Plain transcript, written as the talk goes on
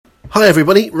Hi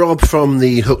everybody, Rob from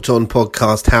the Hooked On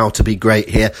podcast, How to Be Great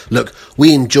here. Look,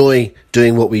 we enjoy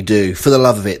doing what we do for the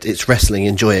love of it. It's wrestling,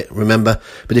 enjoy it, remember?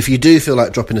 But if you do feel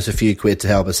like dropping us a few quid to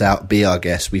help us out, be our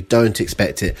guest. We don't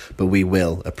expect it, but we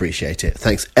will appreciate it.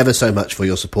 Thanks ever so much for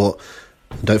your support.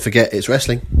 And don't forget, it's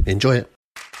wrestling. Enjoy it.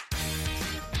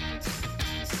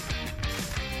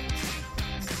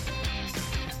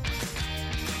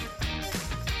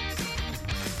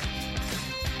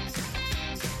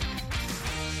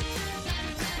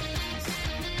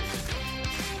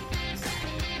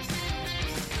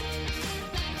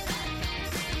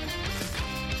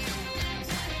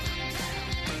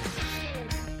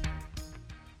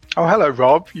 Oh, hello,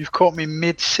 Rob. You've caught me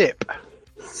mid-sip.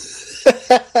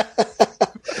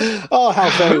 Oh, how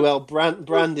very well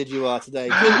branded you are today.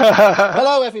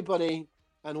 Hello, everybody,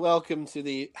 and welcome to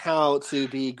the How to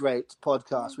Be Great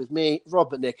podcast with me,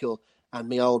 Rob McNichol, and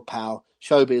my old pal,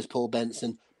 Showbiz Paul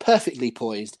Benson, perfectly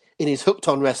poised in his Hooked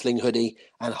On Wrestling hoodie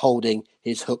and holding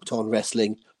his Hooked On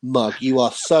Wrestling mug. You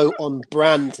are so on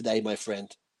brand today, my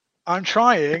friend. I'm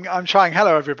trying.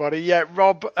 Hello, everybody. Yeah,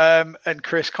 Rob and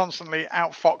Chris constantly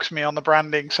outfox me on the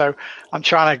branding, so I'm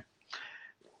trying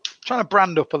to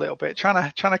brand up a little bit, trying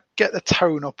to get the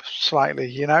tone up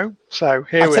slightly, you know. So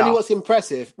here we are. I'll tell you what's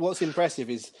impressive. What's impressive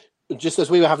is just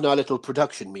as we were having our little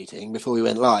production meeting before we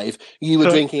went live, you were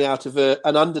drinking out of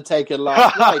an Undertaker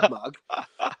Live mug,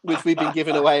 which we've been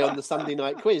giving away on the Sunday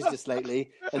night quiz just lately,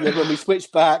 and then when we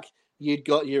switched back, you'd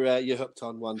got your Hooked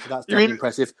On one. So that's definitely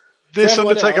impressive. This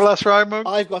Undertaker Last Ride mug?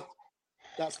 I've got.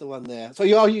 That's the one there. So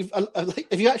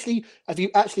have you actually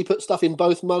put stuff in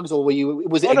both mugs, or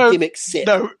was it a gimmick sip?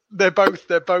 No, they're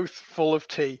both full of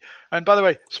tea. And by the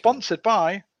way, sponsored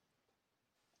by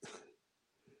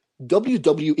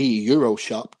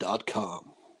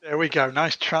WWEEuroshop.com. There we go.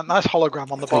 Nice hologram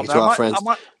on the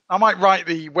bottom. I might write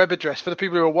the web address for the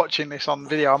people who are watching this on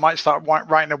video. I might start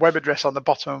writing a web address on the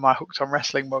bottom of my Hooked On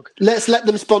Wrestling mug. Let's let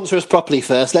them sponsor us properly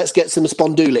first. Let's get some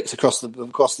Spondulics across the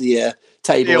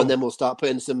table, Deal. And then we'll start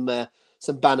putting some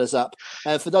banners up.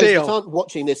 For those who aren't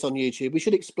watching this on YouTube, we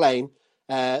should explain.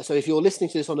 So if you're listening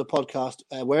to this on a podcast,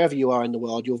 wherever you are in the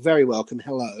world, you're very welcome.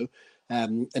 Hello.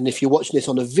 And if you're watching this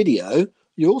on a video,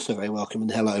 you're also very welcome and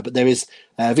hello. But there is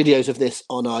videos of this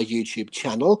on our YouTube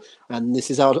channel, and this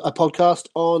is a podcast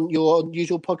on your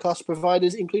usual podcast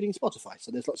providers, including Spotify.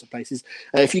 So there's lots of places.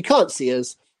 If you can't see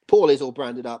us, Paul is all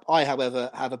branded up. I, however,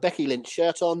 have a Becky Lynch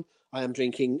shirt on. I am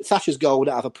drinking Thatcher's Gold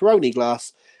out of a Peroni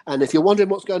glass. And if you're wondering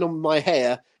what's going on with my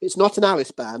hair, it's not an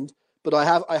Alice band, but I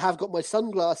have got my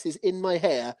sunglasses in my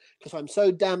hair because I'm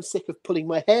so damn sick of pulling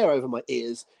my hair over my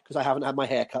ears because I haven't had my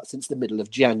hair cut since the middle of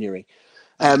January.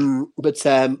 But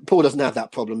Paul doesn't have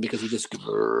that problem because he just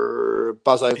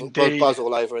buzz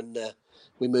all over and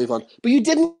we move on. But you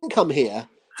didn't come here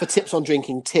for tips on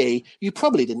drinking tea. You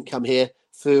probably didn't come here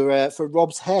for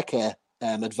Rob's hair care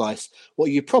advice.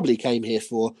 What you probably came here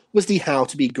for was the How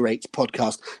to Be Great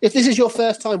podcast. If this is your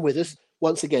first time with us,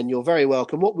 once again, you're very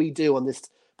welcome. What we do on this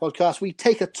podcast, we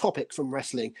take a topic from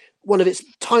wrestling, one of its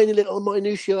tiny little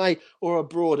minutiae or a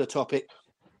broader topic,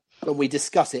 and we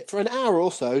discuss it for an hour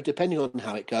or so, depending on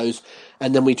how it goes.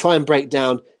 And then we try and break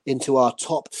down into our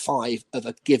top 5 of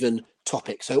a given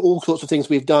topic. So all sorts of things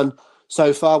we've done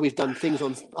so far. We've done things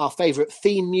on our favourite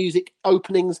theme music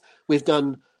openings. We've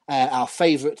done our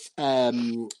favourite,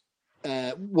 what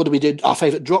do we do? Our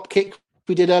favourite drop kick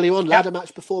we did earlier on, ladder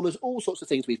match performers, all sorts of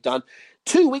things we've done.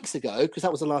 2 weeks ago, because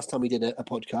that was the last time we did a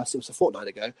podcast, it was a fortnight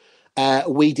ago,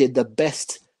 we did the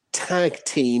best tag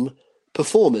team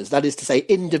performers, that is to say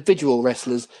individual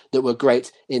wrestlers that were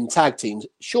great in tag teams.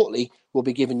 Shortly we'll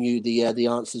be giving you the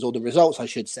answers, or the results I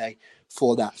should say,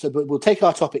 for that. So but we'll take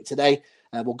our topic today,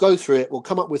 we'll go through it, we'll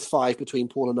come up with 5 between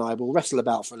Paul and I, we'll wrestle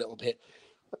about for a little bit,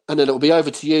 and then it'll be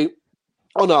over to you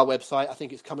on our website. I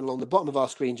think it's coming along the bottom of our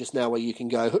screen just now, where you can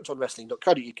go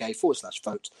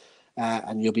hookedonwrestling.co.uk/vote,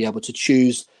 and you'll be able to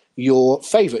choose your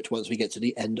favourite once we get to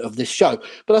the end of this show.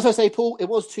 But as I say, Paul, it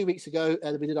was 2 weeks ago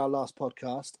that we did our last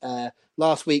podcast.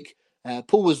 Last week,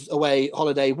 Paul was away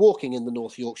holiday walking in the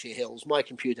North Yorkshire Hills. My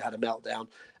computer had a meltdown,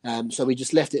 so we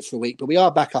just left it for a week. But we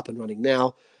are back up and running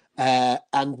now,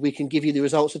 and we can give you the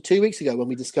results of 2 weeks ago when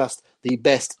we discussed the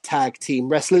best tag team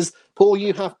wrestlers. Paul,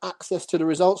 you have access to the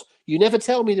results. You never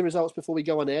tell me the results before we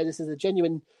go on air. This is a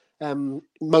genuine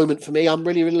moment for me. I'm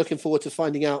really, really looking forward to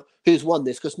finding out who's won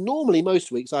this, because normally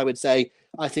most weeks I would say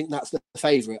I think that's the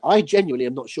favourite. I genuinely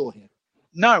am not sure here.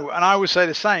 No, and I would say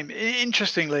the same.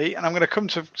 Interestingly, and I'm going to come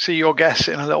to see your guess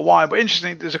in a little while, but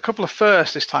interestingly, there's a couple of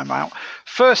firsts this time out.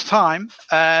 First time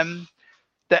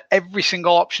that every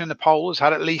single option in the poll has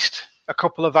had at least a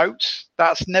couple of votes.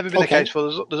 That's never been the case for.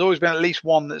 There's always been at least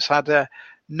one that's had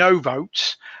no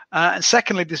votes. And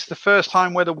secondly, this is the first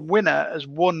time where the winner has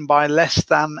won by less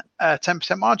than a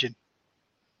 10% margin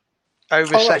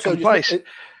over second place.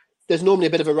 There's normally a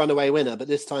bit of a runaway winner, but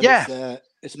this time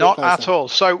it's not at all.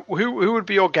 So who would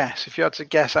be your guess if you had to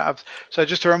guess out of? So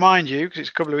just to remind you, because it's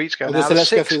a couple of weeks ago now. So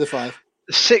let's go through the 5.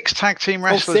 The 6 tag team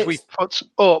wrestlers we put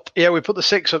up. Yeah, we put the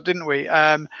 6 up, didn't we?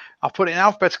 I'll put it in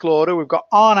alphabetical order. We've got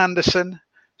Arn Anderson,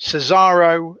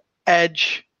 Cesaro,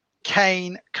 Edge,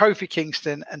 Kane, Kofi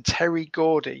Kingston, and Terry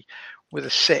Gordy with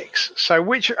a 6. So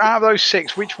which out of those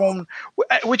 6, which one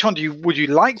would you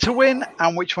like to win,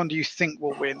 and which one do you think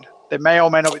will win? They may or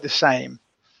may not be the same.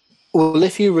 Well,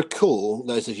 if you recall,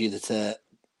 those of you that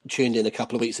tuned in a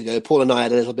couple of weeks ago, Paul and I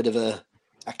had a little bit of a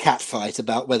cat fight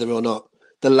about whether or not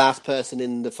the last person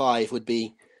in the 5 would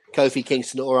be Kofi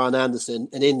Kingston or Arn Anderson.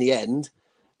 And in the end,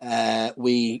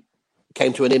 we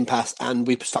came to an impasse and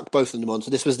we stuck both of them on. So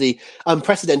this was the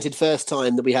unprecedented first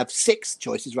time that we have 6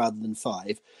 choices rather than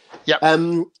 5. Yep.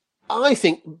 I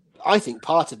think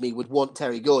part of me would want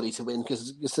Terry Gordy to win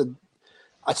because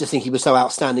I just think he was so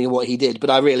outstanding in what he did. But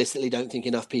I realistically don't think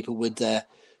enough people would go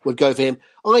for him.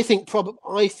 I think I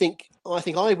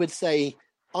would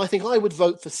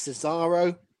vote for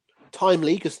Cesaro.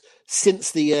 Timely, because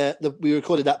since we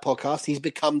recorded that podcast, he's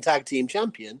become tag team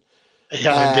champion.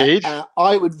 Yeah, indeed.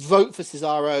 I would vote for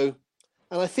Cesaro,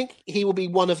 and I think he will be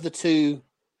one of the 2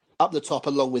 up the top,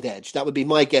 along with Edge. That would be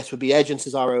my guess. Would be Edge and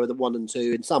Cesaro are the 1 and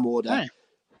 2 in some order. Right.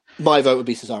 My vote would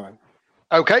be Cesaro.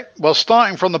 Okay, well,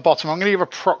 starting from the bottom, I'm going to give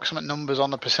approximate numbers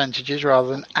on the percentages rather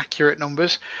than accurate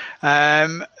numbers.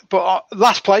 But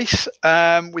last place,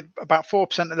 with about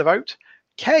 4% of the vote,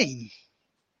 Kane.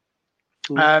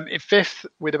 In 5th,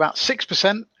 with about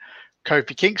 6%,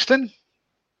 Kofi Kingston.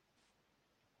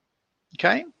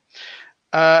 Okay. In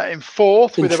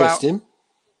 4th, with about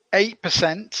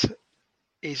 8%,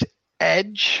 is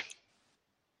Edge.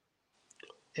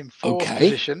 In 4th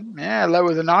position. Yeah,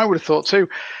 lower than I would have thought too.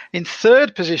 In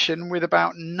 3rd position, with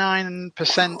about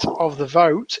 9% of the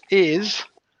vote, is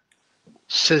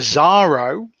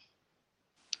Cesaro,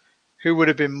 who would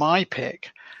have been my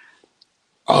pick.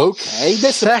 Okay,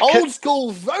 there's some old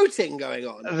school voting going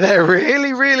on. There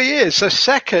really, really is. So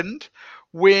second,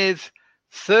 with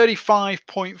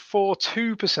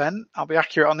 35.42%, I'll be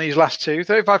accurate on these last 2,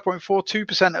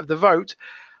 35.42% of the vote,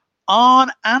 Arn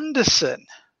Anderson,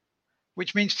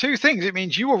 which means 2 things. It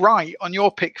means you were right on your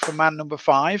pick for man number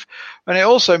 5, and it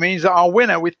also means that our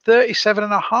winner with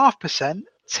 37.5%,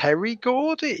 Terry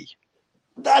Gordy.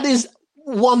 That is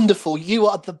wonderful. You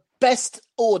are the best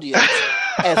audience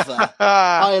ever.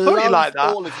 I love like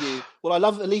that. All of you. Well, I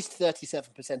love at least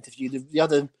 37% of you. The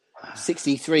other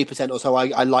 63% or so,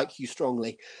 I like you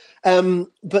strongly.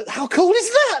 But how cool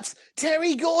is that?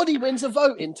 Terry Gordy wins a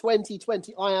vote in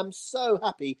 2020. I am so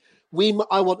happy.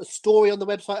 I want a story on the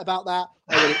website about that.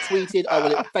 I want it tweeted. I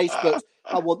want it Facebooked.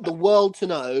 I want the world to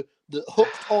know that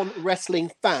Hooked on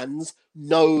Wrestling fans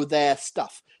know their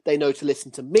stuff. They know to listen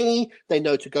to me. They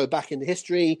know to go back in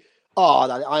history.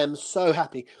 I am so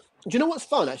happy. Do you know what's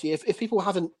fun, actually? If people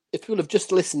have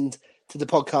just listened to the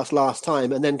podcast last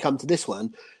time and then come to this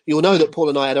one, you'll know that Paul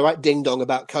and I had a right ding-dong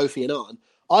about Kofi and Arn.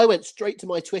 I went straight to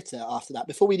my Twitter after that,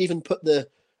 before we'd even put the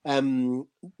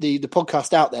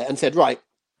podcast out there, and said, right,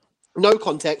 no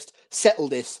context, settle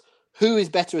this. Who is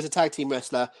better as a tag team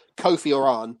wrestler, Kofi or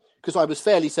Arn? Because I was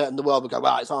fairly certain the world would go,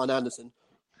 it's Arn Anderson.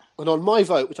 And on my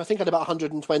vote, which I think had about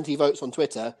 120 votes on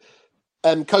Twitter,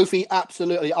 Kofi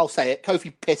absolutely, I'll say it,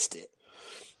 Kofi pissed it.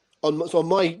 On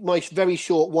my very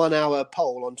short 1 hour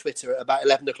poll on Twitter at about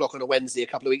 11 o'clock on a Wednesday a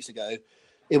couple of weeks ago,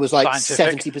 it was like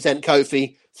scientific. 70%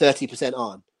 Kofi, 30%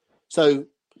 Arn. So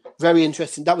very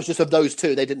interesting. That was just of those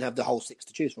 2. They didn't have the whole 6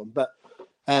 to choose from. But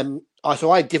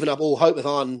so I'd given up all hope of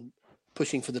Arn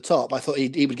pushing for the top. I thought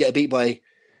he would get beat by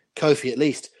Kofi at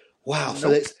least. Wow.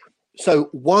 Nope. So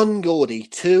 1 Gordy,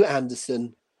 2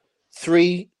 Anderson,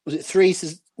 3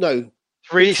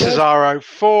 Cesaro,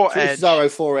 4 Edge. 3 Cesaro,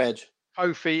 4 Edge.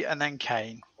 Kofi and then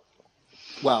Kane.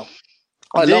 Wow.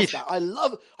 I love that. I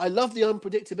love the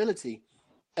unpredictability.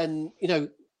 And,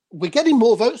 we're getting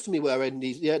more votes than we were in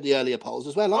the earlier polls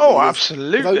as well. Oh,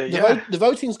 absolutely. The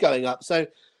voting's going up. So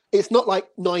it's not like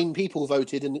 9 people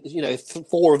voted and,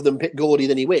 4 of them pick Gordy,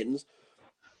 then he wins.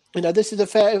 This is a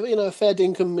fair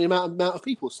dinkum amount of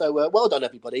people. So well done,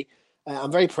 everybody.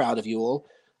 I'm very proud of you all.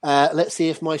 Let's see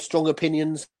if my strong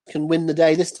opinions can win the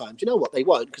day this time. Do you know what? They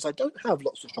won't, because I don't have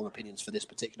lots of strong opinions for this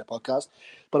particular podcast.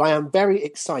 But I am very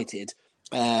excited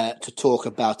to talk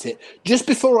about it. Just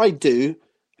before I do,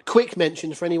 a quick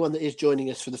mention for anyone that is joining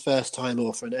us for the first time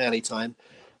or for an early time.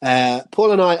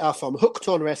 Paul and I are from Hooked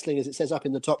on Wrestling, as it says up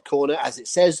in the top corner, as it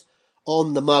says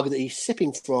on the mug that he's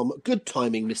sipping from. Good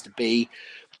timing, Mr. B.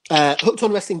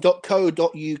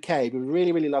 hookedonwrestling.co.uk. We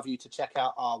really, really love you to check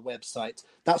out our website.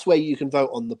 That's where you can vote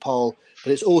on the poll,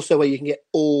 but it's also where you can get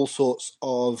all sorts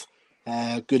of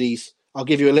goodies. I'll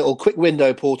give you a little quick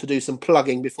window, Paul, to do some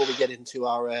plugging before we get into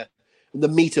our the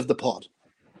meat of the pod.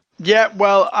 Yeah,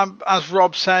 well, as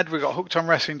Rob said, we've got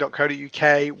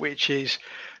hookedonwrestling.co.uk, which is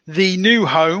the new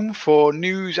home for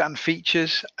news and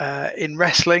features in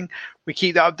wrestling. We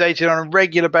keep that updated on a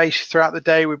regular basis throughout the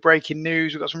day with breaking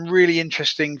news. We've got some really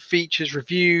interesting features,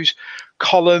 reviews,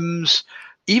 columns,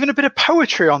 even a bit of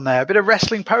poetry on there, a bit of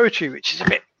wrestling poetry, which is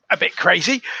a bit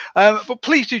crazy. But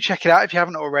please do check it out if you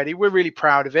haven't already. We're really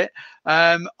proud of it.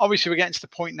 Obviously, we're getting to the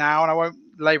point now, and I won't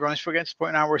labour on this, we're getting to the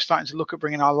point now where we're starting to look at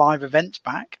bringing our live events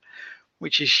back,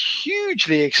 which is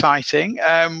hugely exciting.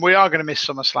 We are going to miss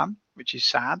SummerSlam, which is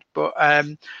sad, but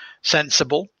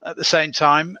sensible at the same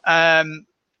time.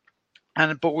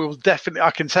 But we'll definitely,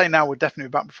 I can say now, we'll definitely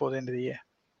be back before the end of the year.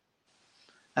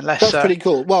 That's pretty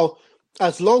cool. Well,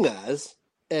 as long as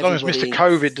Mr.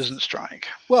 COVID doesn't strike.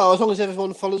 Well, as long as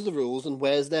everyone follows the rules and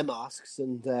wears their masks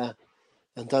and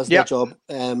does their job.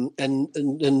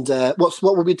 What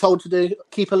we'll be told to do?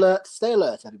 Keep alert, stay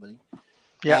alert, everybody.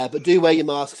 Yeah. But do wear your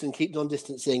masks and keep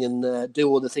non-distancing and do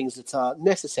all the things that are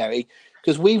necessary,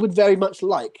 because we would very much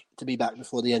like to be back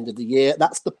before the end of the year.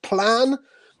 That's the plan.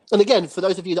 And again, for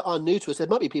those of you that are new to us, there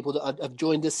might be people that have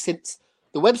joined us since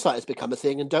the website has become a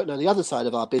thing and don't know the other side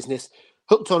of our business.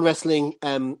 Hooked on Wrestling,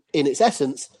 in its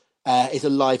essence, is a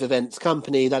live events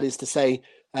company. That is to say,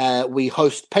 we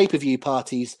host pay-per-view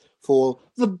parties for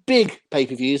the big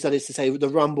pay-per-views. That is to say, the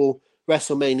Rumble,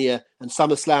 WrestleMania, and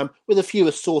SummerSlam, with a few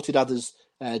assorted others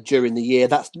during the year.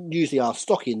 That's usually our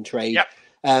stock in trade. Yep.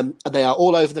 And they are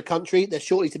all over the country. There's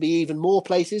shortly to be even more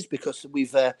places because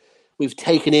we've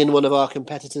taken in one of our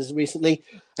competitors recently.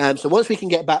 So once we can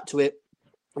get back to it,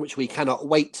 which we cannot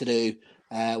wait to do,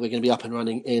 we're going to be up and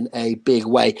running in a big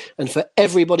way. And for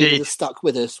everybody that has stuck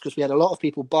with us, because we had a lot of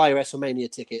people buy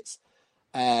WrestleMania tickets,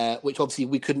 which obviously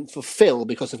we couldn't fulfill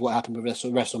because of what happened with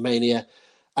WrestleMania.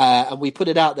 And we put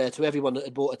it out there to everyone that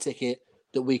had bought a ticket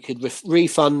that we could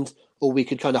refund, or we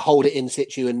could kind of hold it in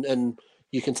situ and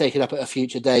you can take it up at a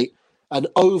future date. And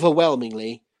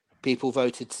overwhelmingly, people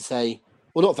voted to say,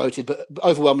 well, not voted, but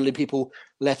overwhelmingly people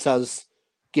let us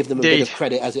give them a bit of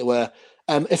credit, as it were.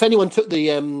 If anyone took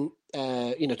the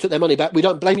took their money back, we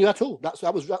don't blame you at all. That's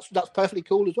perfectly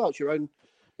cool as well. It's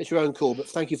your own call. But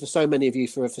thank you for so many of you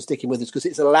for sticking with us, because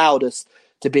it's allowed us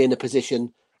to be in a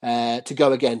position to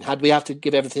go again. Had we have to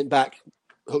give everything back,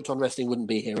 Hooked on Wrestling wouldn't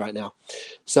be here right now.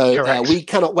 So we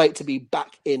cannot wait to be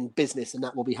back in business, and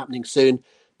that will be happening soon.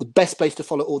 The best place to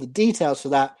follow all the details for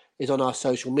that is on our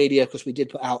social media, because we did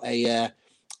put out a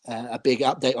big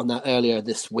update on that earlier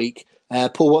this week.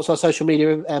 Paul, what's our social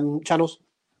media channels?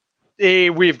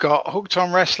 We've got Hooked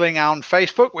on Wrestling on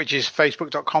Facebook, which is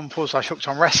facebook.com/Hooked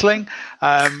on Wrestling.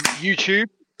 YouTube,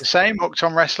 the same, Hooked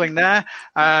on Wrestling there.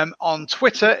 On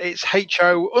Twitter, it's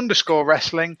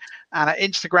HO_wrestling. And at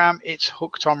Instagram, it's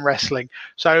Hooked on Wrestling.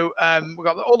 So we've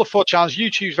got all the 4 channels.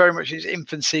 YouTube's very much in its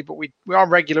infancy, but we are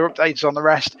regular updates on the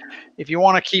rest. If you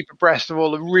want to keep abreast of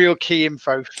all the real key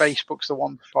info, Facebook's the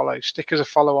one to follow. Stick us a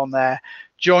follow on there.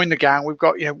 Join the gang. We've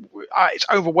got, it's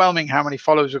overwhelming how many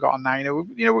followers we've got on now.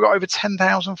 We've got over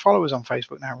 10,000 followers on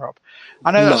Facebook now, Rob.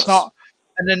 I know that's not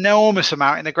an enormous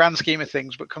amount in the grand scheme of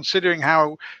things, but considering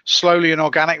how slowly and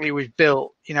organically we've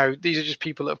built, these are just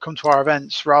people that have come to our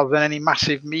events rather than any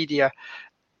massive media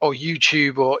or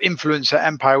YouTube or influencer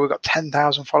empire. We've got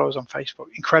 10,000 followers on Facebook.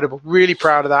 Incredible. Really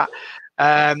proud of that.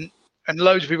 And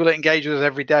loads of people that engage with us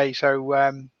every day.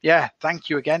 So thank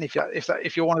you again. If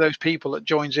you're one of those people that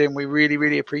joins in, we really,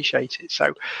 really appreciate it.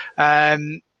 So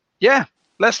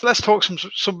let's talk some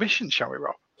submissions, shall we,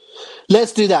 Rob?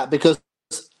 Let's do that, because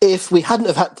if we'd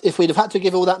have had to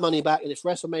give all that money back, and if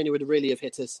WrestleMania would really have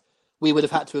hit us, we would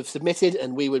have had to have submitted,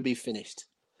 and we would be finished.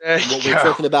 What we're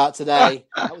talking about today,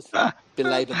 that was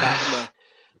belabored that,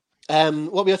 wasn't I?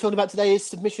 What we are talking about today is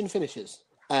submission finishes.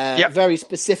 Very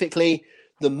specifically,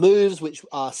 the moves which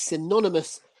are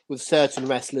synonymous with certain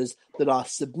wrestlers that are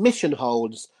submission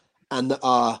holds and that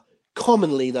are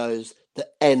commonly those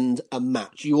that end a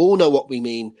match. You all know what we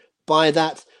mean by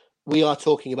that. We are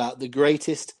talking about the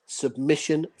greatest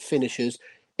submission finishers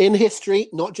in history,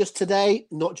 not just today,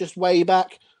 not just way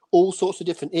back, all sorts of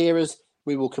different eras.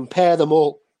 We will compare them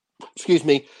all.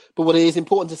 But what it is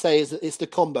important to say is that it's the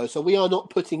combo. So we are not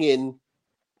putting in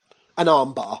an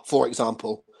armbar, for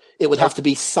example. It would have to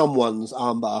be someone's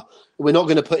armbar. We're not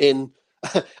going to put in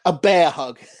a bear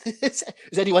hug. Has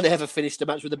anyone ever finished a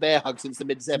match with a bear hug since the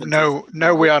mid-70s?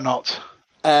 No, we are not.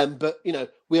 But,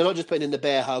 we are not just putting in the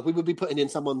bear hug. We would be putting in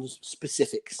someone's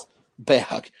specifics. Bear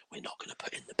hug. We're not going to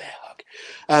put in the bear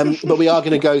hug. But we are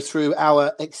going to go through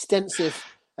our extensive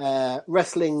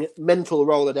wrestling mental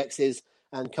Rolodexes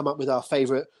and come up with our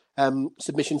favourite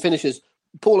submission finishers.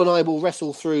 Paul and I will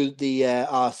wrestle through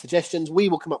our suggestions. We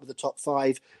will come up with the top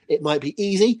 5. It might be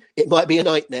easy. It might be a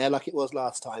nightmare like it was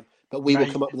last time. But we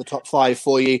will come up with the top 5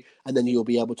 for you, and then you'll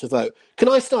be able to vote. Can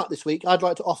I start this week? I'd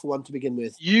like to offer one to begin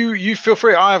with. You feel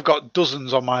free. I have got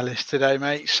dozens on my list today,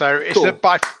 mate. So it's cool.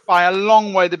 by a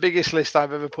long way the biggest list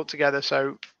I've ever put together.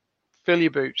 So fill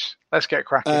your boots. Let's get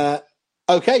cracking.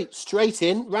 Okay, straight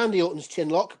in. Randy Orton's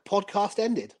chinlock. Podcast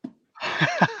ended.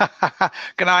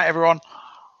 Good night, everyone.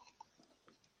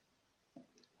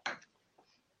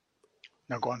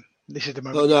 No, go on. This is the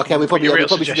moment. Oh, no, okay. We probably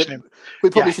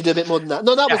should do a bit more than that.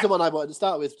 No, that was the one I wanted to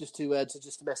start with, just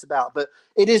to mess about. But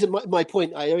it is my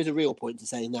point. There is a real point to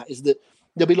saying that, is that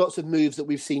there'll be lots of moves that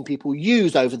we've seen people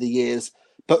use over the years,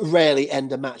 but rarely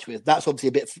end a match with. That's obviously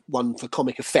a bit one for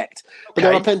comic effect. But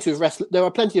there are plenty of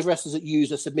wrestlers that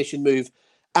use a submission move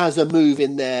as a move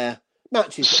in their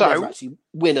matches, but never actually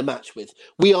win a match with.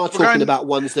 We are talking about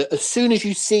ones that, as soon as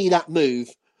you see that move,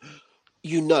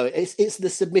 it's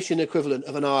the submission equivalent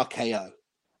of an RKO.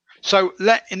 So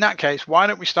in that case, why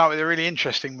don't we start with a really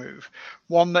interesting move?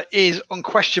 One that is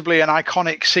unquestionably an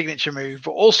iconic signature move,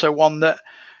 but also one that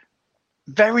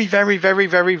very, very, very,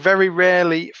 very, very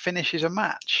rarely finishes a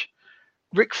match.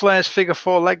 Ric Flair's figure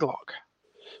 4 leg lock.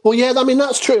 Well, yeah, I mean,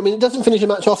 that's true. I mean, it doesn't finish a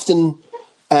match often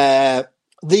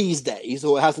these days,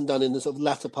 or it hasn't done in the sort of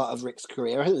latter part of Ric's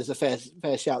career. I think there's a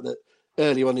fair shout that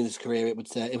earlier on in his career, it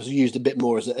was used a bit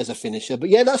more as a finisher. But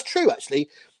yeah, that's true, actually.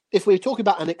 If we're talking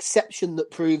about an exception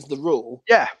that proves the rule,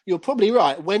 you're probably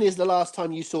right. When is the last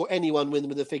time you saw anyone win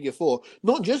with a figure 4?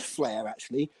 Not just Flair,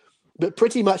 actually, but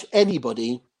pretty much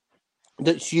anybody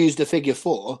that's used a figure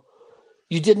 4,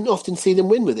 you didn't often see them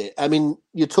win with it. I mean,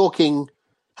 you're talking...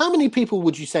 How many people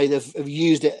would you say have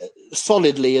used it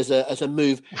solidly as a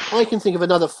move? I can think of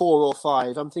another 4 or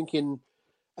 5. I'm thinking...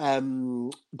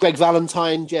 Greg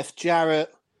Valentine, Jeff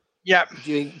Jarrett. Yeah.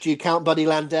 Do you count Buddy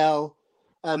Landell?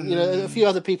 A few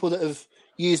other people that have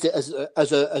used it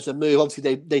as a move.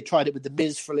 Obviously, they tried it with the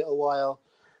Miz for a little while.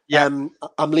 Yeah.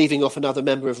 I'm leaving off another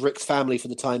member of Ric's family for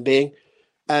the time being.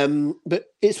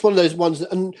 But it's one of those ones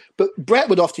but Brett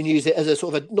would often use it as a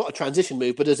sort of not a transition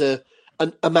move, but as a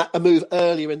move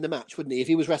earlier in the match, wouldn't he? If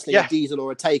he was wrestling a Diesel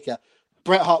or a Taker,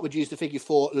 Bret Hart would use the figure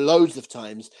 4 loads of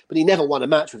times, but he never won a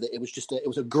match with it. It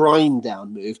was a grind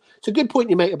down move. It's a good point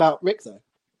you make about Ric, though.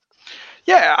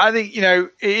 Yeah, I think,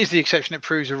 it is the exception that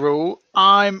proves the rule.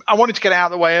 I wanted to get it out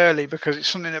of the way early because it's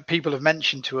something that people have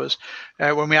mentioned to us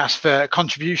when we asked for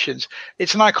contributions.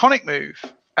 It's an iconic move,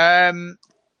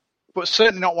 but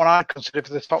certainly not one I consider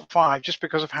for the top 5, just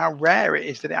because of how rare it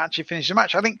is that it actually finishes a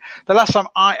match. I think the last time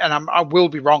I will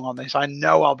be wrong on this, I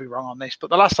know I'll be wrong on this, but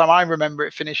the last time I remember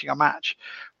it finishing a match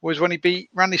was when he beat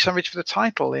Randy Savage for the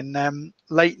title in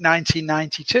late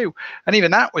 1992. And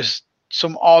even that was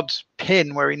some odd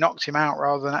pin where he knocked him out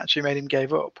rather than actually made him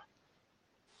give up.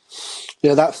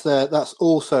 Yeah, that's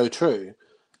also true.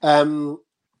 And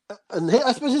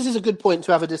I suppose this is a good point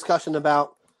to have a discussion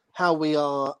about how we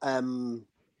are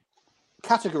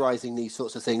categorizing these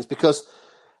sorts of things, because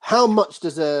how much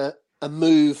does a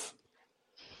move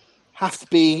have to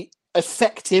be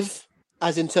effective,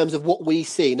 as in terms of what we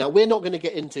see? Now, we're not going to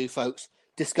get into, folks,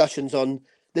 discussions on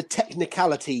the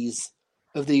technicalities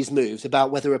of these moves,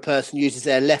 about whether a person uses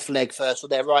their left leg first or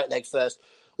their right leg first,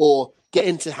 or get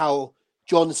into how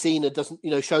John Cena doesn't,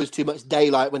 shows too much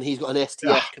daylight when he's got an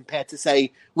STF compared to,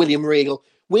 say, William Regal.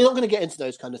 We're not going to get into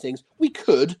those kind of things. We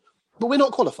could, but we're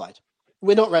not qualified.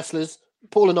 We're not wrestlers.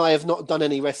 Paul and I have not done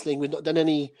any wrestling. We've not done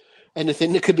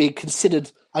anything that could be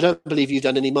considered. I don't believe you've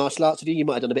done any martial arts, have you? You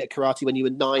might have done a bit of karate when you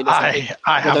were 9 or something.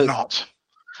 I have not.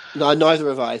 No, neither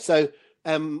have I. So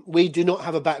we do not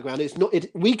have a background.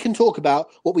 We can talk about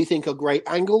what we think are great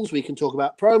angles. We can talk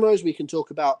about promos. We can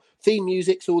talk about theme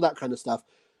musics, all that kind of stuff.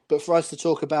 But for us to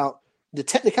talk about the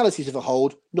technicalities of a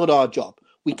hold, not our job.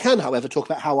 We can, however, talk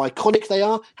about how iconic they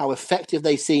are, how effective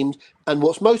they seemed, and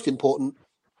what's most important,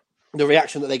 the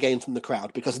reaction that they gain from the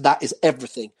crowd, because that is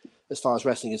everything as far as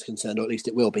wrestling is concerned, or at least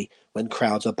it will be when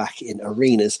crowds are back in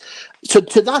arenas. So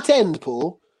to that end,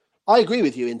 Paul, I agree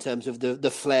with you in terms of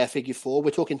the Flair figure 4.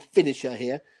 We're talking finisher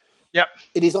here. Yep.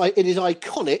 It is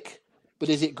iconic, but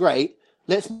is it great?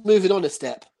 Let's move it on a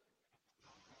step.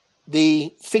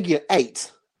 The figure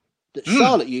 8 that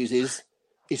Charlotte uses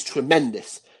is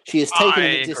tremendous. She has taken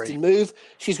an existing move.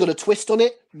 She's got a twist on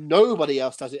it. Nobody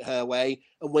else does it her way.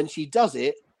 And when she does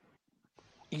it,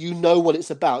 you know what it's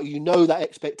about. You know that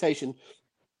expectation.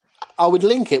 I would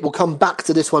link it. We'll come back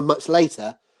to this one much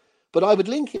later, but I would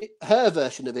link her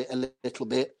version of it a little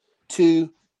bit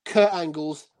to Kurt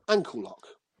Angle's ankle lock.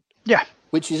 Yeah,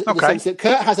 which is in the sense that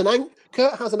Kurt has an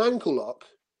ankle lock,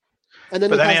 and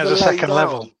then he has a second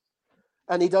level,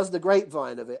 and he does the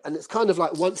grapevine of it, and it's kind of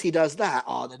like once he does that,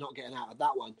 they're not getting out of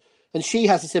that one. And she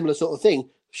has a similar sort of thing.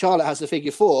 Charlotte has the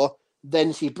figure four,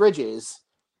 then she bridges,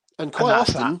 and quite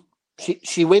often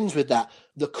she wins with that.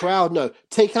 The crowd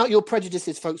take out your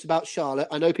prejudices, folks, about Charlotte.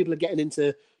 I know people are getting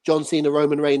into John Cena,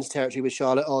 Roman Reigns territory with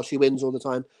Charlotte. She wins all the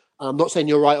time. I'm not saying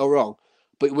you're right or wrong,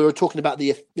 but we were talking about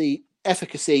the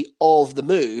efficacy of the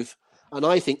move, and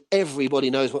I think everybody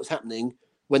knows what's happening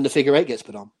when the figure eight gets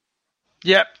put on.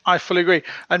 Yeah, I fully agree.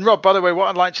 And Rob, by the way, what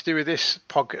I'd like to do with this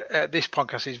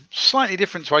podcast is slightly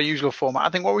different to our usual format. I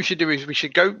think what we should do is we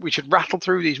should rattle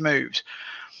through these moves,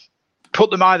 put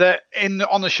them either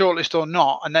on the shortlist or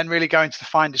not, and then really go into the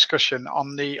fine discussion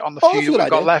on the few that we've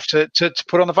got left to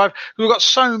put on the five. We've got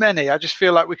so many. I just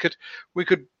feel like we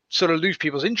could sort of lose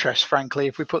people's interest, frankly,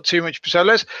 if we put too much. So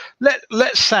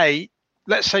let's say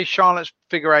Charlotte's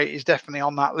figure eight is definitely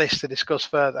on that list to discuss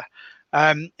further.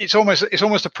 It's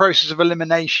almost a process of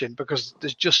elimination because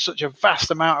there's just such a vast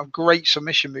amount of great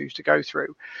submission moves to go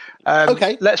through.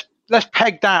 Let's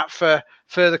peg that for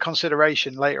further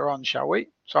consideration later on, shall we?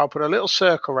 So I'll put a little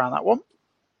circle around that one.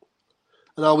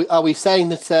 And are we saying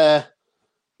that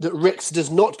Rick's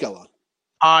does not go on?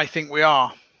 I think we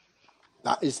are.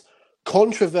 That is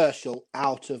controversial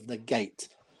out of the gate.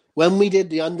 When we did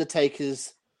the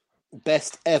Undertaker's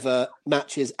best ever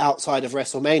matches outside of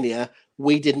WrestleMania,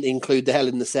 we didn't include the Hell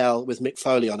in the Cell with Mick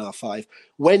Foley on our five.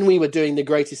 When we were doing the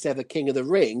greatest ever King of the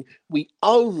Ring, we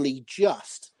only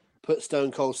just put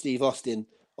Stone Cold Steve Austin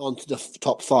onto the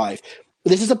top five.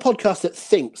 This is a podcast that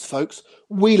thinks, folks.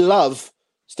 We love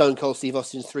Stone Cold Steve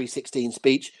Austin's 316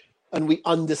 speech, and we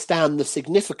understand the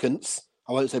significance.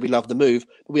 I won't say we love the move,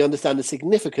 but we understand the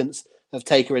significance of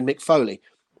Taker and Mick Foley.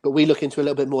 But we look into a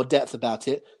little bit more depth about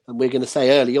it, and we're going to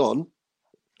say early on,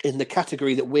 in the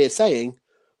category that we're saying,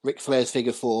 Ric Flair's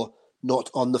figure four, not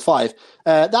on the five.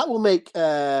 That will make,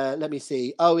 let me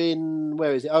see, Owen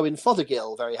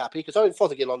Fothergill very happy, because Owen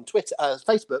Fothergill on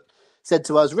Facebook said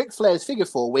to us, Ric Flair's figure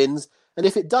four wins, and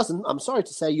if it doesn't, I'm sorry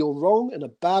to say you're wrong and a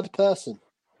bad person.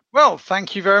 Well,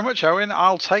 thank you very much, Owen.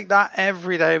 I'll take that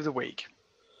every day of the week.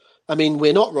 I mean,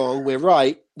 we're not wrong, we're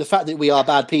right. The fact that we are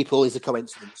bad people is a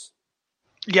coincidence.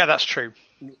 Yeah, that's true.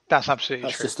 That's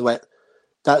absolutely true.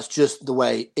 That's just the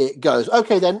way it goes.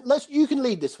 Okay, then you can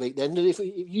lead this week. Then, if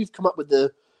you've come up with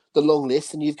the long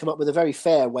list, and you've come up with a very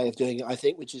fair way of doing it, I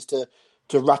think, which is to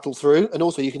rattle through, and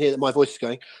also you can hear that my voice is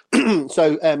going.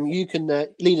 So you can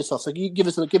lead us off. So you give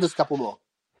us a couple more.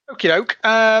 Okie doke.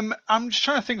 I'm just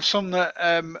trying to think of some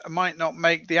that might not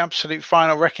make the absolute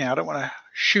final reckoning. I don't want to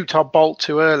shoot our bolt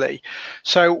too early.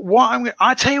 So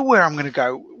I tell you where I'm going to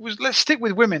go. Let's stick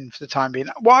with women for the time being.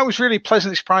 What I was really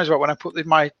pleasantly surprised about when I put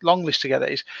my long list together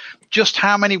is just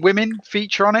how many women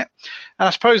feature on it. And I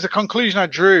suppose the conclusion I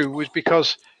drew was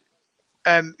because,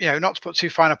 not to put too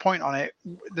fine a point on it,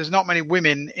 there's not many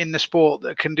women in the sport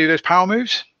that can do those power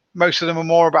moves. Most of them are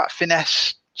more about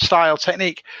finesse, style,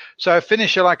 technique. So a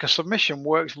finisher like a submission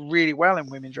works really well in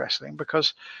women's wrestling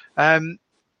because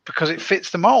it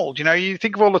fits the mold. You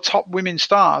think of all the top women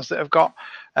stars that have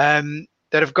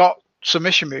got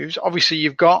submission moves. Obviously,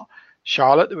 you've got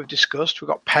Charlotte that we've discussed. We've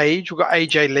got Paige. We've got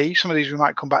AJ Lee. Some of these we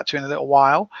might come back to in a little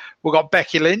while. We've got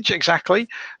Becky Lynch, exactly.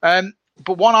 But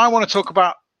one I want to talk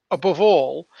about above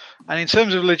all, and in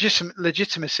terms of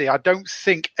legitimacy, I don't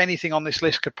think anything on this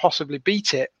list could possibly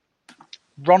beat it.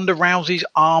 Ronda Rousey's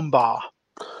armbar.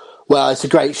 Well, it's a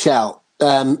great shout.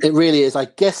 It really is. I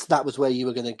guess that was where you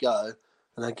were going to go.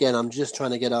 And again, I'm just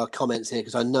trying to get our comments here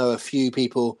because I know a few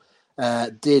people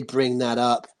did bring that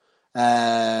up.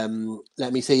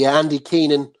 Let me see. Yeah, Andy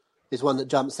Keenan is one that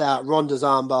jumps out. Ronda's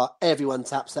armbar, everyone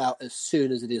taps out as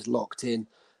soon as it is locked in,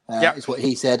 is what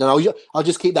he said. And I'll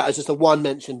just keep that as just a one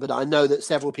mention, but I know that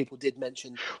several people did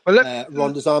mention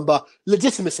Ronda's armbar.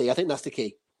 Legitimacy, I think that's the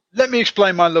key. Let me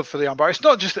explain my love for the armbar. It's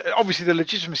not just, obviously the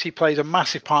legitimacy plays a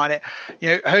massive part in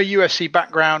it. Her UFC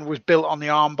background was built on the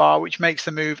armbar, which makes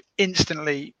the move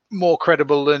instantly more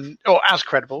credible or as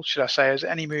credible, should I say, as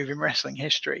any move in wrestling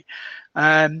history.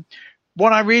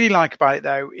 What I really like about it,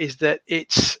 though, is that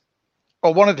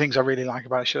one of the things I really like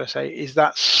about it, should I say, is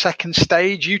that second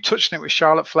stage. You touched on it with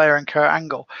Charlotte Flair and Kurt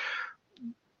Angle.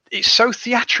 it's so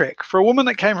theatric for a woman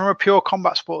that came from a pure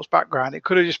combat sports background. It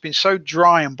could have just been so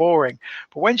dry and boring.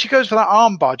 But when she goes for that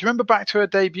armbar, do you remember back to her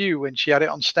debut when she had it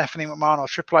on Stephanie McMahon or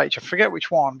Triple H? I forget which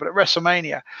one, but at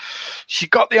WrestleMania, she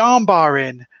got the armbar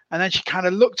in, and then she kind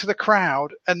of looked to the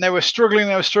crowd, and they were struggling.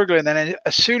 And then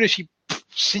as soon as she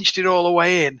cinched it all the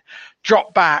way in,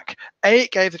 dropped back, A,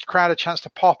 it gave the crowd a chance to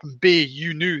pop, and B,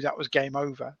 you knew that was game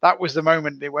over. That was the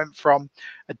moment it went from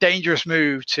a dangerous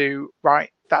move to, right,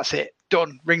 that's it,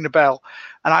 done, ring the bell.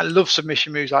 And I love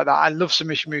submission moves like that. I love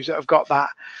submission moves that have got that,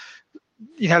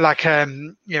 like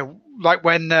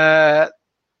when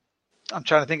I'm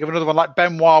trying to think of another one, like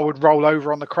Benoit would roll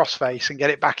over on the crossface and get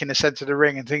it back in the center of the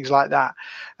ring and things like that.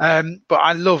 But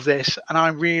I love this, and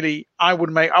I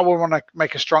would want to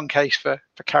make a strong case for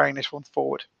carrying this one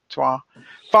forward to our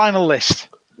final list.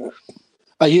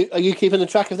 Are you keeping a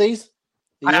track of these?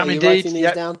 I am indeed.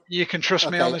 Yeah, you can trust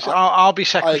me on this. I'll be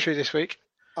secretary this week.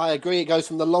 I agree. It goes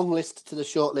from the long list to the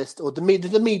short list, or the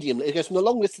medium. It goes from the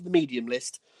long list to the medium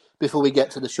list before we get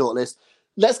to the short list.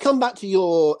 Let's come back to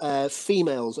your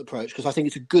females approach, because I think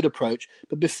it's a good approach.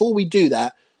 But before we do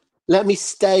that, let me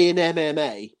stay in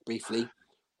MMA briefly.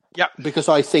 Yeah. Because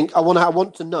I think I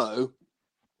want to know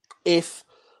if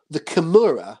the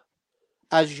Kimura,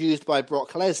 as used by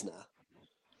Brock Lesnar,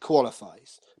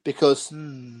 qualifies. Because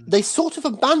they sort of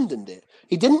abandoned it.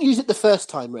 He didn't use it the first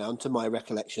time round, to my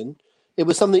recollection. It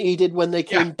was something he did when they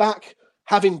came back,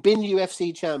 having been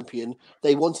UFC champion.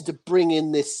 They wanted to bring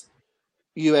in this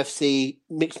UFC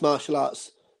mixed martial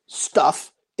arts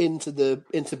stuff into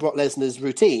Brock Lesnar's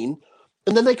routine,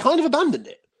 and then they kind of abandoned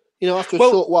it, after a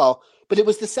short while. But it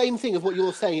was the same thing of what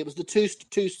you're saying. It was the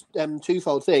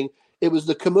twofold thing. It was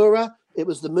the Kimura, it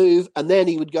was the move, and then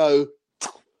he would go,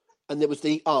 and there was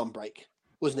the arm break,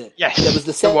 wasn't it? Yes. There was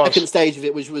the second stage of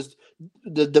it, which was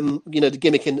the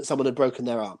gimmicking that someone had broken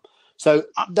their arm. So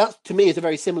that, to me, is a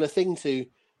very similar thing to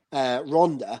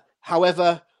Ronda.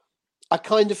 However, I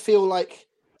kind of feel like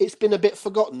it's been a bit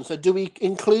forgotten. So do we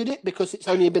include it because it's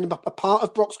only been a part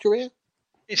of Brock's career?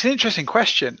 It's an interesting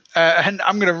question, and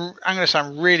I'm going to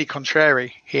sound really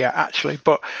contrary here, actually.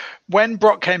 But when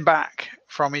Brock came back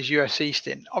from his UFC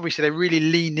stint, obviously they really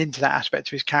leaned into that aspect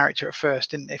of his character at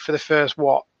first, didn't they? For the first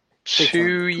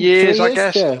 2 years, I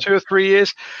guess, 2 or 3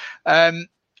 years.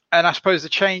 And I suppose the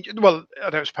change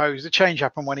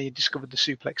happened when he discovered the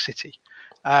Suplex City.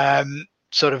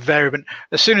 Sort of variant.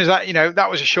 As soon as that,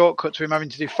 that was a shortcut to him having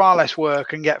to do far less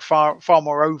work and get far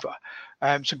more over.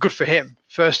 So good for him,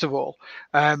 first of all.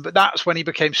 But that's when he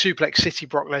became Suplex City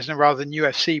Brock Lesnar rather than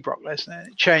UFC Brock Lesnar.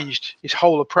 It changed his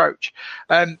whole approach.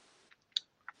 I'm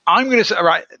going to say, all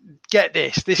right, get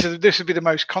this. This would be the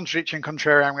most contradictory and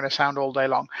contrary I'm going to sound all day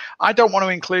long. I don't want to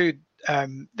include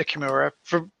the Kimura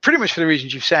for pretty much for the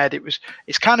reasons you've said.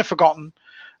 It's kind of forgotten.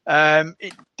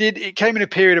 It came in a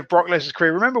period of Brock Lesnar's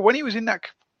career. Remember when he was in that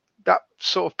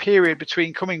sort of period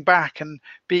between coming back and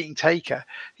beating Taker,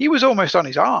 he was almost on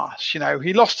his arse.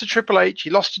 He lost to Triple H, he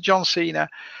lost to John Cena,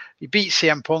 he beat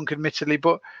CM Punk, admittedly,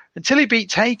 but until he beat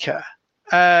Taker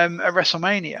at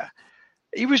WrestleMania,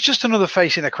 he was just another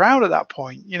face in the crowd at that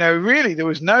point. Really, there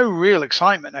was no real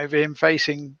excitement over him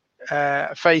facing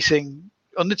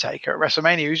Undertaker at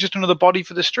WrestleMania. He was just another body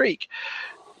for the streak.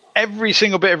 Every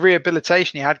single bit of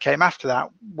rehabilitation he had came after that,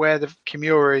 where the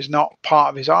Kimura is not part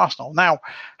of his arsenal. Now,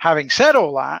 having said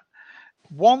all that,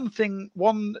 one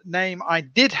name I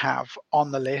did have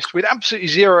on the list with absolutely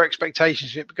zero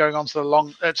expectations of it going on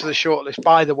to the short list,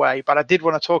 by the way, but I did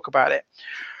want to talk about it.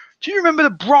 Do you remember the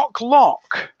Brock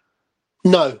Lock?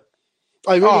 No,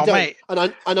 I really don't. Mate.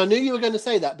 And I knew you were going to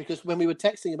say that because when we were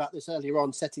texting about this earlier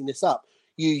on, setting this up,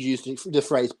 you used the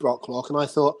phrase Brock Lock, and I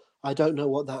thought, I don't know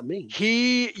what that means.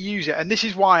 He used it, and this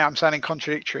is why I'm sounding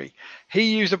contradictory.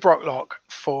 He used a Brock Lock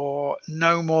for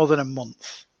no more than a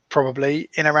month, probably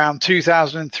in around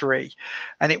 2003,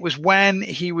 and it was when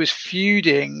he was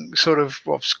feuding,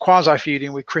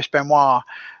 quasi-feuding with Chris Benoit,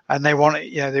 and they were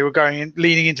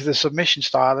leaning into the submission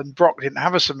style, and Brock didn't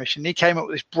have a submission. He came up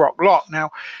with this Brock Lock.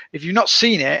 Now, if you've not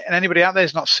seen it, and anybody out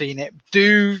there's not seen it,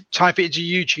 do type it into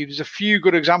YouTube. There's a few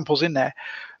good examples in there.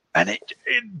 And it,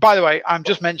 by the way, I'm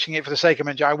just mentioning it for the sake of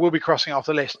mention. I will be crossing off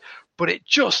the list, but it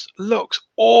just looks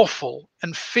awful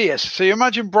and fierce. So you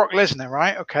imagine Brock Lesnar,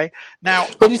 right? Okay. Now,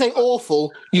 when you say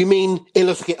awful, you mean it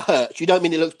looks like it hurts. You don't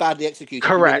mean it looks badly executed.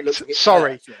 Correct.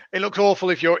 Sorry. Hurts, yeah. It looks awful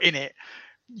if you're in it.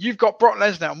 You've got Brock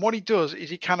Lesnar, and what he does is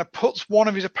he kind of puts one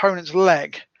of his opponent's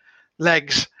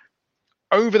legs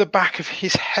over the back of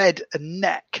his head and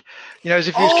neck, as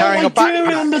if he was carrying a backpack. I do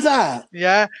remember that.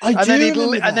 Yeah,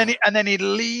 and then he'd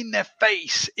lean their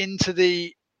face into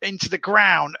the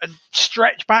ground and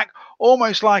stretch back,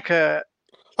 almost like a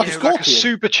like a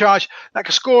supercharged, like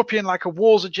a Scorpion, like a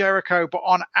Walls of Jericho, but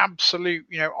on absolute,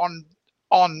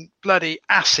 on bloody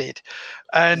acid.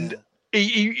 And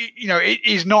it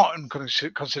is not in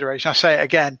consideration. I say it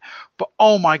again, but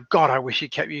oh my God, I wish he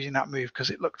kept using that move because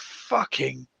it looked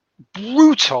fucking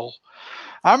brutal.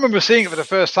 I remember seeing it for the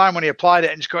first time when he applied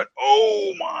it and just going,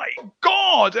 oh my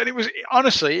God. And it was,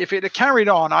 honestly, if it had carried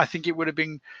on, I think it would have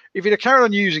been, if it had carried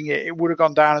on using it, it would have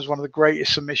gone down as one of the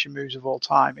greatest submission moves of all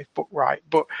time, if booked right.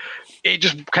 But it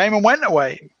just came and went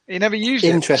away. He never used it.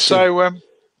 Interesting. So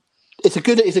it's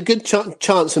a good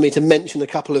chance for me to mention a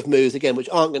couple of moves again, which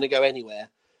aren't going to go anywhere.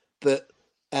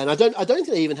 And I don't think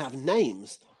they even have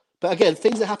names. But again,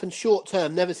 things that happen short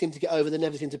term never seem to get over. They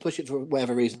never seem to push it for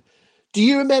whatever reason. Do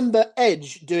you remember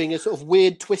Edge doing a sort of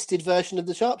weird, twisted version of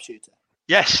the sharpshooter?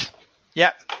 Yes.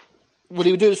 Yeah. Well,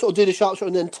 he would do the sharpshooter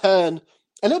and then turn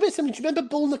a little bit similar. Do you remember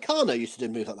Bull Nakano used to do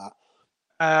moves like that?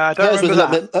 I don't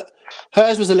remember that.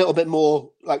 Hers was a little bit more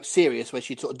like serious, where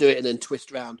she'd sort of do it and then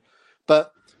twist around.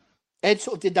 But Edge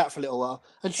sort of did that for a little while.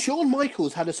 And Shawn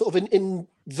Michaels had a sort of an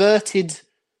inverted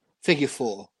figure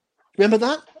four. Remember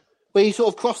that? Where he sort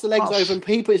of crossed the legs over and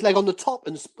he put his leg on the top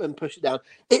and pushed it down.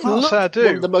 It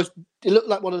looked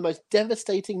like one of the most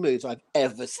devastating moves I've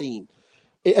ever seen.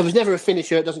 It was never a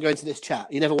finisher. It doesn't go into this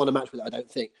chat. You never won a match with it, I don't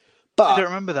think. But I don't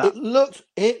remember that.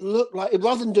 It looked like,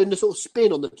 rather than doing the sort of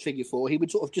spin on the figure four, he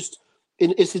would sort of just,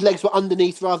 his legs were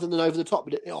underneath rather than over the top.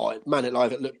 But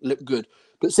it looked good.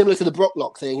 But similar to the Brock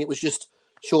Lock thing, it was just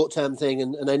short-term thing,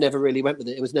 and they never really went with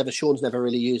it. It was never, Shawn's never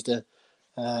really used a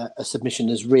submission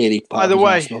as really part By the of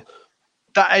way, Arsenal.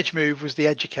 That Edge move was the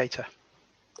Educator.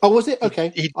 Oh, was it?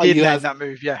 Okay. He did name that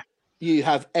move, yeah. You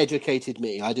have educated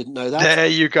me. I didn't know that. There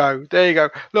you go.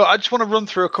 Look, I just want to run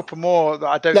through a couple more that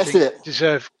I don't think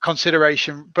deserve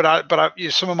consideration, but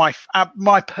some of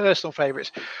my personal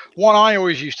favourites. One I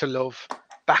always used to love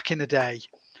back in the day.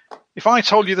 If I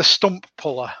told you the stump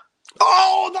puller.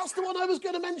 Oh, that's the one I was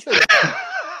going to mention.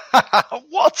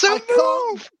 What a move!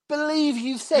 Can't believe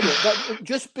you said it. But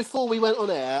just before we went on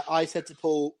air, I said to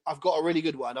Paul, I've got a really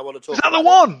good one. I want to talk about. Is that the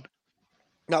one?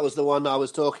 That was the one I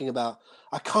was talking about.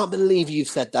 I can't believe you've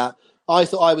said that. I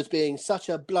thought I was being such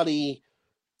a bloody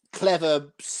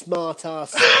clever,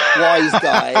 smart-ass, wise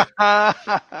guy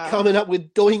coming up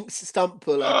with Doink's stump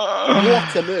puller.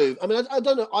 What a move. I mean, I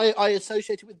don't know. I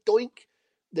associate it with Doink.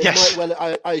 Yes.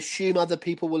 I assume other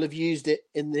people will have used it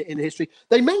in history.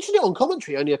 They mentioned it on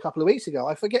commentary only a couple of weeks ago.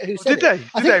 I forget who said it.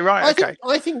 Did they? Right. Okay.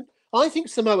 I think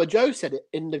Samoa Joe said it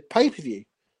in the pay-per-view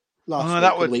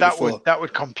last week. That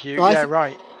would compute.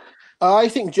 Right. I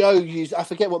think Joe used. I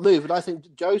forget what move, but I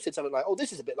think Joe said something like, "Oh,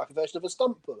 this is a bit like a version of a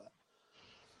stump puller."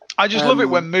 I just love it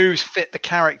when moves fit the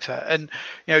character, and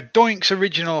Doink's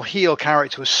original heel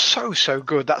character was so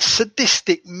good. That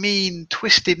sadistic, mean,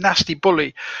 twisted, nasty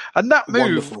bully, and that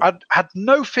move had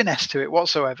no finesse to it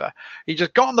whatsoever. He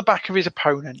just got on the back of his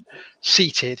opponent,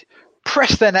 seated,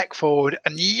 pressed their neck forward,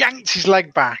 and yanked his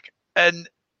leg back. And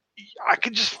I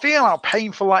can just feel how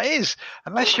painful that is.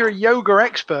 Unless you're a yoga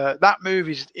expert, that move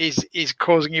is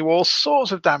causing you all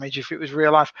sorts of damage if it was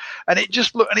real life. And it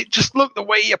just looked the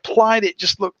way he applied it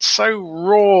just looked so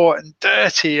raw and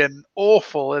dirty and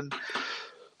awful. And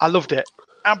I loved it.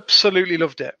 Absolutely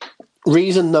loved it.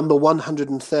 Reason number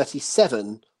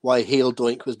 137 why heel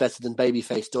Doink was better than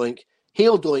babyface Doink.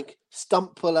 Heel Doink,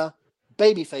 stump puller,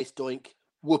 babyface Doink,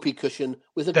 whoopee cushion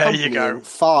with accompanying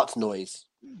fart noise.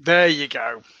 There you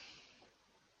go.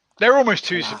 They're almost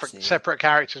two separate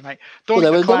characters, mate.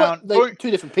 Doink the Clown. They're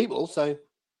two different people, so.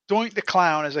 Doink the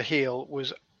Clown as a heel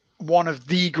was one of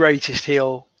the greatest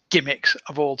heel gimmicks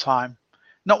of all time.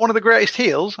 Not one of the greatest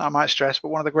heels, I might stress, but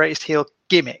one of the greatest heel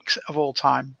gimmicks of all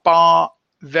time, bar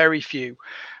very few.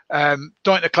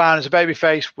 Doink the Clown as a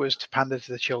babyface was to pander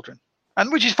to the children,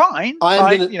 and which is fine.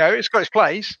 It's got its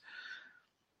place.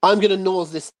 I'm going to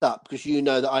nose this up because you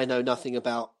know that I know nothing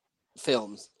about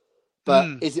films,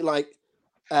 but is it like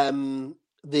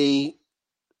the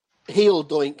heel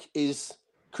Doink is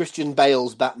Christian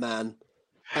Bale's Batman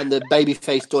and the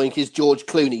babyface Doink is George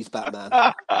Clooney's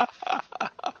Batman?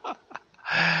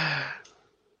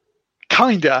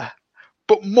 Kinda,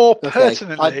 but more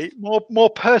pertinently, more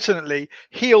pertinently,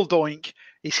 heel Doink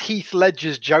is Heath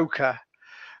Ledger's Joker,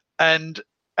 and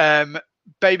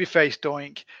babyface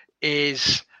Doink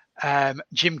is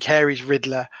Jim Carrey's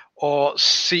Riddler, or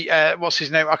what's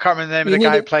his name? I can't remember the name of the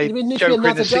guy who played Joker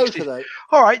in the 60s.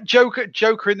 All right, Joker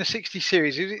in the 60s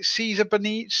series. Is it Cesar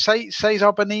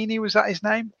Bonini? Was that his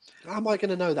name? How am I going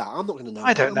to know that? I'm not going to know.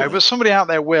 I don't know, but somebody out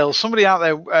there will. Somebody out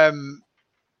there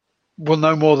will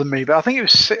know more than me. But I think it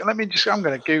was. I'm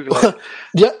going to Google it.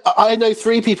 Yeah, I know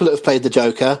three people that have played the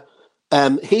Joker: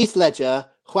 Heath Ledger,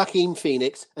 Joaquin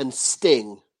Phoenix, and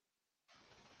Sting.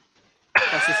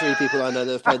 That's the 3 people I know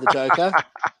that have played the Joker.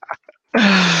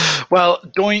 Well,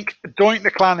 Doink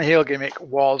the Clown the Heel gimmick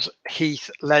was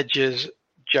Heath Ledger's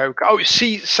Joker. Oh,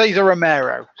 Cesar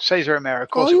Romero. Of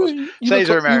course it was.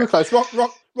 Cesar Romero. You were close.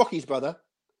 Rocky's brother.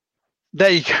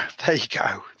 There you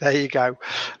go.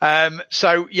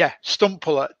 So, yeah, stunt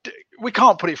puller. We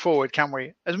can't put it forward, can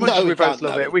we? As much as we both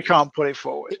love it, we can't put it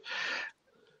forward.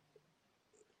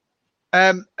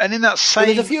 And in that same,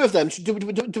 there's a few of them.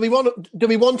 Do we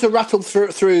want to rattle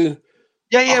through?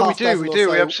 Yeah, we do.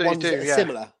 We absolutely do. Yeah.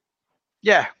 Similar.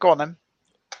 Yeah, go on then.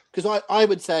 Because I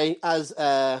would say, as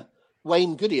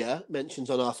Wayne Goodyear mentions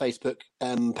on our Facebook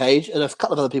page, and a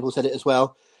couple of other people said it as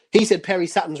well. He said Perry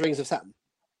Saturn's Rings of Saturn.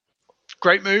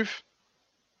 Great move.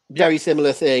 Very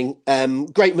similar thing.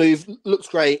 Great move. Looks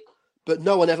great. But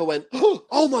no one ever went,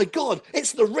 oh my God,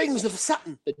 it's the Rings of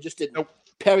Saturn. It just didn't. Nope.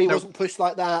 Perry wasn't pushed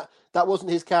like that. That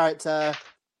wasn't his character.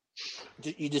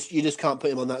 You just can't put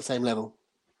him on that same level.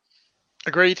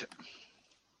 Agreed.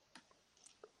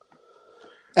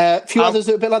 A few others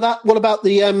are a bit like that. What about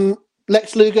the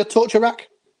Lex Luger torture rack?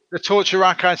 The torture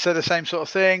rack, I'd say the same sort of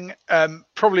thing.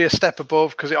 Probably a step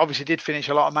above because it obviously did finish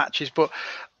a lot of matches. But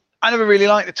I never really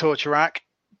liked the torture rack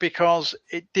because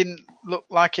it didn't look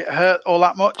like it hurt all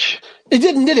that much. It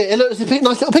didn't, did it? It looked like a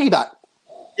nice little piggyback.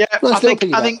 Yeah,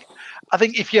 I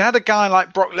think if you had a guy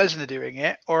like Brock Lesnar doing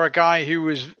it, or a guy who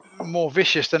was more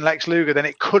vicious than Lex Luger, then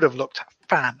it could have looked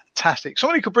fantastic.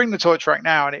 Somebody could bring the torture rack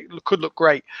now, and it could look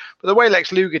great. But the way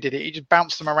Lex Luger did it, he just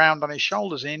bounced them around on his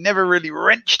shoulders, and he never really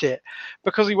wrenched it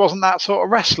because he wasn't that sort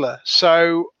of wrestler.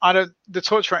 So the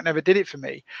torture rack never did it for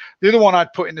me. The other one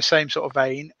I'd put in the same sort of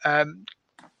vein.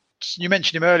 You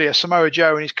mentioned him earlier, Samoa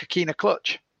Joe and his Coquina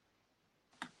clutch.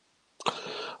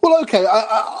 Well, okay,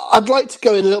 I'd like to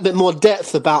go in a little bit more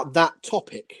depth about that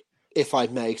topic, if I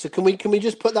may. So can we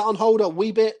just put that on hold a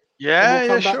wee bit?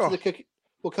 Yeah, sure.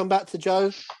 We'll come back to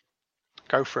Joe.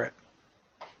 Go for it.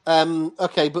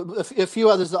 Okay, but a few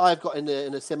others that I've got in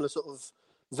a similar sort of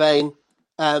vein.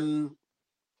 The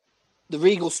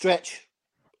Regal stretch,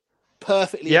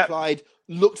 perfectly applied,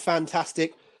 looked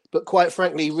fantastic. But quite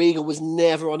frankly, Regal was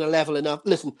never on a level enough.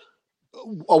 Listen,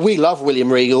 we love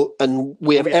William Regal, and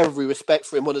we have every respect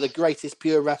for him. One of the greatest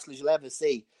pure wrestlers you'll ever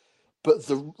see. But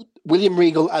the William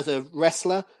Regal as a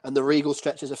wrestler and the Regal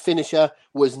stretch as a finisher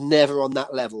was never on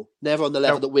that level. Never on the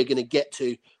level that we're going to get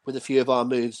to with a few of our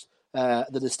moves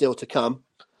that are still to come.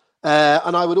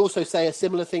 And I would also say a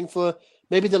similar thing for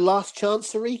maybe the last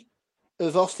chancery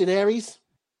of Austin Aries.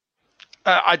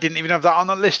 I didn't even have that on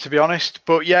the list, to be honest.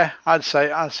 But yeah, I'd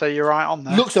say you're right on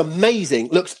there. Looks amazing.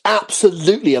 Looks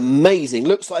absolutely amazing.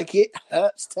 Looks like it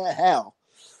hurts to hell.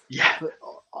 Yeah.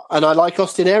 And I like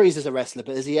Austin Aries as a wrestler,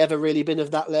 but has he ever really been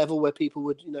of that level where people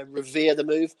would, revere the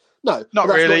move? No, not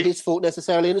that's really. Not his fault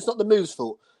necessarily, and it's not the move's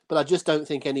fault. But I just don't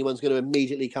think anyone's going to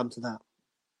immediately come to that.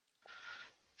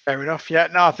 Fair enough. Yeah,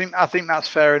 no, I think that's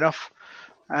fair enough.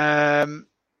 Yeah,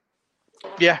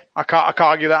 I can't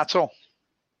argue that at all.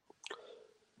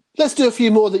 Let's do a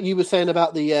few more that you were saying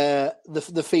about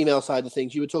the female side of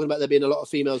things. You were talking about there being a lot of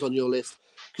females on your list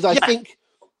because I think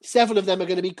several of them are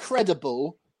going to be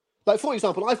credible. Like, for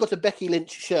example, I've got a Becky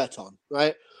Lynch shirt on,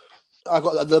 right? I've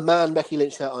got the man Becky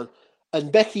Lynch shirt on.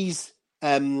 And Becky's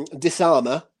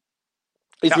disarmer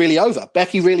is really over.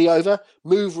 Becky really over.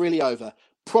 Move really over.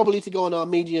 Probably to go on our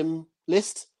medium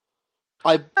list.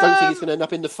 I don't think it's going to end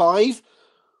up in the 5.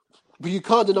 But you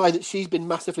can't deny that she's been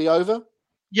massively over.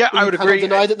 Yeah, I would agree. You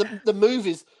can't deny that the move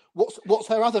is... What's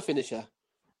her other finisher?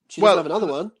 She doesn't have another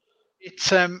one.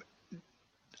 It's...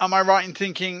 Am I right in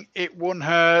thinking it won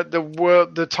her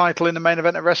the title in the main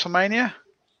event at WrestleMania?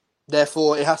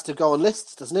 Therefore, it has to go on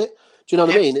lists, doesn't it? Do you know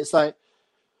what I mean? It's like,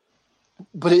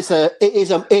 but it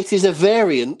is a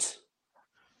variant,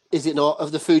 is it not,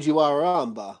 of the Fujiwara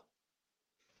armbar?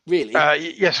 Really?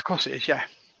 Yes, of course it is. Yeah.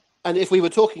 And if we were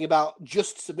talking about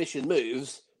just submission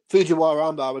moves,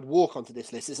 Fujiwara armbar would walk onto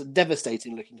this list. It's a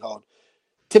devastating looking hold.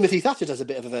 Timothy Thatcher does a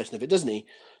bit of a version of it, doesn't he?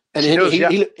 And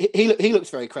he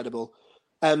looks very credible.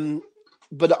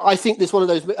 But I think there's one of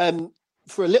those,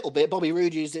 for a little bit, Bobby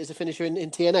Roode used it as a finisher in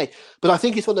TNA. But I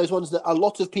think it's one of those ones that a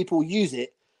lot of people use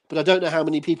it, but I don't know how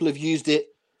many people have used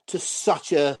it to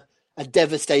such a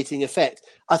devastating effect.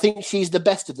 I think she's the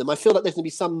best of them. I feel like there's going to be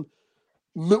some,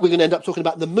 we're going to end up talking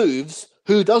about the moves,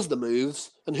 who does the moves,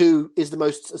 and who is the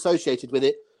most associated with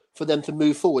it for them to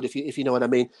move forward, if you know what I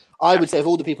mean. I would say of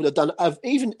all the people who have done, of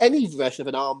even any version of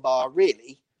an armbar,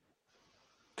 really,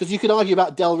 because you can argue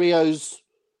about Del Rio's,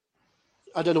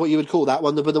 I don't know what you would call that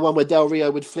one, but the one where Del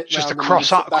Rio would flip just round.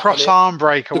 Just a cross arm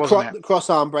breaker, wasn't it? The cross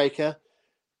arm breaker.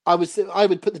 I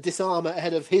would put the disarmer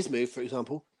ahead of his move, for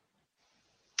example.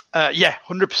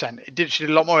 100%. She did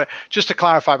a lot more. Just to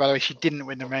clarify, by the way, she didn't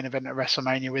win the main event at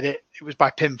WrestleMania with it. It was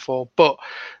by pinfall. But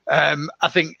I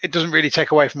think it doesn't really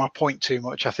take away from my point too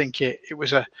much. I think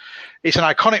it's an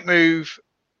iconic move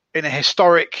in a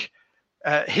historic,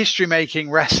 history-making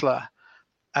wrestler,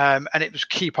 and it was a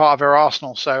key part of her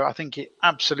arsenal. So I think it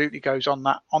absolutely goes on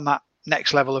that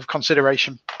next level of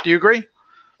consideration. Do you agree?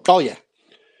 Oh yeah.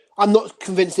 I'm not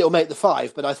convinced it'll make the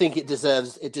 5, but I think it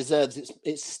deserves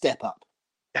its step up.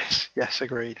 Yes,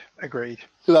 agreed.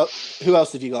 Who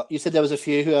else have you got? You said there was a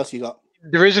few. Who else have you got?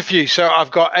 There is a few. So I've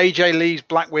got AJ Lee's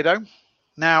Black Widow.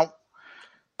 Now,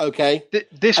 okay,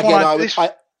 this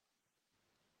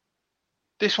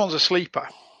one's a sleeper.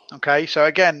 Okay, so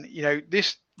again,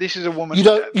 this is a woman.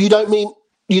 You don't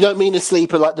mean a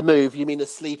sleeper like the move. You mean a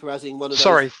sleeper as in one of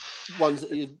those ones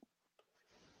that you.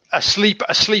 A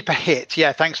sleeper hit.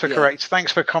 Yeah, thanks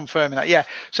for confirming that. Yeah.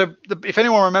 So if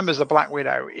anyone remembers the Black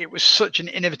Widow, it was such an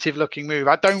innovative looking move.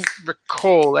 I don't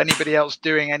recall anybody else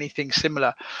doing anything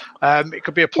similar. It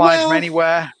could be applied from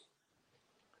anywhere.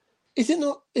 Is it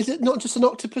not just an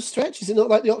octopus stretch? Is it not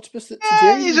like the octopus that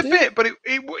Tajiri is a bit, but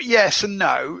yes and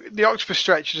no. The octopus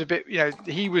stretch is a bit,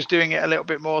 he was doing it a little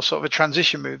bit more sort of a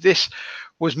transition move. This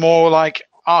was more like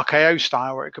RKO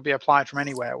style, where it could be applied from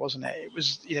anywhere, wasn't it? It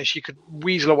was, she could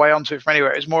weasel away onto it from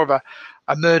anywhere. It was more of a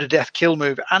murder, death, kill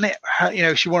move, and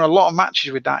she won a lot of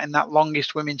matches with that in that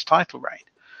longest women's title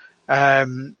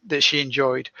reign that she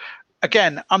enjoyed.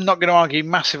 Again, I'm not going to argue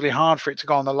massively hard for it to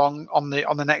go on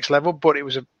the next level, but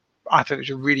I think it was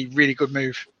a really, really good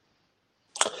move.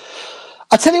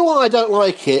 I tell you why I don't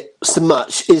like it so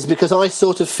much is because I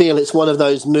sort of feel it's one of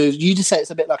those moves. You just say it's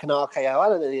a bit like an RKO. I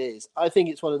don't think it is. I think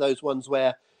it's one of those ones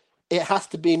where it has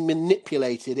to be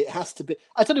manipulated. It has to be.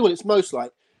 I tell you what it's most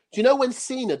like. Do you know when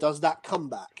Cena does that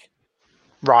comeback?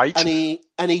 Right. And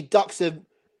he ducks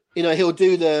he'll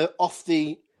do the off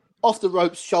the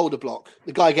ropes shoulder block.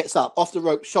 The guy gets up off the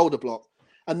rope shoulder block,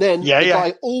 and then the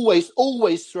guy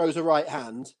always throws a right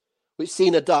hand, which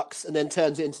Cena ducks and then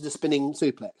turns it into the spinning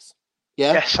suplex.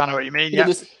 Yeah? Yes, I know what you mean.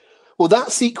 Yeah. Well,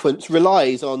 that sequence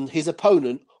relies on his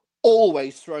opponent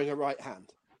always throwing a right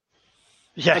hand.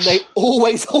 Yes. And they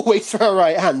always throw a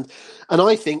right hand. And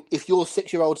I think if your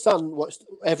 6-year-old son watched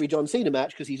every John Cena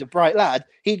match because he's a bright lad,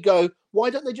 he'd go, why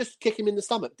don't they just kick him in the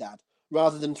stomach, Dad,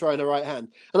 rather than throwing a right hand?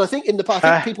 And I think in the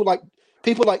past, people like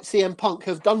CM Punk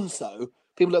have done so.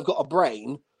 People that have got a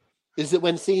brain, is that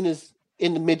when Cena's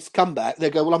in the mid comeback, they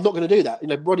go, well, I'm not going to do that.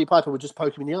 Roddy Piper would just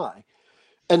poke him in the eye.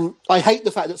 And I hate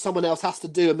the fact that someone else has to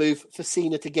do a move for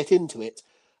Cena to get into it.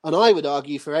 And I would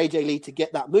argue for AJ Lee to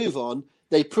get that move on,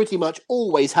 they pretty much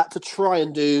always had to try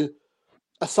and do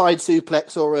a side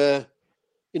suplex or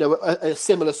a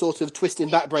similar sort of twisting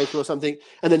backbreaker or something.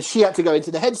 And then she had to go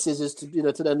into the head scissors to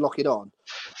then lock it on.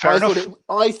 Fair enough.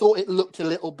 I thought it looked a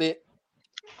little bit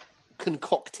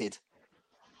concocted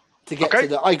to get to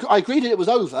that. I agreed that it was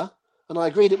over, and I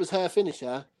agreed it was her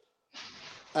finisher.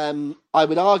 I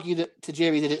would argue that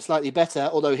Tajiri did it slightly better,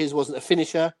 although his wasn't a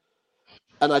finisher.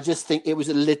 And I just think it was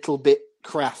a little bit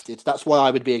crafted. That's why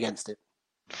I would be against it.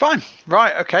 Fine.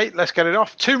 Right. Okay. Let's get it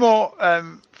off. 2 more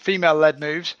female-led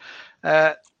moves.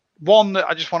 One that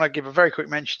I just want to give a very quick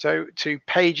mention to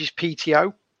Paige's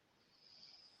PTO.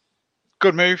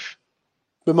 Good move.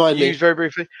 Remind me. Used very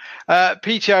briefly.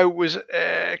 PTO was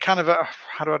kind of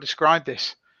how do I describe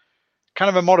this? Kind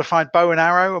of a modified bow and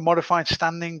arrow, a modified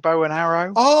standing bow and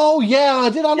arrow. Oh yeah, I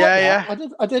did. I like that. Yeah.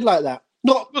 I did like that.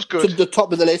 Not was good. To the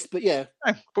top of the list, but yeah.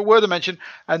 But worth a mention.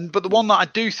 But the one that I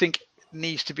do think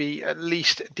needs to be at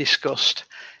least discussed,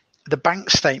 the bank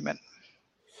statement.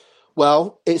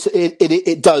 Well,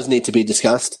 it does need to be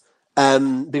discussed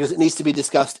because it needs to be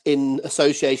discussed in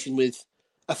association with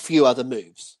a few other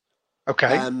moves.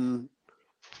 Okay.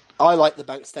 I like the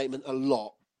bank statement a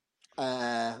lot,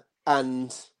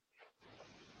 and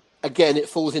again, it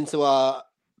falls into our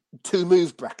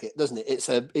 2-move bracket, doesn't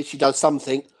it? She does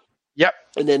something, yep,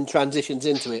 and then transitions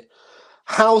into it.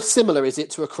 How similar is it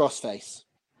to a crossface?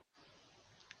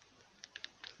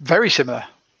 Very similar.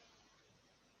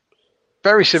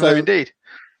 Very similar indeed.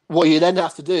 What you then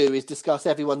have to do is discuss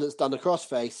everyone that's done a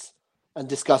crossface and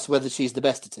discuss whether she's the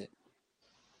best at it.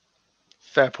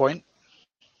 Fair point.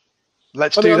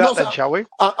 Let's do that then, shall we?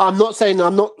 I'm not saying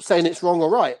it's wrong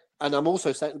or right. And I'm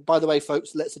also saying, by the way,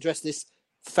 folks, let's address this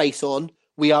face on.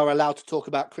 We are allowed to talk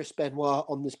about Chris Benoit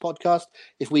on this podcast.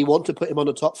 If we want to put him on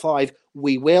the top 5,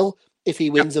 we will. If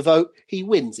he wins a vote, he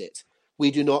wins it. We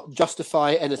do not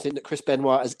justify anything that Chris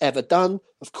Benoit has ever done.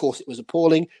 Of course, it was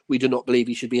appalling. We do not believe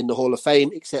he should be in the Hall of Fame,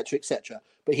 etc., etc.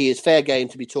 But he is fair game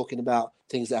to be talking about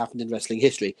things that happened in wrestling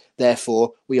history.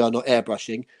 Therefore, we are not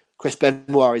airbrushing. Chris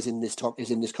Benoit is in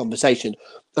this conversation.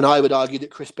 And I would argue that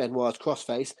Chris Benoit's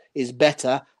crossface is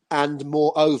better and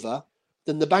more over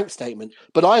than the bank statement.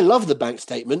 But I love the bank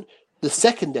statement. The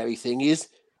secondary thing is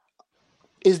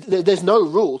there's no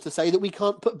rule to say that we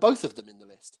can't put both of them in the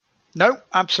list. No,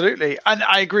 absolutely. And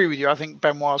I agree with you. I think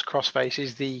Benoit's crossface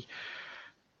is the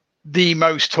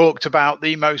most talked about,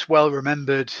 the most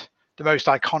well-remembered, the most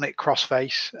iconic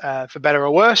crossface, for better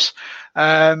or worse.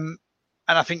 And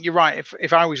I think you're right.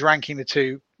 If I was ranking the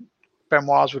two,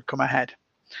 Benoit's would come ahead.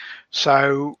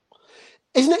 So,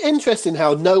 isn't it interesting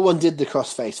how no one did the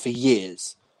crossface for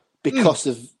years because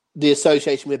of the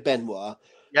association with Benoit?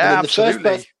 Yeah,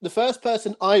 absolutely. The first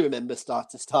person I remember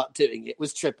start doing it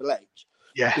was Triple H.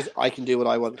 Yeah, because I can do what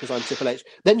I want because I'm Triple H.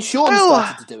 Then Shawn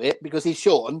started to do it because he's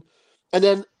Shawn, and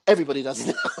then everybody does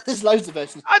it. There's loads of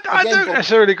versions. I don't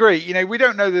necessarily agree. We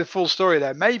don't know the full story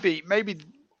there. Maybe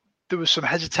there was some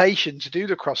hesitation to do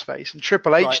the crossface, and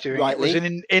Triple H doing it was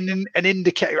in an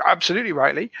indicator. Absolutely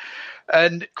rightly,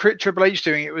 and Triple H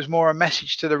doing it was more a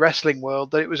message to the wrestling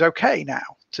world that it was okay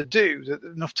now to do. That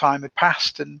enough time had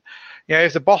passed, and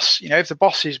if the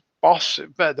boss's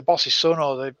son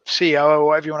or the CEO or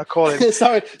whatever you want to call him.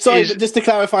 sorry, but just to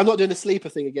clarify, I'm not doing a sleeper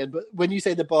thing again. But when you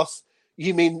say the boss,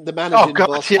 you mean the managing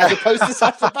boss, as opposed to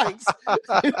Sasha Banks,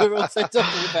 who we're also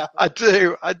talking about. I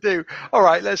do. All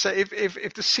right, let's say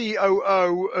if the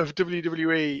COO of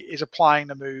WWE is applying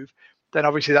the move, then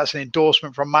obviously that's an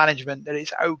endorsement from management that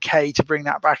it's okay to bring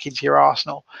that back into your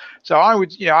arsenal. So I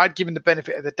would, I'd give him the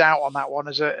benefit of the doubt on that one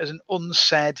as an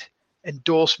unsaid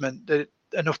endorsement that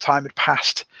enough time had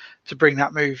passed to bring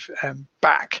that move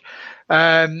back.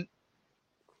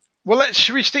 Well,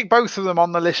 should we stick both of them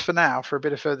on the list for now for a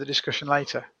bit of further discussion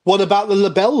later? What about the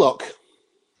label lock?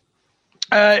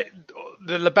 The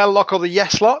label lock or the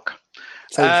yes lock?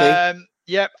 Same thing.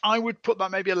 Yeah, I would put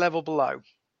that maybe a level below.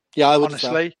 Yeah, I would.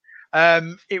 Honestly,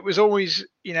 it was always,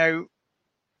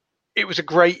 it's a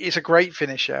great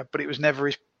finisher, but it was never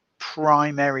his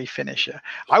primary finisher.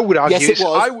 I would argue. Yes, it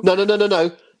was.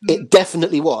 No. It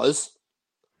definitely was.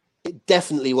 It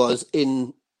definitely was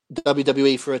in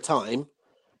WWE for a time.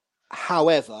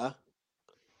 However,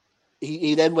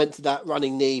 he then went to that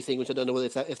running knee thing, which I don't know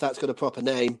if that's got a proper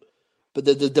name. But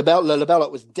the label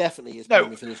was definitely his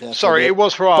primary finisher. Sorry, it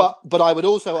was for our. But I would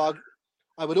also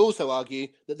argue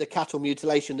that the cattle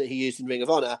mutilation that he used in Ring of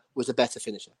Honor was a better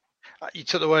finisher. You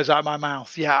took the words out of my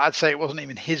mouth. Yeah, I'd say it wasn't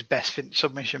even his best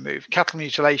submission move. Cattle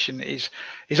mutilation is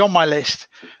on my list,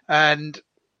 and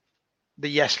the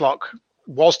yes lock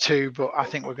was too, but I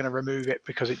think we're going to remove it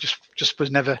because it just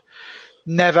was never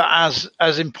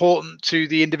as important to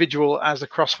the individual as the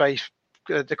crossface,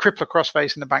 the crippler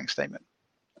crossface in the bank statement.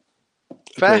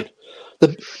 Fair.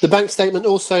 Agreed. The bank statement,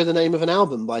 also the name of an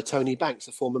album by Tony Banks,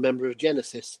 a former member of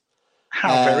Genesis.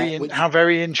 How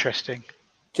very interesting.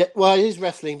 Well, it is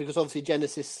wrestling because obviously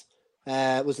Genesis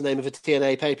was the name of a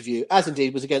TNA pay-per-view, as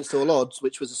indeed was Against All Odds,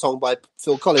 which was a song by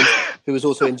Phil Collins, who was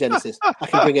also in Genesis. I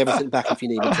can bring everything back if you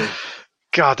need me to.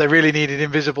 God, they really needed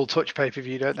Invisible Touch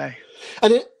pay-per-view, don't they?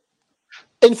 And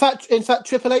in fact,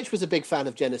 Triple H was a big fan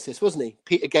of Genesis, wasn't he?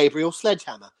 Peter Gabriel,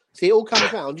 Sledgehammer. See, it all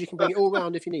comes around. You can bring it all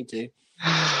round if you need to.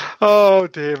 Oh,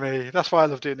 dear me. That's why I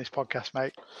love doing this podcast,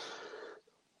 mate.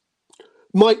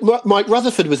 Mike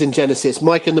Rutherford was in Genesis.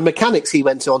 Mike and the Mechanics he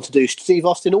went on to do. Steve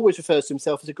Austin always refers to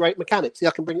himself as a great mechanic. See,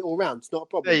 I can bring it all round. It's not a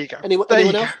problem. There you go. Anyone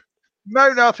else?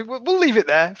 No, I think we'll leave it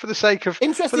there for the sake of our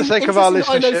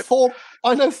listenership.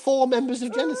 I know four members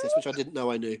of Genesis, which I didn't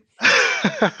know I knew.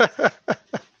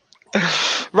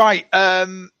 Right.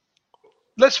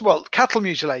 Cattle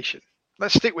mutilation.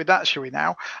 Let's stick with that, shall we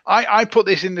now? I put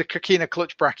this in the Coquina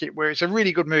Clutch bracket where it's a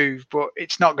really good move, but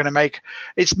it's not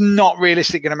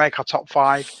realistically going to make our top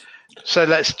five. So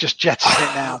let's just jettison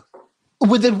it now.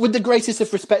 With the greatest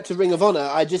of respect to Ring of Honor,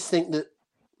 I just think that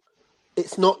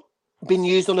it's not been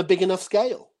used on a big enough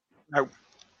scale. No.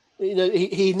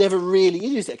 He never really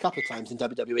used it a couple of times in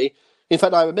WWE. In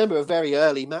fact, I remember a very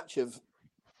early match of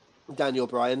Daniel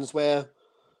Bryan's where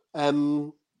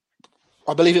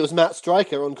I believe it was Matt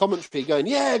Stryker on commentary going,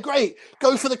 "Yeah, great,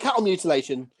 go for the cattle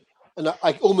mutilation." And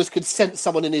I almost could sense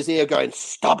someone in his ear going,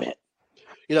 "Stop it."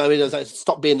 It was like,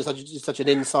 stop being such an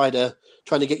insider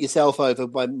trying to get yourself over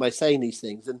by saying these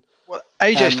things. And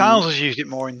AJ Styles has used it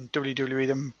more in WWE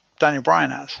than Daniel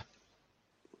Bryan has.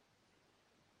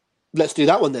 Let's do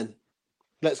that one then.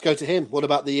 Let's go to him. What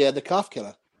about the calf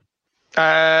killer?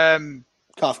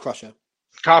 Calf crusher.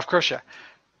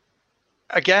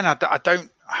 Again, I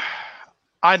don't.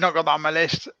 I'd not got that on my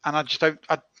list, and I just don't.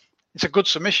 It's a good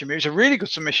submission move. It's a really good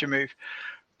submission move.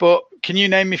 But can you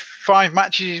name me 5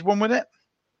 matches he's won with it?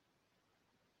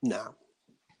 No.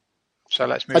 So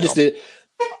let's move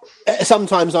on.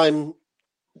 Sometimes I'm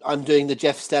doing the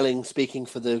Jeff Stelling speaking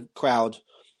for the crowd.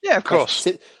 Yeah, of course.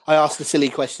 I ask the silly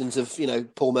questions of,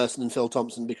 Paul Merson and Phil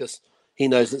Thompson because he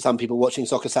knows that some people watching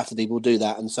Soccer Saturday will do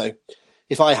that. And so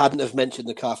if I hadn't have mentioned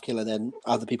the calf killer, then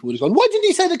other people would have gone, why didn't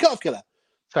you say the calf killer?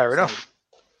 Fair enough.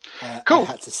 Cool. I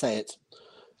had to say it.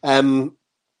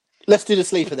 Let's do the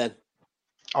sleeper then.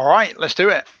 All right, let's do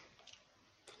it.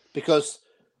 Because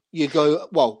you go,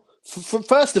 well,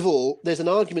 first of all, there's an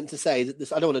argument to say that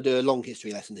this, I don't want to do a long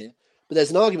history lesson here, but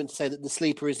there's an argument to say that the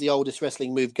sleeper is the oldest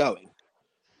wrestling move going.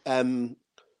 Have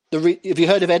you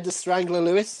heard of Ed the Strangler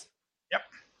Lewis? Yep.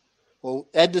 Well,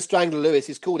 Ed the Strangler Lewis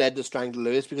is called Ed the Strangler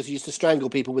Lewis because he used to strangle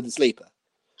people with the sleeper.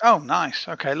 Oh, nice.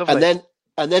 Okay, lovely.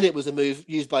 And then it was a move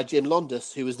used by Jim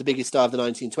Londos, who was the biggest star of the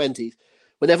 1920s.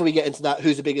 Whenever we get into that,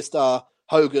 who's the biggest star,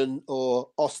 Hogan or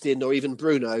Austin or even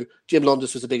Bruno, Jim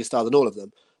Londos was the biggest star than all of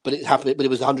them. But it happened. But it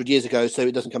was 100 years ago, so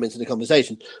it doesn't come into the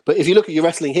conversation. But if you look at your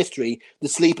wrestling history, the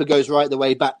sleeper goes right the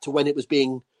way back to when it was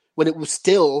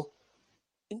still.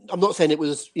 I'm not saying it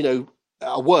was,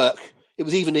 a work. It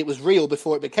was real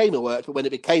before it became a work. But when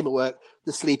it became a work,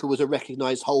 the sleeper was a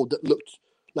recognised hold that looked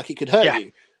like it could hurt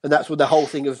you. And that's what the whole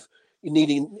thing of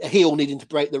a heel needing to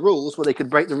break the rules, where they could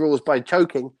break the rules by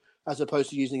choking as opposed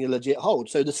to using a legit hold.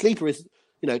 So the sleeper is,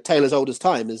 tale as old as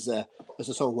time, as the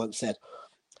song once said.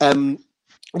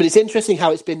 But it's interesting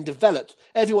how it's been developed.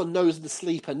 Everyone knows the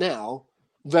sleeper now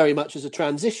very much as a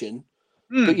transition.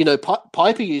 But,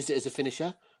 Piper used it as a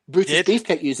finisher. Brutus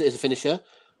Beefcake used it as a finisher.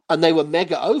 And they were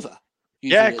mega over.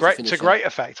 Great. It's a great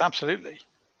effect. Absolutely.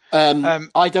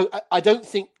 I don't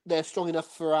think they're strong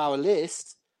enough for our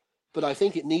list, but I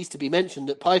think it needs to be mentioned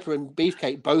that Piper and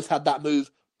Beefcake both had that move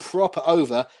proper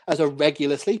over as a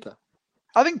regular sleeper.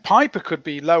 I think Piper could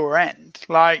be lower end.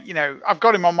 Like, I've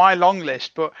got him on my long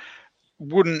list, but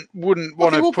wouldn't want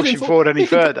to push him forward any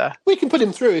further. We can put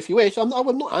him through if you wish. I'm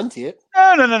not anti it.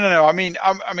 No. I mean,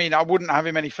 I wouldn't have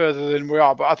him any further than we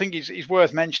are, but I think he's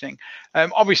worth mentioning.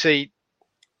 Obviously,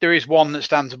 there is one that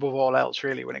stands above all else,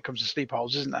 really, when it comes to sleep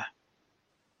holds, isn't there?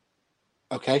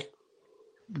 Okay.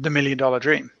 The $1 Million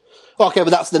Dream. Okay,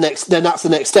 but that's the next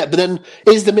step. But then,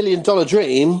 is the $1 Million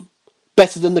Dream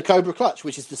better than the Cobra Clutch,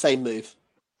 which is the same move?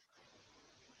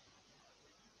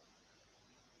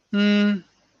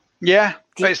 Yeah,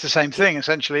 but it's the same thing,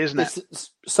 essentially, isn't it?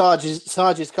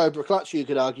 Sarge's Cobra Clutch, you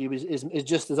could argue, is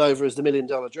just as over as the $1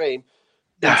 Million Dream.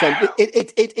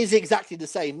 It is exactly the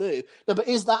same move. No, but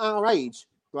is that our age,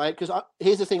 right? Because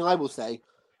here's the thing I will say.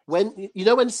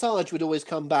 When Sarge would always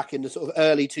come back in the sort of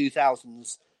early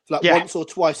 2000s, once or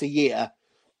twice a year,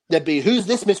 there'd be, who's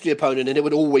this mystery opponent? And it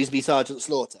would always be Sergeant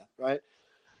Slaughter, right?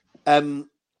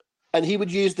 And he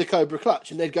would use the Cobra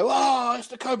Clutch, and they'd go, "Oh, it's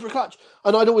the Cobra Clutch,"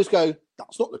 and I'd always go,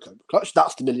 "That's not the Cobra Clutch.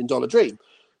 That's the $1 Million Dream."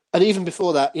 And even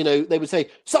before that, they would say,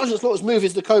 "Sergeant Slaughter's move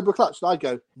is the Cobra Clutch," and I'd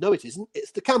go, "No, it isn't.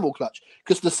 It's the Camel Clutch,"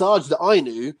 because the Sarge that I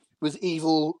knew was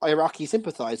evil Iraqi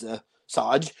sympathizer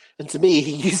Sarge, and to me,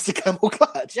 he used the Camel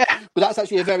Clutch. Yeah, but that's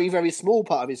actually a very, very small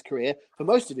part of his career. For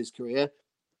most of his career,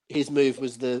 his move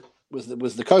was the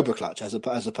Cobra Clutch as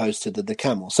opposed to the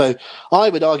Camel. So I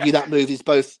would argue that move is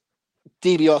both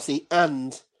DiBiase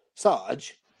and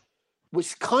Sarge,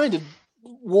 which kind of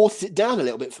waters it down a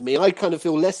little bit for me. I kind of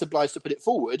feel less obliged to put it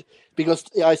forward because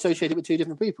I associate it with two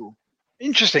different people.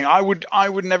 Interesting. I would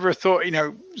never have thought,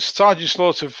 Sergeant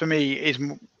Slaughter for me is,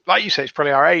 like you say, it's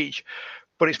probably our age,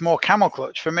 but it's more Camel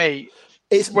Clutch for me.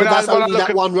 That's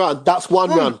one run. That's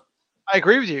one run. I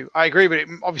agree with you. But it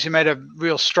obviously made a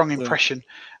real strong impression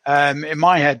in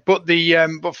my head. But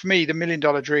but for me, the $1 Million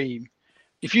Dream,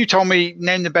 if you told me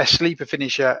name the best sleeper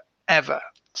finisher ever,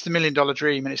 it's the $1 Million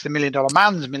Dream, and it's the $1 Million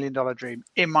Man's $1 Million Dream,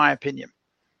 in my opinion.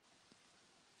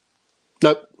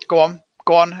 Nope. Go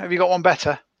on. Have you got one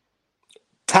better?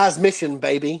 Taz Mission,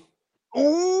 baby.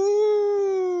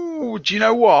 Ooh, do you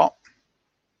know what?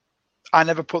 I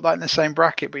never put that in the same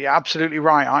bracket, but you're absolutely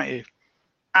right, aren't you?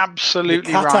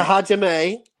 Absolutely right. Kata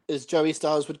Hajime, as Joey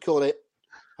Styles would call it.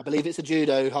 I believe it's a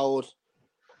judo hold.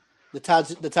 The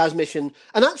Taz Mission.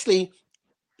 And actually,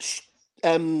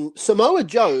 Samoa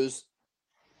Joe's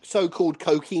so-called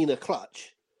Coquina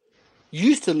Clutch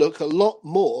used to look a lot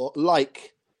more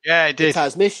like the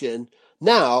Taz Mission.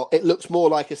 Now it looks more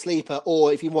like a sleeper,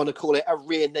 or if you want to call it a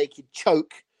rear naked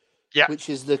choke, which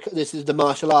is this is the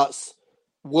martial arts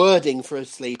wording for a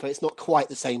sleeper. It's not quite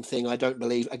the same thing, I don't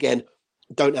believe. Again,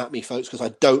 don't at me, folks, because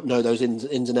I don't know those ins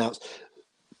and outs.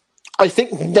 I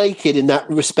think naked in that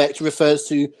respect refers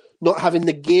to not having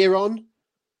the gear on.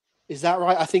 Is that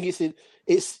right? I think it's a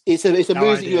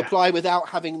move that you apply without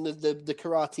having the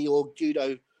karate or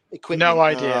judo equipment. No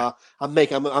idea.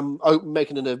 I'm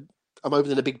opening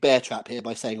a big bear trap here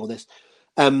by saying all this.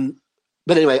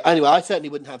 But anyway, I certainly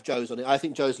wouldn't have Joe's on it. I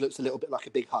think Joe's looks a little bit like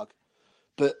a big hug.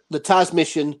 But the Taz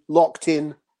mission, locked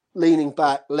in, leaning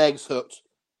back, legs hooked,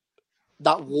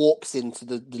 that walks into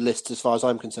the list as far as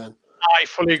I'm concerned. I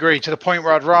fully agree, to the point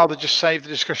where I'd rather just save the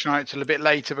discussion on it till a bit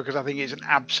later, because I think it's an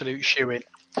absolute shoo-in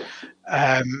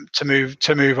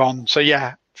to move on. So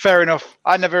yeah, fair enough.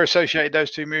 I never associated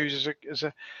those two moves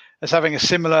as having a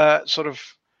similar sort of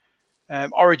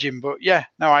origin, but yeah,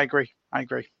 no, I agree. I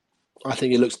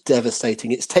think it looks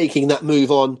devastating. It's taking that move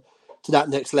on to that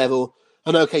next level.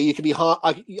 And okay, you can be hard.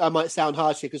 I might sound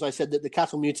harsh here because I said that the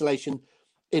cattle mutilation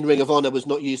in Ring of Honor was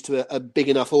not used to a big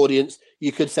enough audience.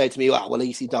 You could say to me, well,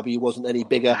 ECW wasn't any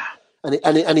bigger,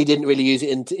 and he didn't really use it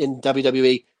in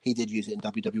WWE. He did use it in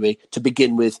WWE to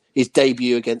begin with, his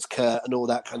debut against Kurt and all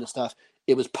that kind of stuff.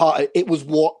 It was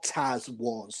what Taz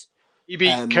was. He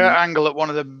beat Kurt Angle at one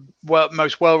of the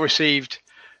most well-received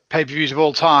pay-per-views of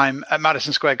all time at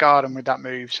Madison Square Garden with that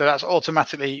move. So that's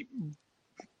automatically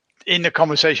in the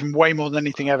conversation way more than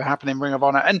anything ever happened in Ring of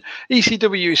Honor. And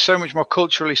ECW is so much more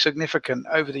culturally significant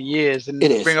over the years than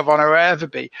Ring of Honor will ever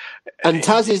be. And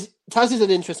Taz is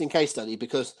an interesting case study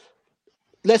because,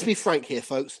 let's be frank here,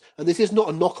 folks, and this is not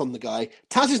a knock on the guy.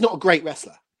 Taz is not a great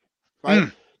wrestler,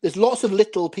 right? There's lots of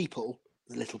little people,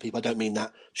 I don't mean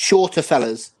that, shorter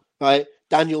fellas, right?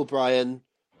 Daniel Bryan,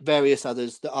 various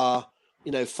others that are,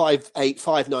 5'8",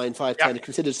 5'9", 5'10",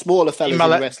 considered smaller fellas in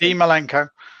wrestling. Dean Malenko.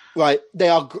 Right, they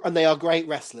are great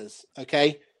wrestlers.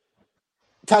 Okay,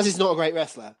 Taz is not a great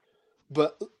wrestler,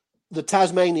 but the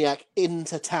Tazmaniac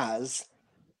into Taz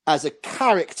as a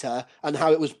character and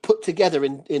how it was put together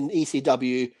in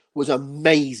ECW was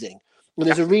amazing. And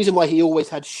there's a reason why he always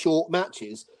had short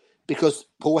matches, because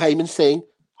Paul Heyman's saying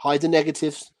hide the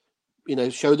negatives,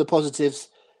 show the positives,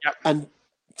 and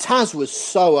Taz was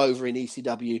so over in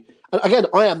ECW. And again,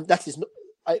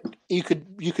 you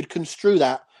could construe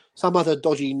that. Some other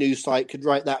dodgy news site could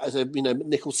write that as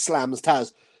Nickel slams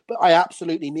Taz. But I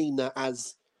absolutely mean that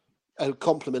as a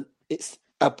compliment. It's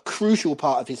a crucial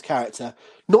part of his character,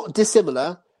 not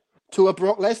dissimilar to a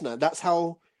Brock Lesnar. That's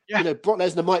how, Brock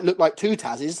Lesnar might look like two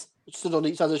Tazes, stood on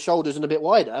each other's shoulders and a bit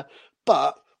wider,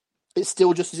 but it's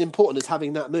still just as important as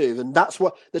having that move. And that's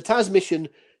what the Taz mission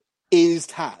is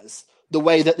Taz, the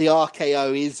way that the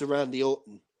RKO is Randy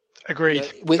Orton. Agreed.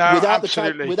 Without the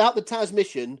Taz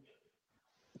mission,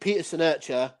 Peter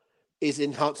Senercha is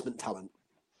enhancement talent.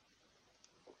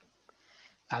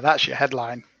 Now that's your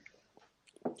headline.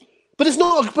 But it's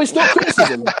not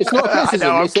criticism. It's not a criticism. I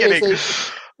know, I'm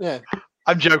kidding.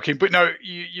 I'm joking. But no,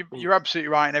 you're absolutely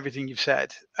right in everything you've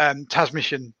said. Taz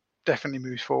mission definitely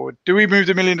moves forward. Do we move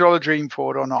the $1 Million Dream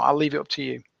forward or not? I'll leave it up to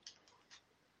you.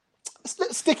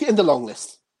 Let's stick it in the long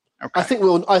list. Okay. I think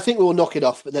we'll knock it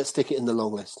off, but let's stick it in the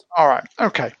long list. All right.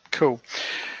 Okay, cool.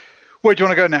 Where do you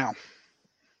want to go now?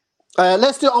 I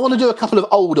want to do a couple of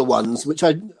older ones, which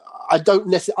I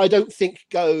don't think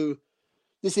go.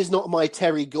 This is not my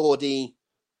Terry Gordy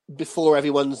before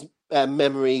everyone's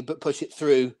memory, but push it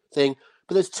through thing.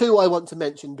 But there's two I want to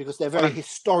mention because they're very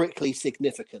historically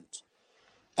significant.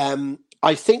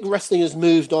 I think wrestling has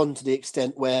moved on to the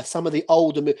extent where some of the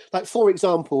older, like for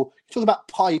example, talk about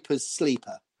Piper's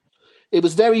Sleeper. It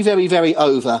was very, very, very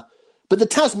over, but the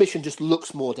Taz mission just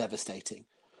looks more devastating.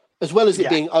 As well as it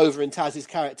being over in Taz's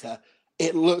character,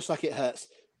 it looks like it hurts.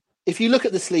 If you look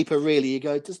at the Sleeper, really, you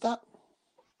go, does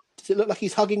it look like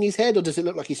he's hugging his head, or does it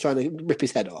look like he's trying to rip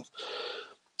his head off?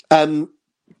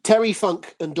 Terry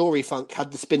Funk and Dory Funk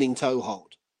had the spinning toe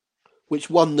hold,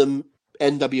 which won them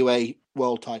NWA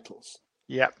world titles.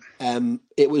 Yep.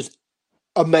 It was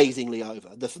amazingly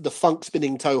over. The Funk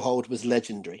spinning toe hold was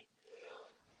legendary.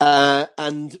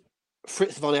 And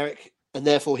Fritz von Erich, and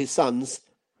therefore his sons,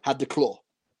 had the claw.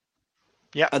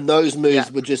 Yeah, and those moves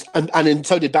were just, and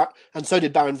so did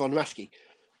Baron von Raschke.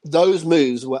 Those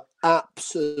moves were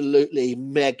absolutely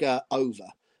mega over.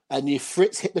 And if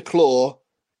Fritz hit the claw,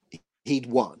 he'd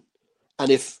won.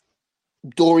 And if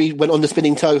Dory went on the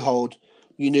spinning toe hold,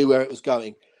 you knew where it was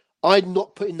going. I'm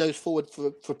not putting those forward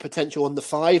for potential on the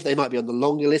 5. They might be on the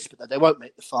longer list, but they won't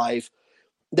make the 5.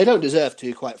 They don't deserve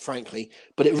to, quite frankly.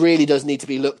 But it really does need to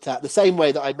be looked at the same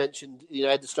way that I mentioned.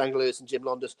 Ed the Strangler Lewis and Jim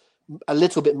Londos, a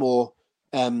little bit more.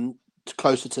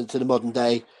 Closer to the modern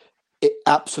day, it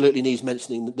absolutely needs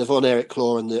mentioning the Von Erich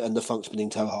claw and the Funk spinning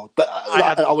toe hold. But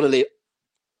I want to leave.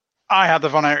 I had the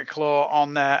Von Erich claw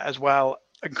on there as well.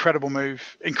 Incredible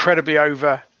move, incredibly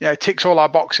over. It ticks all our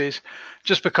boxes.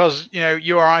 Just because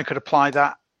you or I could apply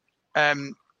that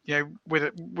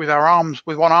with our arms,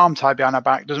 with one arm tied behind our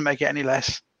back, doesn't make it any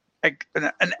less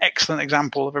an excellent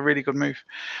example of a really good move.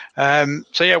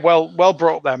 So yeah, well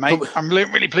brought up there, mate. I'm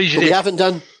really pleased you did.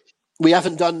 We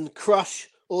haven't done Crush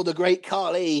or the Great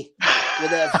Khali with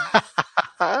their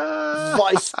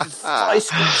vice.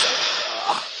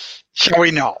 Shall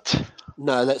we not?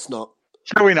 No, let's not.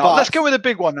 Shall we not? But let's go with a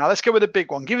big one now. Let's go with a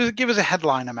big one. Give us a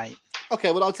headliner, mate.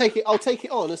 Okay, well I'll take it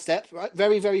on a step, right?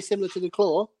 Very, very similar to the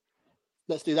claw.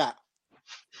 Let's do that.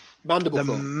 Mandible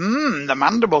claw. The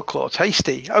mandible claw,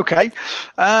 tasty. Okay,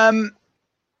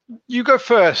 you go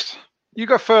first. You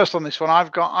go first on this one.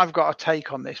 I've got a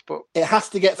take on this, but it has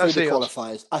to get through the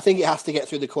qualifiers. I think it has to get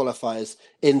through the qualifiers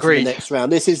into the next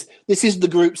round. This is the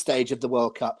group stage of the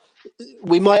World Cup.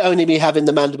 We might only be having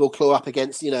the mandible claw up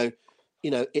against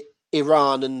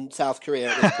Iran and South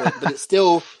Korea at this point, but it's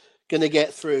still going to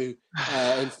get through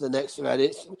into the next round.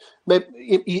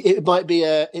 It might be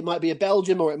a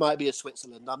Belgium or it might be a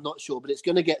Switzerland. I'm not sure, but it's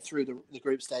going to get through the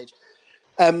group stage.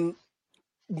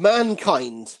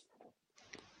 Mankind,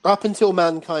 up until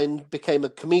Mankind became a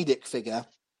comedic figure.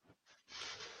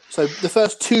 So the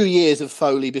first 2 years of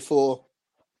Foley maybe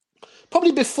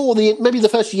the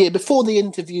first year before the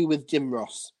interview with Jim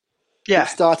Ross, it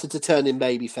started to turn in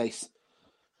babyface.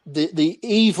 The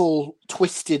evil,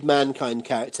 twisted Mankind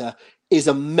character is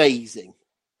amazing.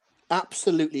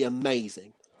 Absolutely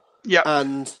amazing. Yeah.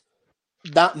 And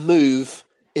that move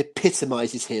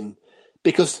epitomizes him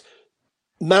because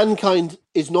Mankind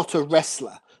is not a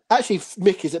wrestler. Actually,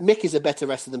 Mick is a better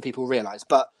wrestler than people realize,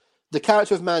 but the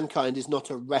character of Mankind is not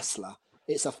a wrestler.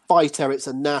 It's a fighter. It's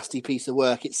a nasty piece of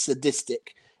work. It's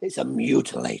sadistic. It's a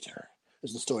mutilator,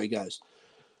 as the story goes.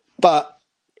 But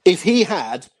if he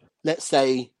had, let's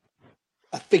say,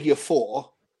 a figure 4,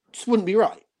 it just wouldn't be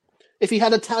right. If he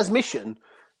had a Tasmission,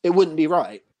 it wouldn't be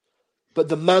right. But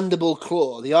the mandible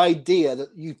claw, the idea that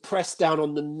you press down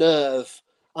on the nerve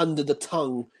under the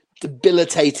tongue,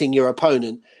 debilitating your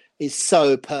opponent, is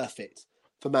so perfect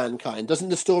for Mankind. Doesn't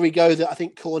the story go that I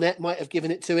think Cornette might have given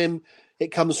it to him?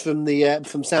 It comes from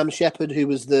from Sam Shepard, who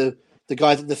was the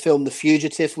guy that the film The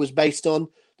Fugitive was based on,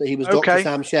 that he was Dr.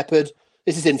 Sam Shepard.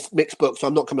 This is in Mick's book, so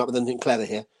I'm not coming up with anything clever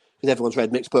here, because everyone's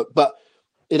read Mick's book. But,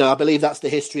 I believe that's the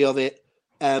history of it.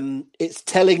 It's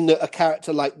telling that a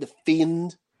character like The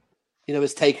Fiend,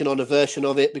 has taken on a version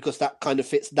of it because that kind of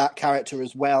fits that character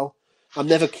as well. I'm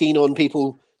never keen on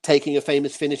people taking a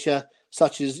famous finisher,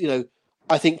 such as,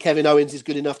 I think Kevin Owens is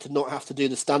good enough to not have to do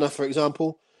the stunner, for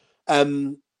example.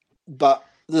 But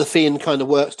The Fiend kind of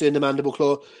works doing the mandible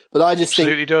claw. But I just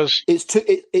think does.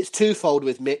 It's twofold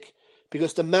with Mick,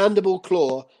 because the mandible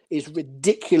claw is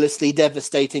ridiculously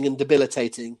devastating and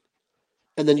debilitating.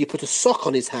 And then you put a sock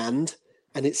on his hand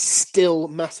and it's still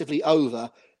massively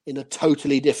over in a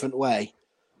totally different way.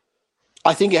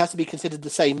 I think it has to be considered the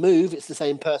same move. It's the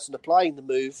same person applying the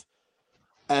move.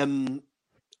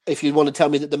 If you want to tell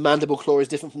me that the mandible claw is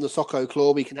different from the Socko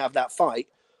claw, we can have that fight.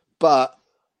 But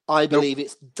I believe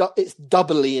it's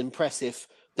doubly impressive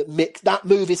that Mick, that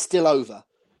move is still over.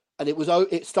 And it was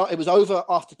over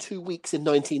after 2 weeks in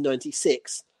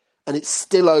 1996, and it's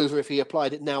still over if he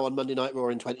applied it now on Monday Night Raw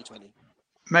in 2020.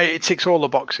 Mate, it ticks all the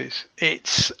boxes.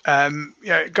 It's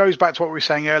it goes back to what we were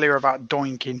saying earlier about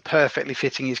Doink in perfectly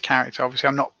fitting his character. Obviously,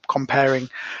 I'm not comparing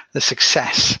the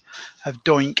success of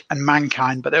Doink and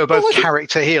Mankind, but they were both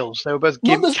character heels. They were both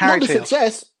character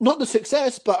heels. Not the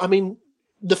success, but I mean,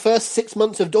 the first 6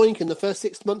 months of Doink and the first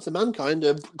 6 months of Mankind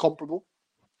are comparable.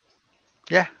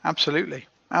 Yeah, absolutely.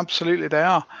 Absolutely, they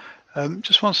are.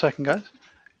 Just 1 second, guys.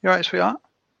 You all right, sweetheart?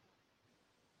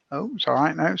 Oh, it's all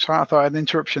right. No, sorry. I thought I had an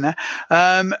interruption there.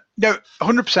 No,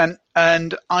 100%.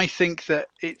 And I think that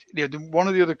one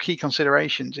of the other key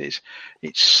considerations is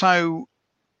it's so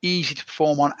easy to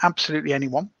perform on absolutely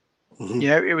anyone. Mm-hmm.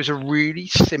 It was a really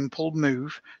simple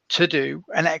move to do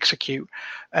and execute,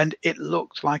 and it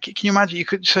looked like it. Can you imagine?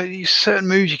 Certain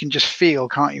moves you can just feel,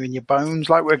 can't you, in your bones?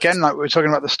 Like we were talking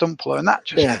about the stump puller, and that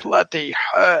just bloody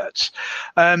hurts.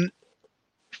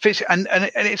 Fits and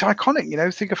it's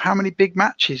iconic. Think of how many big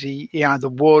matches he either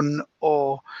won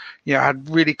or had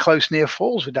really close near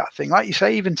falls with that thing. Like you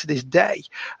say, even to this day.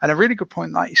 And a really good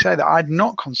point, like you say, that I'd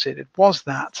not considered was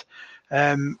that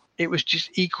it was just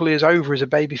equally as over as a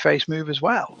babyface move as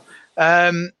well.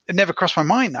 It never crossed my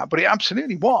mind that, but it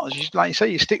absolutely was. Like you say,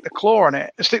 you stick the claw on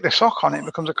it, stick the sock on it, it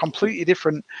becomes a completely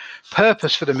different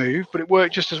purpose for the move, but it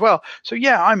worked just as well. So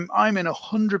yeah, I'm in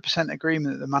 100%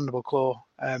 agreement that the mandible claw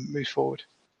moves forward.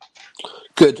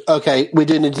 Good. Okay, we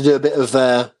do need to do a bit of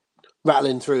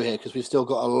rattling through here because we've still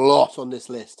got a lot on this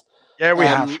list. Yeah, we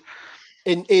have.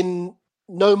 In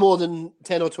no more than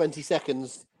 10 or 20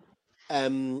 seconds,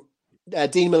 Dean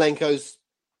Malenko's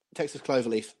Texas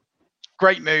Cloverleaf.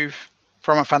 Great move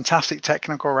from a fantastic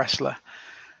technical wrestler.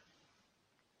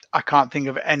 I can't think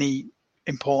of any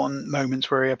important moments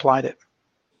where he applied it.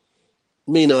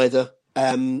 Me neither.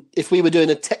 If we were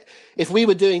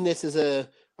doing this as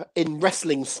in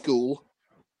wrestling school,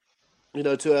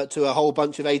 to a whole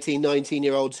bunch of 18,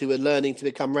 19-year-olds who are learning to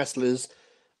become wrestlers,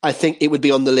 I think it would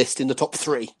be on the list in the top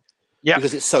 3. Yeah,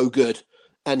 because it's so good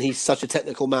and he's such a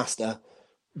technical master.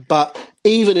 But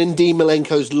even in Dean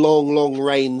Malenko's long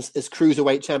reigns as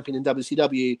cruiserweight champion in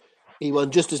WCW, he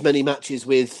won just as many matches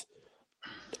with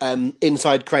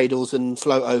inside cradles and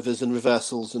float overs and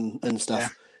reversals and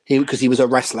stuff. Because he was a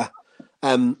wrestler.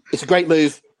 It's a great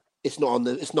move. It's not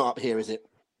up here, is it?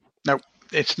 Nope,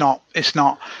 it's not.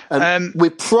 We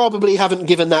probably haven't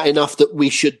given that enough that we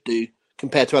should do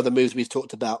compared to other moves we've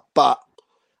talked about. But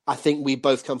I think we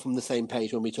both come from the same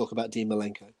page when we talk about Dean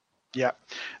Malenko. Yeah.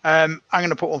 I'm going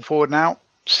to put one forward now.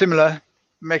 Similar.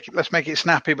 Let's make it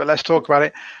snappy, but let's talk about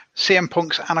it. CM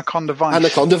Punk's Anaconda Vice.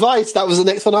 Anaconda Vice. That was the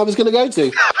next one I was going to go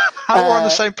to. We're on the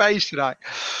same page tonight.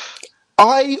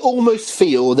 I almost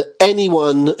feel that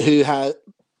anyone who has...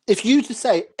 If you to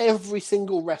say every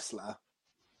single wrestler,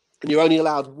 and you're only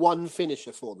allowed one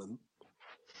finisher for them,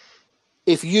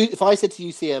 if I said to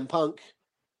you CM Punk,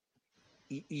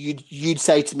 you'd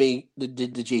say to me the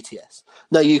GTS.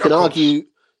 Now you can argue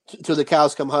till the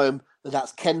cows come home that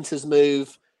that's Kenta's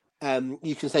move.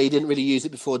 You can say he didn't really use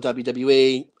it before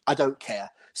WWE. I don't care.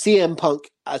 CM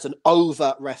Punk as an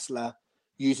over wrestler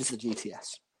uses the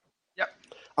GTS. Yep.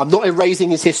 I'm not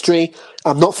erasing his history.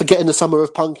 I'm not forgetting the summer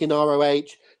of Punk in ROH.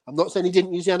 I'm not saying he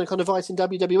didn't use the Anaconda Vice in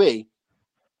WWE.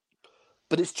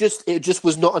 But it just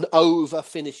was not an over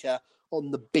finisher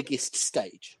on the biggest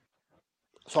stage.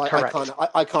 So I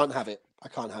can't have it. I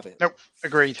can't have it. Nope.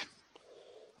 Agreed.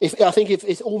 I think if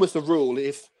it's almost a rule,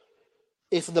 if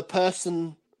the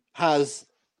person has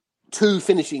 2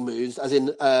 finishing moves, as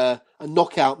in a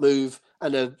knockout move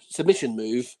and a submission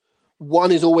move,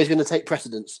 one is always going to take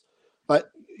precedence. Like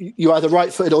you're either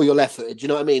right-footed or you're left-footed. Do you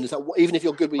know what I mean? It's like even if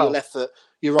you're good with your left foot,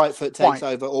 your right foot takes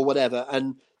over or whatever.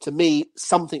 And to me,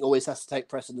 something always has to take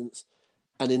precedence.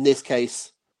 And in this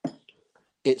case,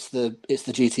 it's the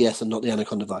GTS and not the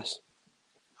Anaconda Vice.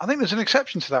 I think there's an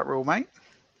exception to that rule, mate.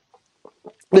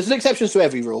 There's an exception to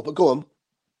every rule, but go on.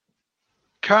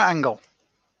 Kurt Angle.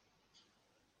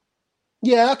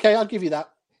 Yeah, okay, I'll give you that.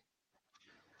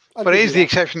 But it is the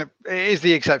exception. It is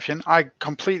the exception. I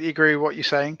completely agree with what you're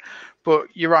saying. But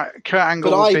you're right. Kurt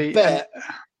Angle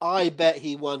I bet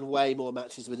he won way more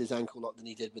matches with his ankle lock than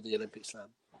he did with the Olympic Slam.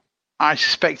 I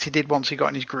suspect he did once he got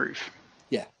in his groove.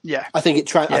 Yeah. Yeah. I think it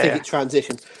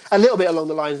transitioned. A little bit along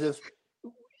the lines of,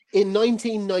 in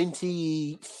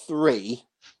 1993,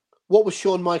 what was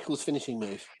Shawn Michaels' finishing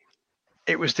move?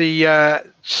 It was the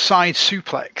side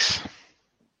suplex.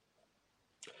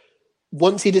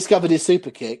 Once he discovered his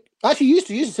super kick, actually he used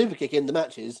to use a super kick in the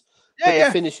matches.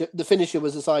 The finisher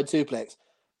was a side suplex.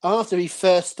 After he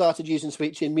first started using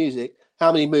Sweet Chin Music,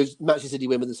 how many matches did he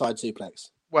win with the side suplex?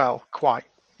 Well, quite.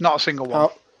 Not a single one.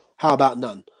 How about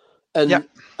none? And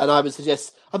I would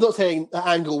suggest, I'm not saying that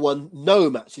Angle won no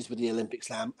matches with the Olympic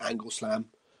Slam, Angle Slam,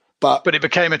 but it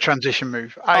became a transition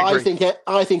move. I agree.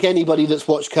 I think anybody that's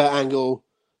watched Kurt Angle,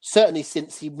 certainly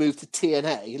since he moved to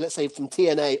TNA, let's say from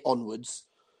TNA onwards,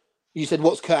 you said,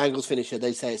 what's Kurt Angle's finisher?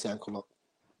 They'd say it's the ankle lock.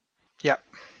 Yeah.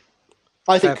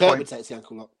 I think Kurt would say it's the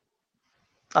ankle lock.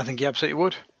 I think he absolutely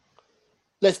would.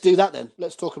 Let's do that then.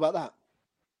 Let's talk about that.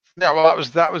 Yeah, well, that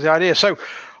was the idea. So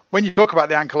when you talk about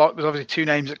the ankle lock, there's obviously 2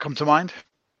 names that come to mind.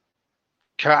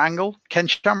 Kurt Angle, Ken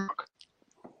Shamrock.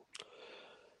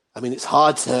 I mean, it's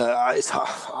hard to...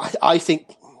 I think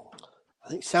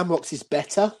Shamrock's is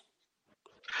better.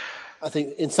 I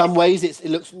think in some ways it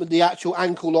looks... The actual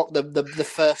ankle lock, the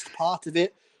first part of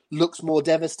it, looks more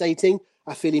devastating.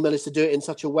 I feel he managed to do it in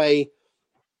such a way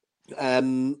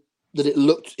that it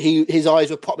looked... His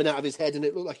eyes were popping out of his head and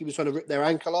it looked like he was trying to rip their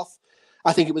ankle off.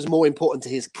 I think it was more important to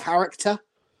his character.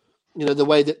 You know, the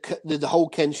way that the whole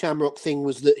Ken Shamrock thing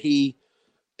was that he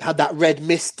had that red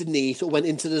mist, didn't he? Sort of went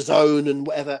into the zone and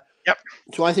whatever. Yep.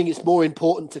 So I think it's more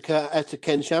important to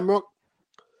Ken Shamrock.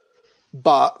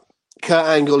 But Kurt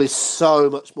Angle is so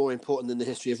much more important in the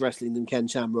history of wrestling than Ken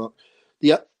Shamrock.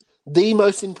 The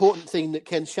most important thing that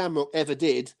Ken Shamrock ever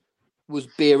did was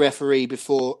be a referee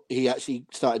before he actually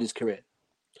started his career.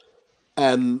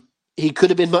 He could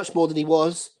have been much more than he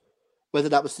was. Whether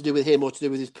that was to do with him or to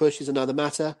do with his push is another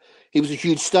matter. He was a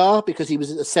huge star because he was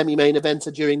a semi-main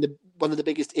eventer during one of the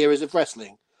biggest eras of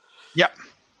wrestling. Yep.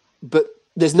 But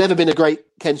there's never been a great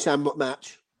Ken Shamrock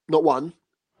match. Not one.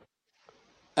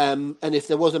 And if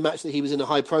there was a match that he was in a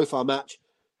high-profile match,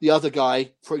 the other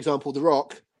guy, for example, The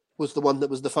Rock, was the one that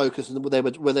was the focus and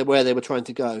where they were trying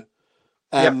to go.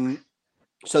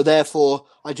 So therefore,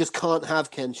 I just can't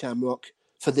have Ken Shamrock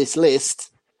for this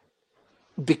list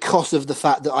because of the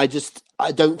fact that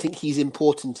I don't think he's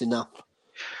important enough.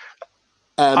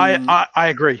 I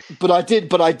agree, but I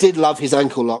did love his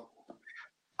ankle lock.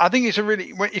 I think it's a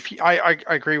really. I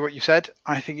agree what you said.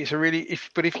 I think it's a really.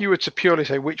 But if you were to purely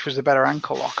say which was the better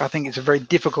ankle lock, I think it's a very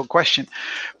difficult question,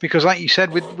 because like you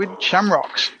said with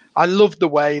Shamrock's, I loved the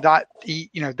way that he,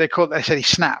 they said he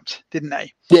snapped, didn't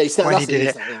they? Yeah, he snapped when he did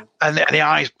it, and the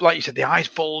eyes, like you said, the eyes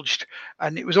bulged,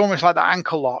 and it was almost like that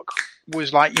ankle lock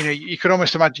was like, you could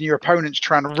almost imagine your opponents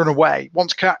trying to run away.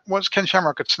 Once Ken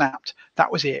Shamrock had snapped,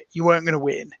 that was it. You weren't going to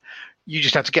win. You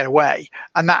just had to get away.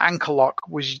 And that ankle lock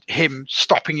was him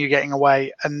stopping you getting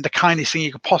away. And the kindest thing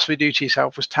you could possibly do to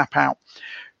yourself was tap out.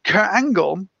 Kurt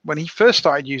Angle, when he first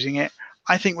started using it,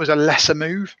 I think was a lesser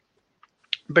move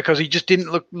because he just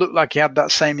didn't look like he had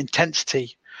that same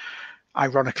intensity,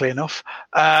 ironically enough,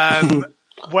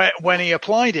 when he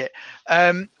applied it.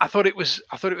 I thought it was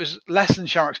less than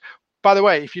Shamrock's. By the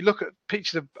way, if you look at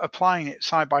pictures of applying it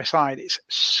side by side, it's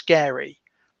scary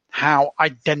how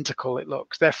identical it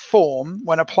looks. Their form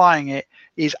when applying it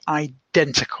is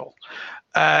identical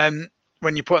when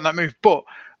you put in that move. But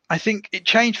I think it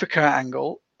changed for Kurt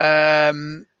Angle,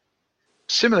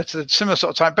 similar sort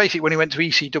of time, basically when he went to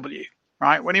ECW,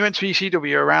 right? When he went to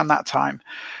ECW around that time,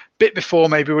 bit before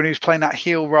maybe when he was playing that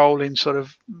heel role in sort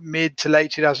of mid to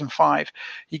late 2005,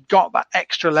 he got that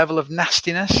extra level of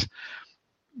nastiness.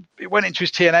 It went into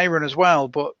his TNA run as well,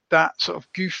 but that sort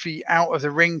of goofy out of the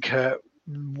ring Kurt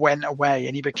went away,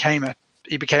 and he became a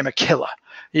killer.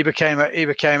 He became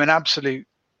an absolute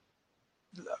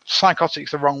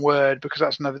psychotic's the wrong word because there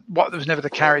was never the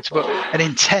character, but an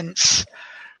intense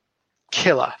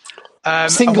killer.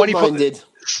 Single-minded.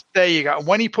 There you go. And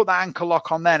when he put that ankle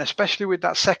lock on, then especially with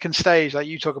that second stage that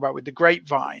you talk about with the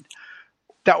grapevine,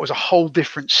 that was a whole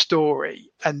different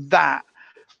story, and that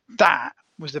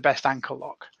was the best ankle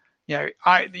lock.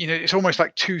 It's almost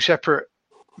like two separate.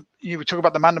 You would talk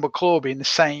about the mandible claw being the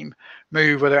same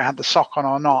move, whether it had the sock on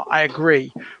or not. I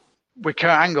agree. With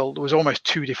Kurt Angle, there was almost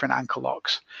two different ankle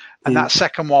locks, and that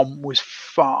second one was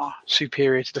far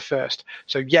superior to the first.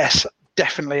 So yes,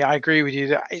 definitely, I agree with you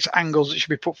that it's angles that should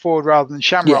be put forward rather than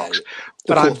Shamrocks.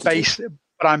 But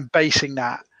I'm basing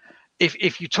that.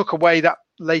 If you took away that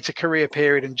later career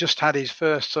period and just had his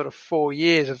first sort of 4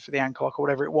 years of the ankle lock or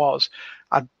whatever it was,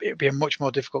 it'd be a much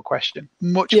more difficult question,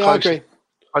 much closer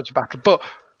to battle. But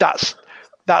that's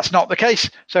not the case.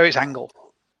 So it's Angle.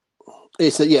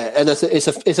 It's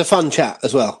a fun chat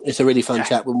as well. It's a really fun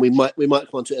chat. When we might come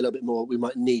on to it a little bit more. We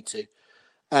might need to.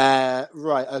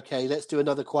 Right. Okay. Let's do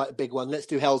another quite big one. Let's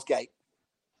do Hell's Gate.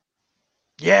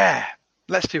 Yeah.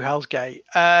 Let's do Hell's Gate.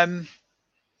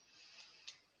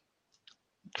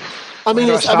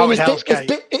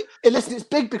 It's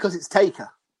big because it's Taker.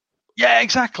 Yeah,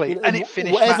 exactly. And it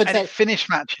finished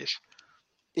matches.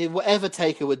 Whatever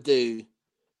Taker would do,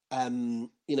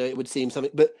 it would seem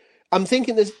something. But I'm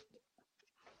thinking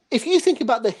if you think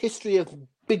about the history of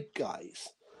big guys,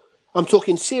 I'm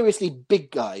talking seriously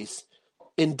big guys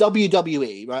in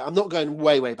WWE, right? I'm not going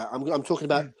way, way back. I'm talking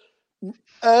about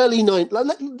early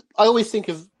 90s. I always think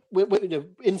of,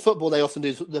 in football, they often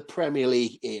do the Premier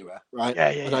League era, right?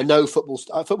 And I know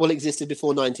football existed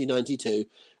before 1992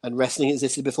 and wrestling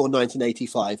existed before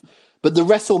 1985. But the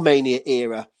WrestleMania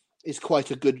era is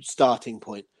quite a good starting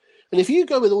point. And if you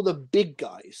go with all the big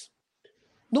guys,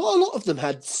 not a lot of them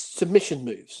had submission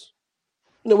moves.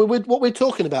 What we're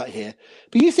talking about here.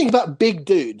 But you think about big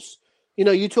dudes.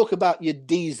 You talk about your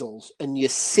Diesels and your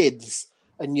Sids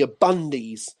and your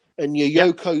Bundys and your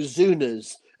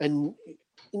Yokozunas and,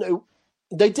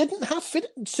 they didn't have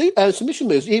submission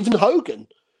moves. Even Hogan,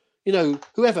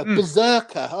 whoever,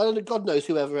 Berserker, God knows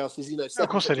whoever else is, of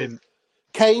course they didn't.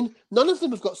 Kane, none of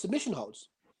them have got submission holds.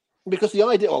 Because the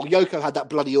idea, Yoko had that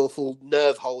bloody awful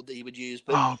nerve hold that he would use.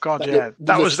 But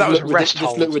that was a rest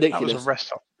hold. Looked ridiculous. That was a rest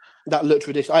hold. That looked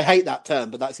ridiculous. I hate that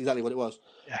term, but that's exactly what it was.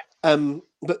 Yeah.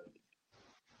 But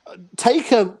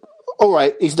Taker, all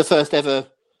right, he's the first ever,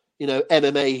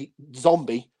 MMA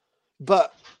zombie.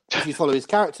 But if you follow his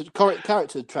character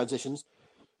transitions,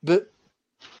 but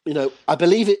I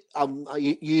believe it.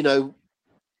 You know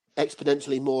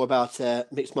exponentially more about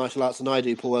mixed martial arts than I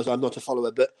do, Paul, as I'm not a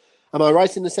follower. But am I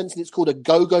right in the sense that it's called a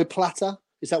go-go platter?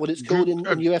 Is that what it's called in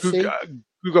UFC?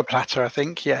 Go-go platter, I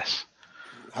think. Yes.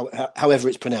 However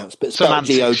it's pronounced, but spelled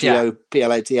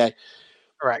Gogoplata.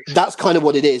 Correct. That's kind of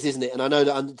what it is, isn't it? And I know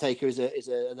that Undertaker is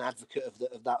an advocate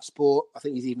of that sport. I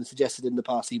think he's even suggested in the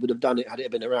past he would have done it had it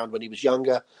been around when he was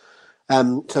younger.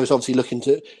 So it's obviously looking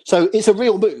to. So it's a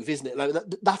real move, isn't it? Like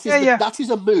that is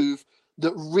a move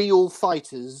that real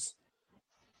fighters.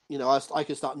 I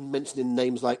could start mentioning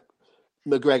names like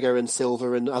McGregor and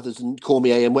Silva and others and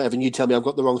Cormier and whatever, and you tell me I've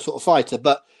got the wrong sort of fighter,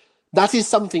 but that is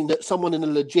something that someone in a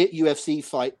legit UFC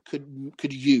fight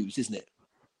could use, isn't it?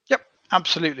 Yep,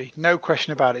 absolutely, no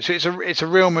question about it. So it's a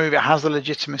real move. It has the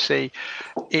legitimacy.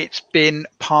 It's been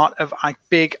part of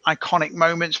big iconic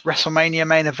moments, WrestleMania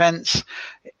main events,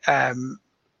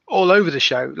 all over the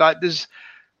show. Like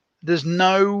there's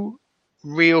no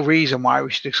real reason why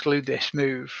we should exclude this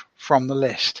move from the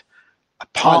list.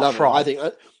 Apart from, I think.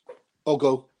 I'll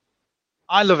go.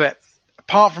 I love it.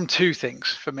 Apart from two things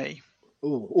for me.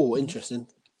 Oh, interesting.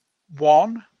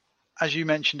 One, as you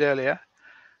mentioned earlier,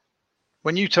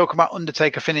 when you talk about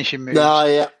Undertaker finishing moves.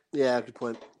 No, yeah, good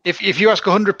point. If you ask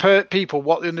 100 people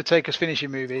what the Undertaker's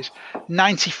finishing move is,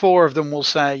 94 of them will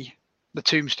say the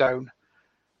Tombstone.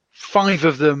 5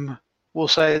 of them will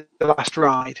say the Last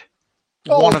Ride.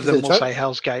 One of them will say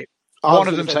Hell's Gate. One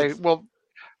of them say, well,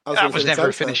 that was never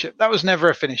a finisher. That was never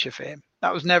a finisher for him.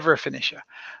 That was never a finisher.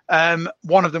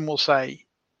 One of them will say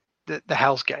the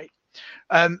Hell's Gate.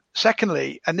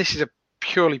 Secondly, and this is a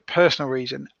purely personal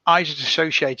reason, I just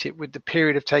associate it with the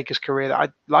period of Taker's career that I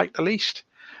like the least,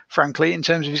 frankly, in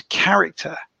terms of his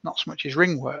character, not so much his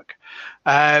ring work.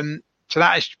 So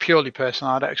that is purely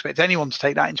personal. I don't expect anyone to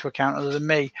take that into account other than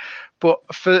me. But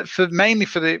mainly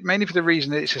for the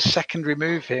reason that it's a secondary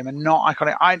move for him and not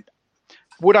iconic.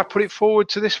 Would I put it forward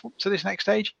to this next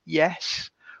stage? Yes.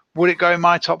 Would it go in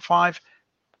my top 5?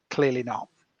 Clearly not.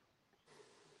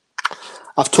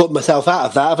 I've talked myself out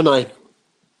of that, haven't I?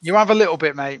 You have a little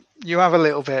bit, mate. You have a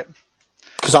little bit.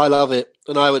 Because I love it,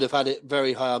 and I would have had it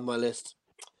very high on my list.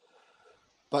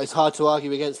 But it's hard to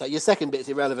argue against that. Your second bit's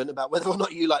irrelevant about whether or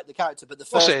not you like the character, but the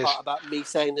first part about me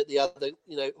saying that the other,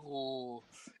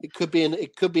 it could be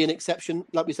an exception,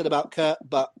 like we said about Kurt.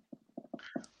 But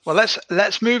well,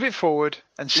 let's move it forward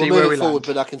and see where we land.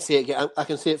 But I can see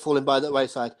it falling by the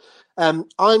wayside. I'm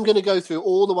going to go through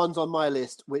all the ones on my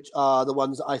list, which are the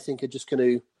ones that I think are just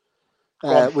going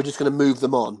to. We're just going to move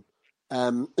them on.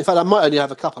 In fact, I might only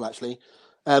have a couple actually.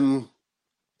 I've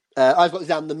got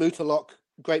down the Muta lock.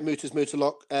 Great Muta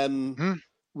lock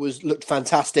looked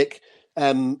fantastic.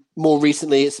 More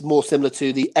recently, it's more similar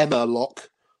to the Emma lock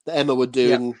that Emma would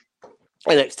do in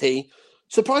NXT.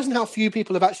 Surprising how few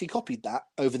people have actually copied that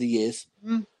over the years.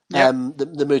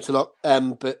 The Muta lock,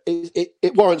 but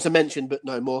it warrants a mention, but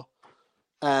no more.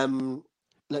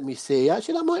 Let me see.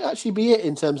 Actually, that might actually be it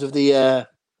in terms of the.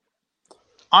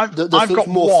 I've got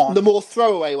more. The more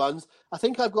throwaway ones. I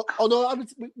think I've got. Oh no,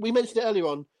 we mentioned it earlier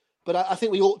on, but I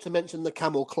think we ought to mention the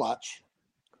camel clutch.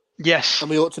 Yes, and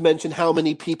we ought to mention how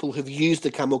many people have used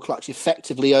the camel clutch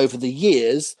effectively over the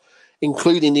years,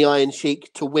 including the Iron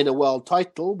Sheik to win a world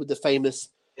title with the famous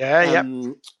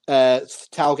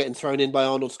towel getting thrown in by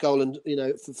Arnold Skoland,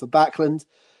 for Backlund.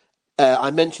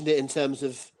 I mentioned it in terms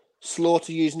of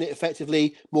Slaughter using it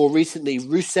effectively. More recently,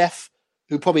 Rusev,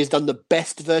 who probably has done the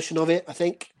best version of it, I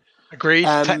think. Agreed.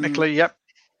 Technically, yep.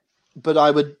 But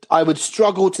I would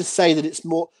struggle to say that it's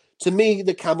more. To me,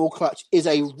 the camel clutch is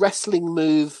a wrestling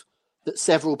move that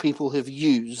several people have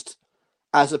used,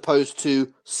 as opposed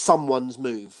to someone's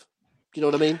move. Do you know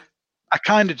what I mean? I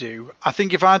kind of do. I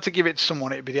think if I had to give it to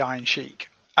someone, it'd be the Iron Sheik.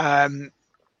 Purely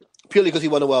because he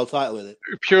won a world title with it.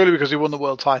 Purely because he won the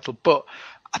world title, but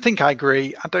I think I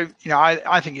agree. I don't.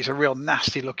 I think it's a real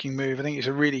nasty looking move. I think it's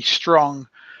a really strong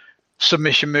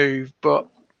submission move, but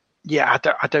yeah,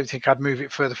 I don't think I'd move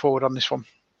it further forward on this one.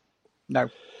 No.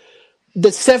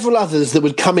 There's several others that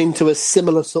would come into a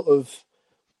similar sort of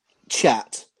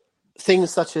chat.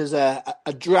 Things such as a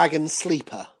dragon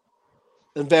sleeper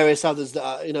and various others that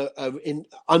are in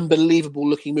unbelievable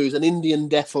looking moves. An Indian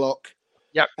deathlock.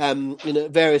 Yep.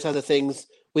 Various other things.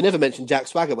 We never mentioned Jack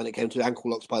Swagger when it came to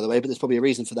ankle locks, by the way, but there's probably a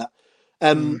reason for that.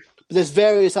 But there's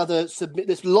various other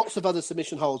there's lots of other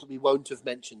submission holds that we won't have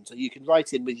mentioned. So you can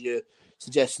write in with your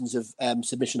suggestions of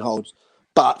submission holds.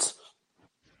 But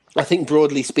I think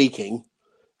broadly speaking,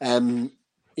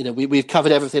 we've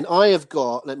covered everything. I have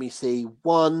got, let me see,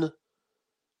 1,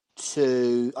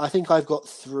 2. I think I've got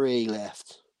 3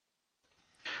 left.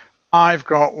 I've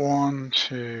got 1,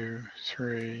 2,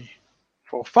 3,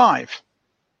 4, 5.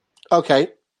 Okay,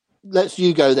 let's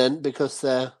you go then, because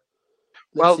the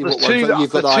two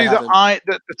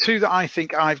that I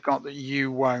think I've got that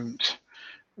you won't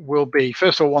will be,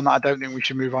 first of all, one that I don't think we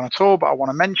should move on at all, but I want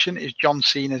to mention is John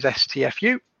Cena's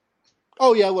STFU.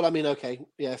 Oh yeah, well, I mean, okay,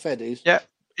 yeah, fair dues. Yeah,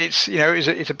 it's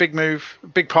it's a big move, a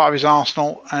big part of his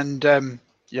arsenal, and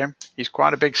he's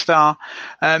quite a big star.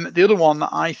 The other one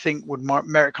that I think would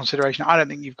merit consideration, I don't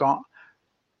think you've got,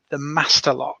 the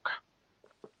Master Lock.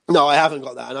 No, I haven't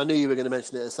got that, and I knew you were going to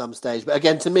mention it at some stage. But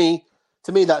again, to me,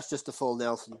 that's just a full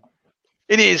Nelson.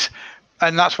 It is,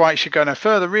 and that's why it should go no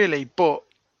further, really. But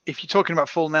if you're talking about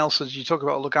full Nelsons, you talk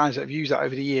about all the guys that have used that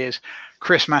over the years.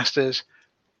 Chris Masters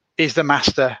is the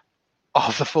master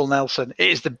of the full Nelson. It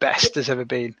is the best there's ever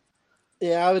been.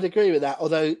 Yeah, I would agree with that.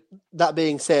 Although, that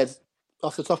being said,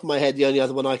 off the top of my head, the only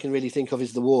other one I can really think of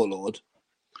is the Warlord.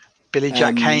 Billy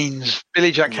Jack Haynes.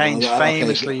 Billy Jack Haynes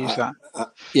famously used that.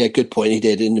 Yeah, good point. He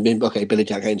did. Okay, Billy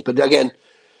Jack Haynes. But again,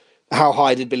 how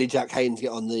high did Billy Jack Haynes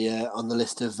get on the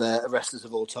list of wrestlers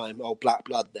of all time? Oh, Black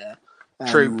Blood there.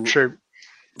 True.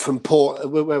 From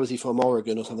where was he from?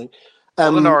 Oregon or something?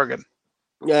 Portland, Oregon.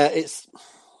 Yeah,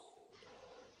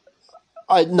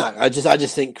 I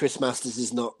just think Chris Masters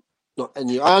is not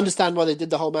any. I understand why they did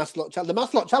the whole Master Lock challenge. The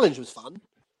Master Lock challenge was fun.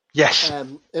 Yes.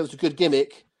 It was a good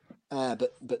gimmick.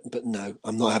 But no,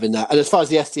 I'm not having that. And as far as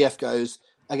the STF goes,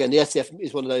 again, the STF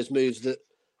is one of those moves that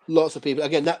lots of people.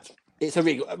 Again, it's a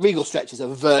Regal Stretch is a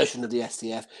version of the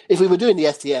STF. If we were doing the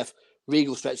STF,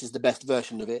 Regal Stretch is the best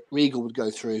version of it. Regal would go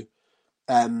through.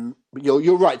 But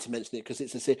you're right to mention it because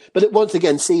it's but once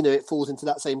again, Cena, it falls into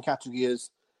that same category as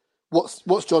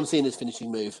what's John Cena's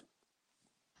finishing move.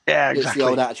 Yeah, exactly. It's the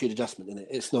old attitude adjustment in it.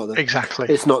 It's not exactly.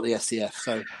 It's not the STF.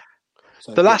 So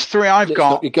the last three I've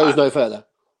got, it goes no further.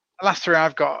 The last three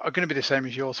I've got are going to be the same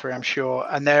as your three, I'm sure,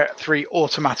 and they're three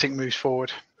automatic moves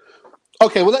forward.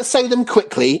 Okay, well, let's say them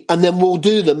quickly, and then we'll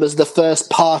do them as the first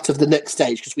part of the next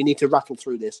stage because we need to rattle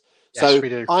through this. Yes, we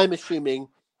do. I'm assuming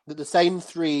that the same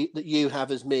three that you have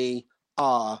as me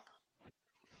are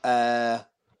Bret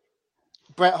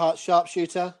Hart's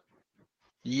Sharpshooter.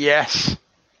 Yes.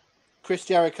 Chris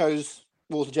Jericho's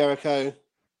Walls of Jericho.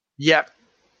 Yep.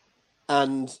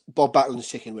 And Bob Backlund's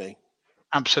Chicken Wing.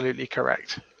 Absolutely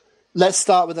correct. Let's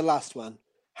start with the last one.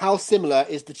 How similar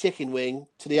is the Chicken Wing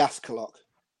to the Ascalock?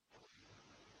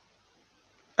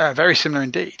 Very similar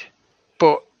indeed,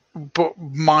 but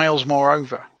miles more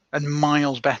over and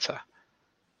miles better.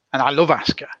 And I love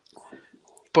Asuka,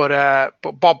 but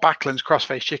Bob Backlund's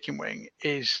crossface Chicken Wing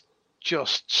is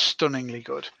just stunningly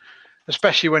good,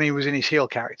 especially when he was in his heel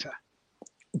character.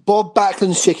 Bob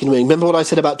Backlund's Chicken Wing. Remember what I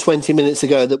said about 20 minutes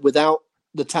ago that without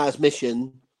the Taz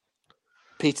mission,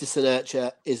 Peter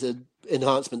Senercha is an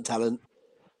enhancement talent.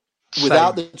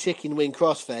 Without the Chicken Wing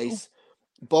crossface,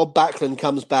 Bob Backlund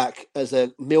comes back as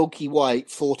a milky white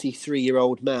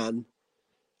 43-year-old man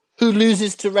who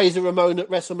loses to Razor Ramon at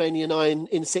WrestleMania 9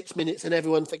 in 6 minutes and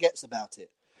everyone forgets about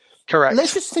it. Correct.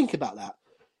 Let's just think about that.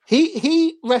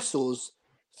 He wrestles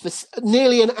for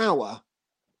nearly an hour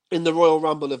in the Royal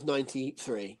Rumble of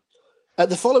 93. At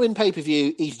the following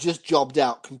pay-per-view, he's just jobbed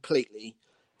out completely.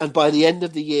 And by the end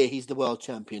of the year, he's the world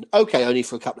champion. Okay, only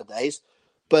for a couple of days,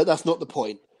 but that's not the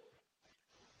point.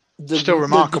 Still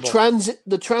remarkable.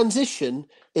 The transition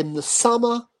in the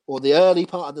summer or the early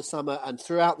part of the summer and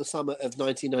throughout the summer of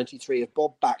 1993 of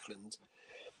Bob Backlund,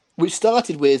 which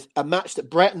started with a match that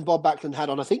Bret and Bob Backlund had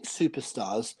on, I think,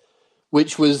 Superstars,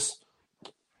 which was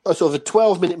a sort of a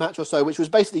 12-minute match or so, which was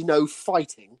basically no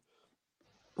fighting.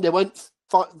 There weren't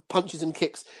punches and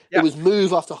kicks. Yep. It was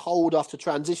move after hold, after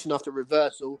transition, after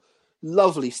reversal.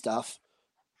 Lovely stuff.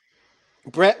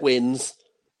 Bret wins.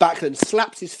 Backlund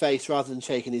slaps his face rather than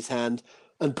shaking his hand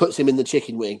and puts him in the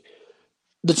Chicken Wing.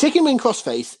 The Chicken Wing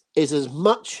crossface is as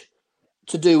much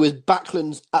to do with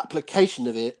Backlund's application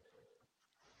of it.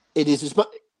 It is as much.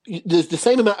 There's the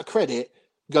same amount of credit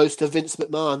goes to Vince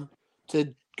McMahon,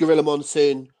 to Gorilla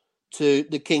Monsoon, to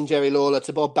the King Jerry Lawler,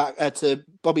 to to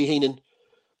Bobby Heenan.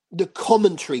 The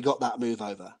commentary got that move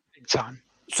over. Big time.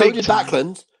 So did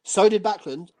Backlund.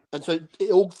 And so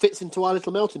it all fits into our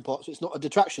little melting pot, so it's not a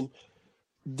detraction.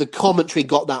 The commentary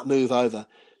got that move over.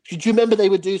 Do you remember they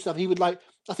would do stuff? He would I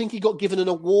think he got given an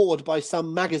award by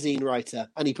some magazine writer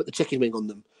and he put the Chicken Wing on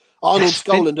them. Arnold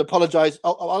Skoland apologized.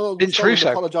 Vince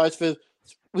Russo apologized for.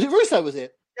 Was it Russo? Was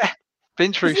it? Yeah,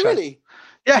 Vince Russo. Really?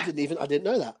 Yeah, I didn't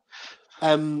know that.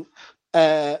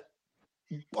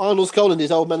 Arnold Skoland,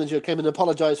 his old manager, came and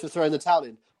apologised for throwing the towel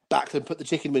in. Backlund put the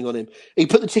Chicken Wing on him. He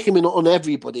put the Chicken Wing on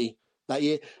everybody that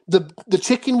year. The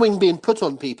Chicken Wing being put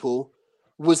on people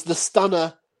was the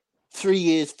stunner 3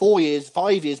 years, 4 years,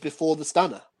 5 years before the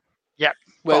stunner. Yeah,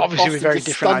 well, obviously with very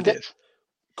different ideas.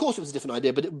 Of course it was a different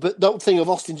idea, but that thing of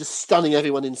Austin just stunning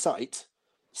everyone in sight,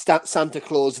 Santa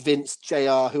Claus, Vince,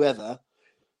 JR, whoever,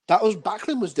 that was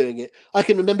Backlund was doing it. I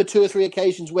can remember 2 or 3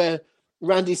 occasions where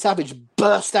Randy Savage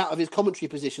burst out of his commentary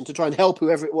position to try and help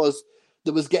whoever it was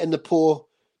that was getting the poor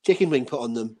Chicken Wing put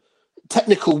on them.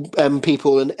 Technical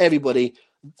people and everybody,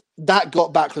 that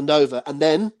got Backlund over. And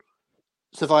then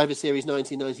Survivor Series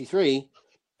 1993,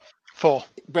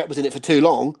 Brett was in it for too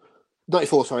long.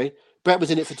 94, sorry. Brett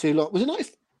was in it for too long. Was it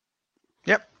 94?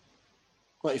 Yep.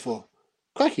 94.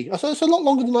 Crikey. So it's a lot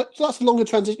longer than so that's a longer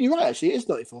transition. You're right, actually. It is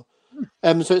 94.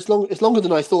 So it's longer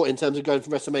than I thought in terms of going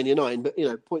from WrestleMania 9,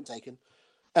 but, point taken.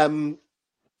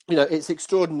 It's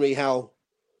extraordinary how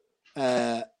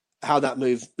that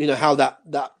move, how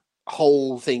that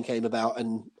whole thing came about.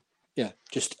 And,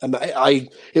 just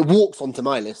it walks onto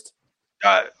my list.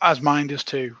 As mine does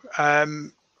too.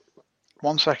 1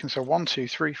 second. So 1, 2,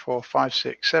 3, 4, 5,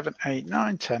 6, 7, 8,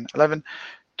 9, 10, 11,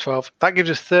 12. That gives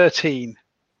us 13.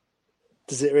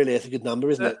 Does it really? It's a good number,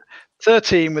 isn't it?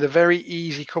 13 with a very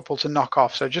easy couple to knock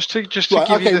off. So just to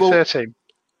give you the 13.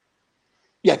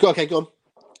 Yeah, go on.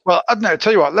 Well, I don't know.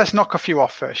 Tell you what, let's knock a few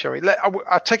off first, shall we?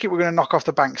 I take it we're going to knock off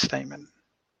the bank statement.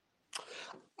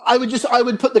 I would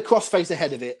put the crossface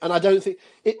ahead of it, and I don't think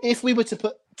if we were to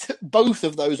put both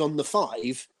of those on the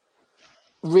 5,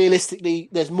 realistically,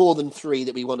 there's more than 3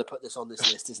 that we want to put this on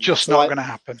this list. Isn't just not going to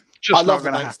happen. I love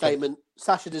the bank statement.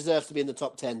 Sasha deserves to be in the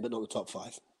top 10, but not the top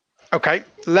 5. Okay,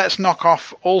 let's knock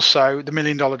off also the $1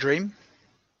 Million Dream.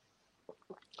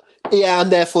 Yeah,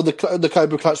 and therefore the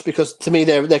Cobra Clutch, because to me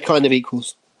they're kind of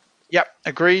equals. Yep,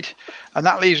 agreed. And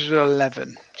that leaves us with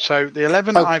 11. So the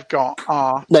 11 I've got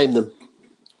are... Name them.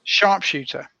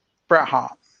 Sharpshooter, Bret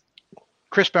Hart.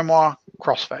 Chris Benoit,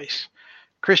 Crossface.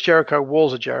 Chris Jericho,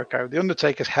 Walls of Jericho. The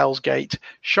Undertaker's Hell's Gate.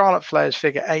 Charlotte Flair's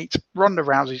Figure 8. Ronda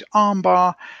Rousey's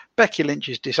Armbar. Becky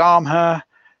Lynch's Disarm Her.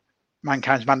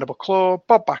 Mankind's Mandible Claw.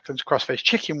 Bob Backlund's Crossface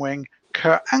Chicken Wing.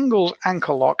 Kurt Angle's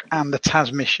Ankle Lock. And the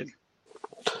Tasmission.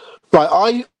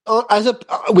 Right,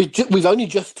 we've only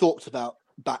just talked about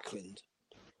Backlund.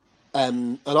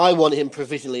 And I want him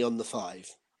provisionally on the 5.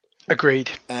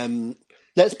 Agreed.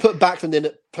 Let's put Backlund in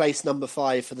at place number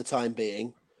 5 for the time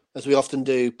being, as we often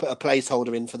do. Put a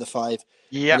placeholder in for the 5,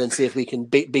 and then see if we can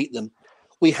beat them.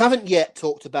 We haven't yet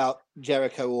talked about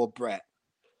Jericho or Brett.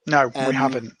 No, we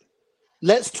haven't.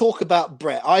 Let's talk about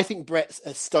Brett. I think Brett's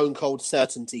a stone cold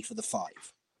certainty for the 5.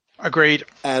 Agreed.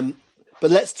 But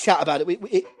let's chat about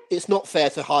it. It's not fair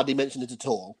to hardly mention it at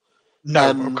all.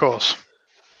 No, of course.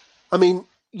 I mean,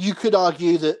 you could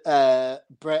argue that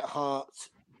Bret Hart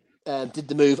did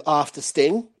the move after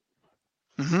Sting.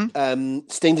 Mm-hmm.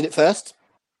 Sting did it first,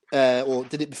 or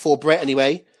did it before Bret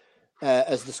anyway,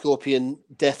 as the Scorpion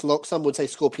Death Lock. Some would say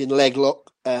Scorpion Leg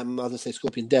Lock. Others say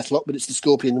Scorpion Death Lock, but it's the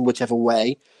Scorpion in whichever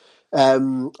way.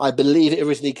 I believe it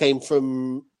originally came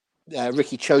from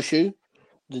Riki Choshu,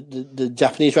 the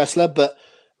Japanese wrestler, but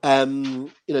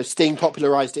Sting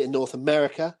popularized it in North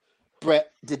America.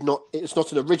 Bret did not. It's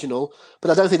not an original,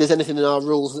 but I don't think there's anything in our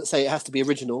rules that say it has to be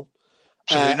original.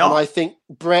 And I think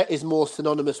Bret is more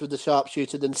synonymous with the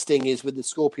Sharpshooter than Sting is with the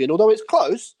Scorpion, although it's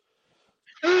close.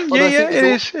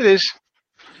 It is.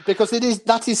 Because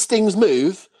that is Sting's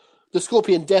move. The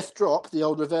Scorpion Death Drop, the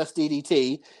old reverse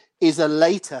DDT, is a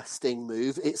later Sting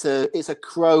move. It's a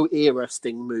Crow era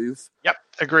Sting move. Yep,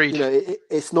 agreed.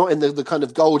 It's not in the kind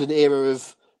of golden era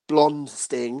of blonde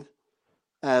Sting.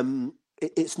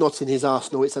 It's not in his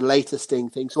arsenal. It's a later Sting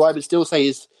thing. So I would still say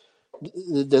is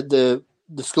the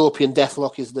Scorpion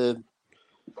Deathlock is the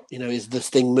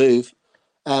Sting move.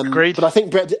 Agreed. But I think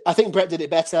Bret did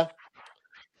it better.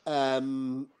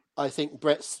 I think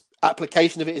Bret's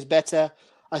application of it is better.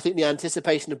 I think the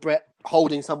anticipation of Bret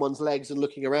holding someone's legs and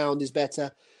looking around is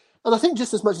better. And I think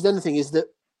just as much as anything is that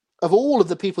of all of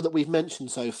the people that we've mentioned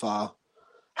so far,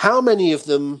 how many of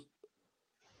them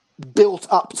built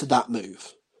up to that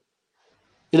move?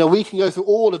 We can go through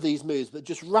all of these moves, but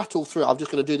just rattle through. I'm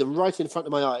just going to do them right in front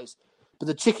of my eyes. But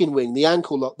the chicken wing, the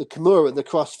ankle lock, the Kimura, the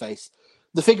crossface,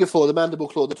 the figure 4, the mandible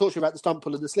claw, the torture rack, the stump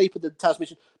puller, the sleeper, the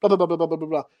Tasmission, blah, blah, blah, blah, blah, blah, blah,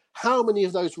 blah. How many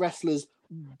of those wrestlers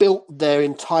built their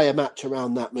entire match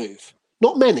around that move?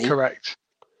 Not many. Correct.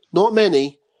 Not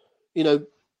many.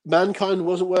 Mankind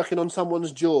wasn't working on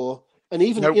someone's jaw. And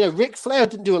even, Ric Flair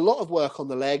didn't do a lot of work on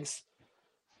the legs.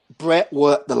 Bret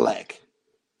worked the leg.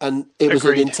 And it was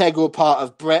an integral part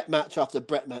of Bret match after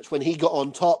Bret match. When he got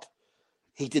on top,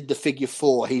 he did the figure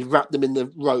 4. He wrapped them in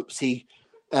the ropes. He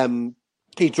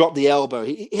dropped the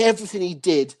elbow. Everything he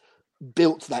did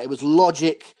built that. It was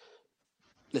logic.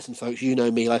 Listen, folks, you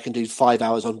know me. I can do 5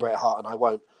 hours on Bret Hart, and I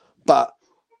won't. But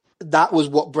that was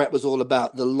what Bret was all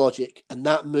about, the logic. And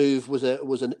that move was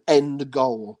an end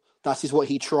goal. That is what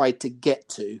he tried to get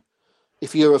to.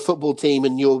 If you're a football team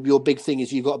and your big thing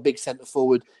is you've got a big centre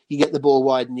forward, you get the ball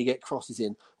wide and you get crosses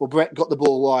in. Well, Bret got the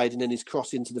ball wide and then his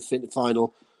cross into the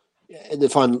final.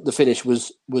 The finish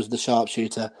was the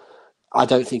Sharpshooter. I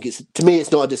don't think to me,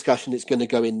 it's not a discussion. It's going to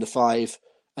go in the 5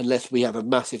 unless we have a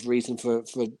massive reason for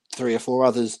 3 or 4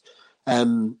 others.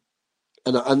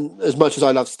 And as much as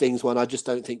I love Sting's one, I just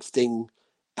don't think Sting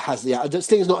has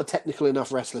Sting's not a technical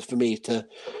enough wrestler for me to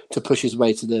push his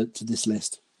way to this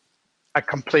list. I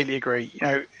completely agree.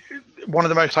 One of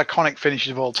the most iconic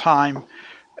finishes of all time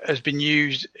has been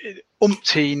used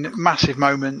umpteen massive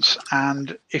moments,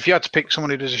 and if you had to pick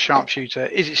someone who does a sharpshooter,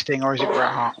 is it Sting or is it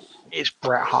Bret Hart? It's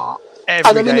Bret Hart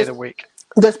every day of the week.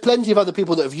 There's plenty of other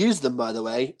people that have used them, by the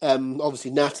way.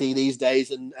 Obviously Natty these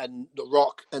days, and The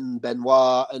Rock and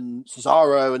Benoit and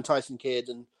Cesaro and Tyson Kidd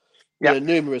and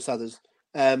numerous others.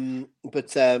 There's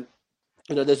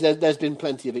been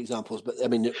plenty of examples, but I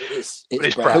mean it's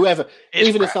Bret. Whoever,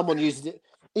 even Bret. If someone uses it.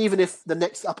 Even if the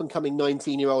next up-and-coming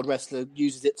 19-year-old wrestler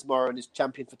uses it tomorrow and is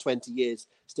champion for 20 years,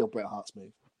 still Bret Hart's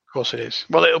move. Of course it is.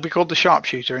 Well, it'll be called the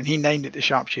Sharpshooter, and he named it the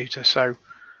Sharpshooter, so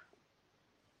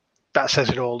that says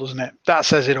it all, doesn't it? That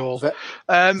says it all.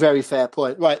 Very fair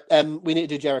point. Right, we need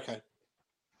to do Jericho.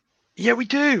 Yeah, we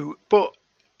do, but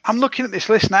I'm looking at this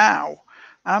list now,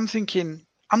 and I'm thinking,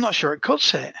 I'm not sure it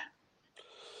cuts it.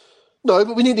 No,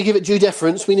 but we need to give it due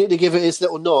deference. We need to give it its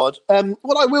little nod.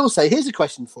 What I will say, here's a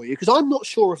question for you, because I'm not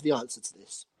sure of the answer to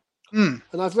this. And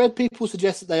I've read people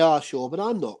suggest that they are sure, but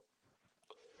I'm not.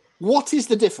 What is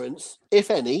the difference,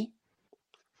 if any,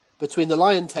 between the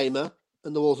Lion Tamer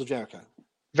and the Walls of Jericho?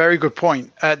 Very good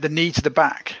point. The knee to the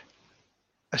back,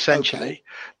 essentially. Okay.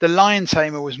 The Lion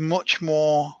Tamer was much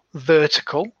more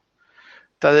vertical.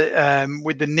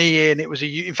 With the knee in, it was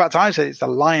in fact, I said it's the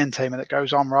Lion Tamer that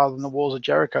goes on rather than the Walls of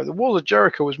Jericho. The Walls of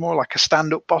Jericho was more like a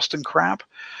stand-up Boston Crab,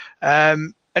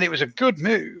 and it was a good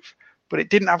move, but it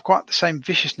didn't have quite the same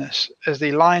viciousness as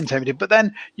the Lion Tamer did. But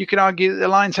then you can argue that the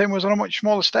Lion Tamer was on a much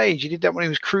smaller stage. He did that when he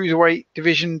was Cruiserweight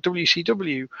Division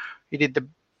WCW. He did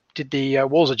the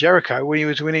Walls of Jericho when he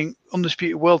was winning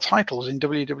undisputed world titles in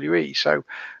WWE. So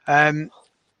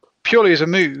purely as a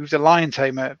move, the Lion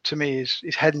Tamer to me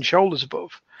is head and shoulders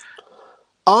above.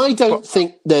 I don't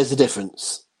think there's a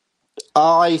difference.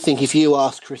 I think if you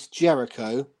ask Chris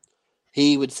Jericho,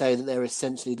 he would say that they're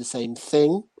essentially the same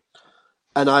thing.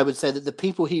 And I would say that the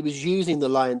people he was using the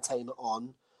Lion Tamer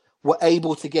on were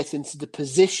able to get into the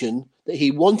position that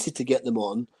he wanted to get them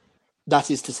on.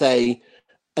 That is to say,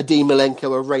 a Dean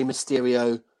Malenko, a Rey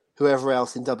Mysterio, whoever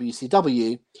else in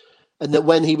WCW. And that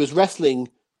when he was wrestling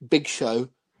Big Show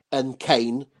and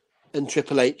Kane and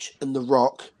Triple H and The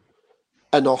Rock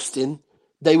and Austin,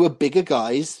 they were bigger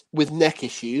guys with neck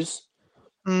issues.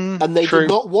 And they did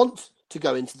not want to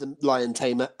go into the Lion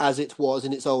Tamer as it was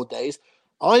in its old days.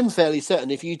 I'm fairly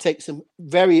certain if you take some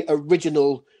very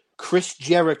original Chris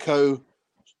Jericho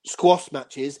squash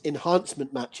matches,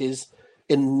 enhancement matches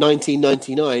in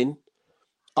 1999,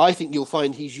 I think you'll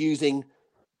find he's using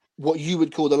what you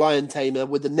would call the Lion Tamer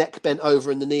with the neck bent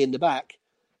over and the knee in the back,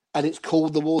 and it's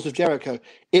called the Walls of Jericho.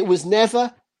 It was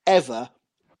never, ever,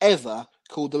 ever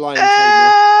called the Lion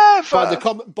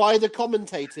Tamer by the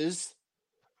commentators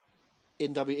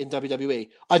in WWE.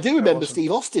 I do remember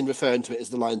Steve Austin referring to it as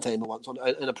the Lion Tamer once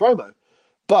in a promo,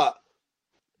 but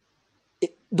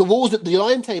the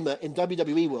Lion Tamer in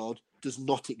WWE world does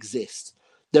not exist.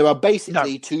 There are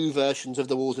basically two versions of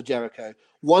the Walls of Jericho.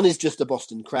 One is just a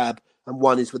Boston Crab, and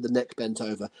one is with the neck bent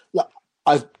over. Look,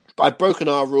 I've broken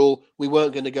our rule. We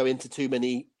weren't going to go into too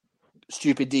many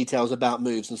stupid details about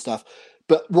moves and stuff.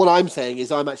 But what I'm saying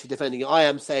is I'm actually defending it. I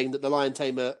am saying that the Lion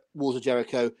Tamer Walls of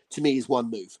Jericho, to me, is one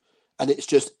move. And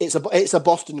it's a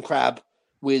Boston Crab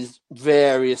with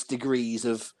various degrees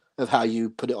of how you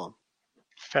put it on.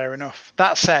 Fair enough.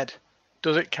 That said,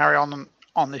 does it carry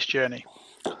on this journey?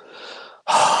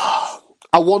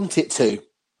 I want it to.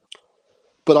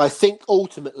 But I think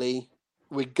ultimately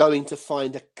we're going to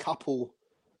find a couple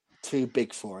too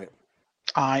big for it.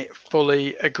 I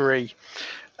fully agree.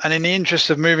 And in the interest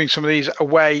of moving some of these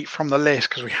away from the list,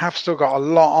 because we have still got a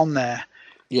lot on there,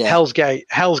 Hell's Gate,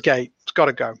 it's got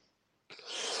to go.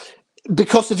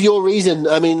 Because of your reason,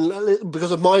 I mean,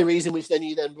 because of my reason, which then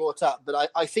you brought up. But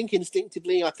I think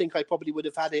instinctively, I probably would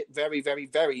have had it very, very,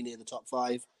 very near the top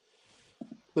 5.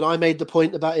 But I made the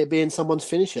point about it being someone's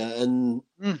finisher, and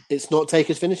it's not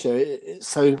Taker's finisher.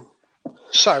 So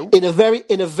in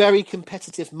a very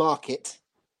competitive market,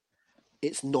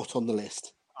 it's not on the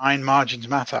list. Iron margins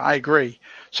matter. I agree.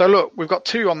 So look, we've got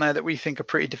 2 on there that we think are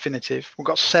pretty definitive. We've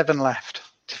got 7 left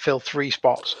to fill 3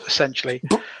 spots, essentially.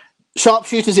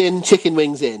 Sharpshooters in, chicken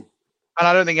wings in. And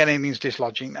I don't think anything's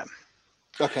dislodging them.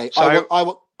 Okay, so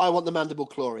I want the mandible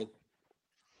claw in.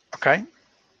 Okay.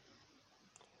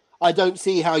 I don't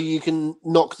see how you can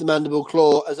knock the mandible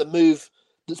claw as a move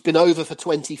that's been over for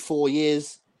 24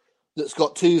 years, that's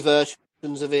got 2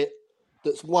 versions of it,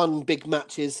 that's won big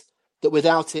matches, that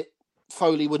without it,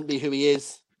 Foley wouldn't be who he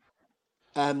is.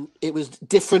 It was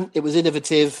different. It was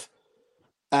innovative.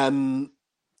 I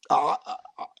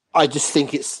just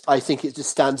think it just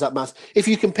stands up mass. If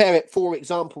you compare it, for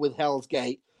example, with Hell's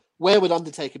Gate, where would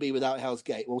Undertaker be without Hell's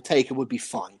Gate? Well, Taker would be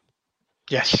fine.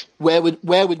 Yes. Where would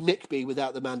Mick be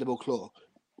without the Mandible Claw?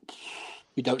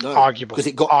 We don't know. Arguable. Because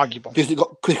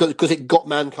it got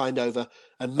Mankind over,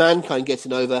 and Mankind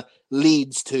getting over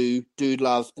leads to Dude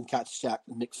Love and Cactus Jack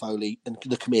and Mick Foley and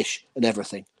the commish and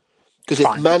everything. Because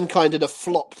if Mankind had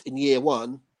flopped in year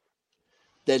one,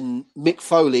 then Mick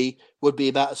Foley would be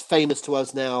about as famous to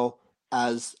us now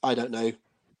as, I don't know,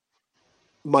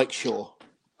 Mike Shaw.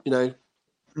 You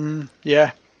know?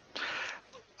 Yeah.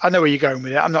 I know where you're going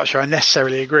with it. I'm not sure I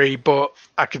necessarily agree, but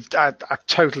I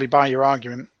totally buy your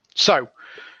argument. So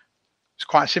it's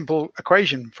quite a simple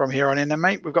equation from here on in then,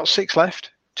 mate. We've got 6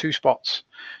 left, 2 spots.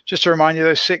 Just to remind you,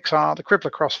 those 6 are the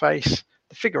Crippler Crossface,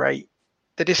 the Figure 8,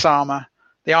 the Disarmer,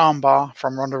 the Armbar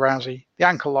from Ronda Rousey, the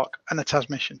Ankle Lock, and the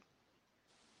Tasmission.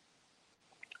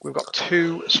 We've got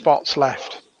 2 spots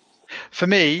left. For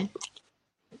me,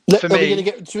 we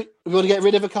want to get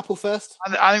rid of a couple first?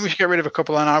 I think we should get rid of a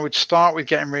couple, and I would start with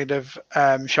getting rid of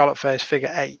Charlotte Flair's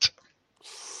Figure 8.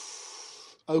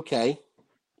 Okay.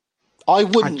 I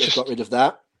wouldn't have got rid of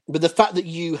that, but the fact that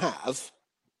you have...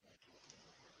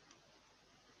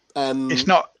 it's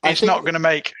not going to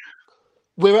make...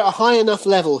 We're at a high enough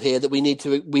level here that we need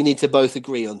to both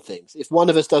agree on things. If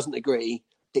one of us doesn't agree,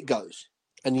 it goes.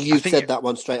 And you've said that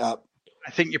one straight up.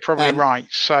 I think you're probably right.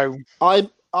 So I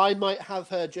might have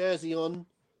her jersey on,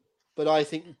 but I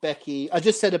think Becky... I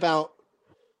just said about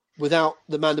without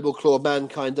the Mandible Claw,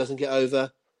 Mankind doesn't get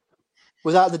over.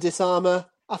 Without the Disarmer,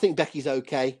 I think Becky's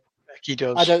okay. Becky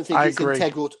does. I don't think it's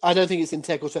integral. I don't think it's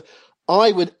integral.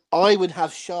 I would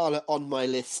have Charlotte on my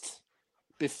list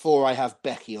before I have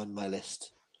Becky on my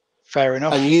list. Fair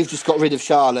enough. And you've just got rid of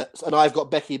Charlotte, and I've got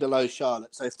Becky below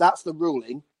Charlotte. So if that's the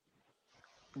ruling,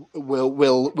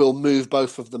 we'll move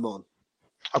both of them on.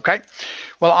 Okay.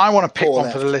 Well, I want to pick one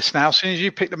for the list now. As soon as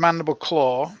you pick the Mandible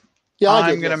Claw,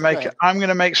 I'm going to make it. I'm going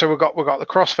to make. So we've got the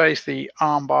Crossface, the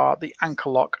Armbar, the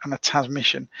Ankle Lock, and the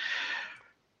Tasmission.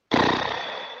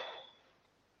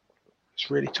 It's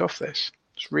really tough. It's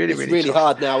really tough.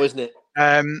 Hard now, isn't it?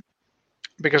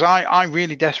 Because I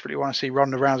really desperately want to see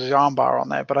Ronda Rousey's Armbar on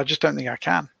there, but I just don't think I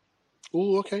can.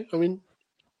 Oh, okay. I mean,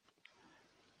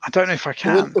 I don't know if I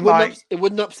can. It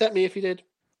wouldn't upset me if you did.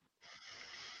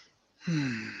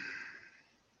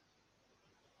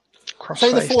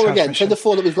 Say the 4 again. Say the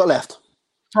 4 that we've got left.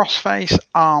 Crossface,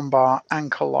 Armbar,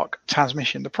 Ankle Lock,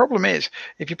 Tasmission. The problem is,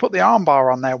 if you put the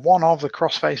Armbar on there, one of the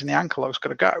Crossface and the Ankle Lock's got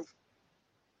to go.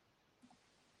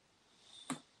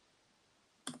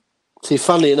 See,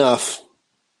 funnily enough,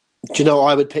 do you know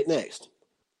what I would pick next?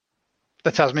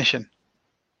 The Tasmission.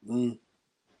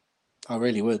 I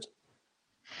really would.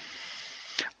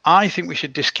 I think we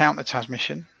should discount the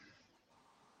Tasmission.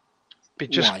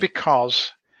 Just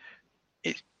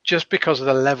because of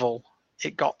the level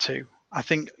it got to. I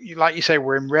think, like you say,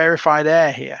 we're in rarefied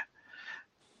air here,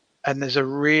 and there's a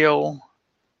real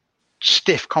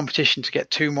stiff competition to get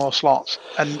 2 more slots.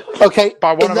 And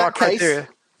by one of our criteria.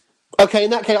 Okay, in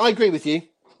that case, I agree with you.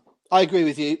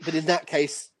 But in that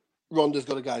case, Ronda's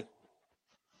got to go.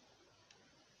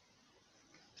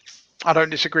 I don't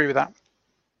disagree with that.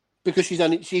 Because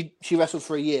she wrestled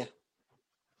for a year.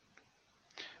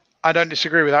 I don't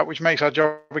disagree with that, which makes our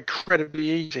job incredibly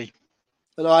easy.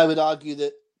 And I would argue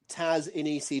that Taz in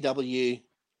ECW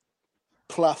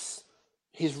plus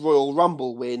his Royal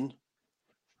Rumble win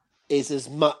is as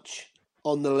much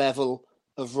on the level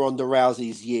of Ronda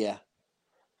Rousey's year.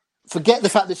 Forget the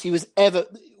fact that she was the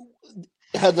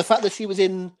fact that she was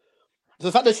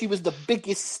the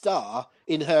biggest star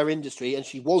in her industry, and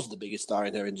she was the biggest star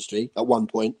in her industry at one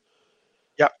point.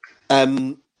 Yep.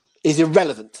 Is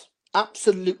irrelevant.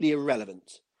 Absolutely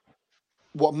irrelevant.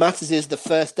 What matters is the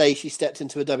first day she stepped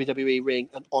into a WWE ring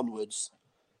and onwards.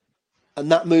 And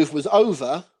that move was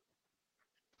over,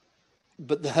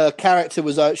 but her character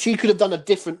was... she could have done a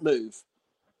different move.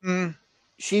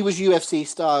 She was UFC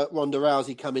star Ronda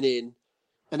Rousey coming in,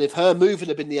 and if her move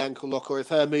had been the Ankle Lock, or if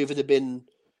her move had been,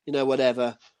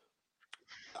 whatever,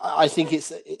 I think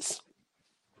it's...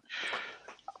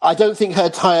 I don't think her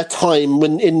entire time,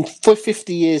 for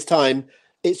 50 years' time,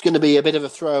 it's going to be a bit of a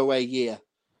throwaway year.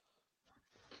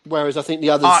 Whereas I think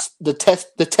the others, the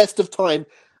test of time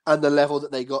and the level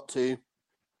that they got to,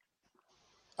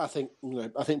 I think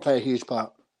play a huge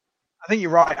part. I think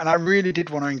you're right, and I really did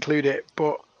want to include it,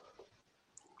 but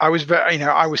I was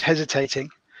I was hesitating,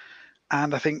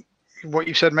 and I think what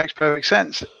you said makes perfect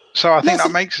sense. So I think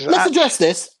that makes us. Let's address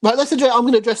this. Right, I'm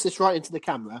going to address this right into the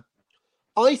camera.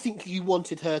 I think you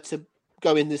wanted her to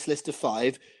go in this list of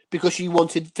 5 because you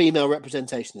wanted female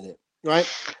representation in it, right?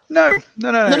 No. Wait.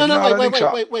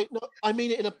 No, I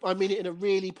mean it in a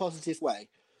really positive way.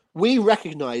 We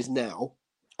recognise now,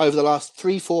 over the last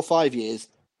 3, 4, 5 years,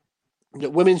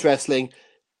 that women's wrestling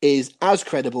is as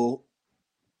credible,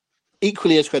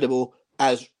 equally as credible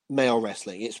as male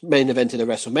wrestling. It's main evented at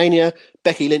WrestleMania.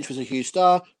 Becky Lynch was a huge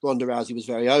star. Ronda Rousey was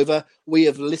very over. We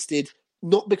have listed,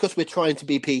 not because we're trying to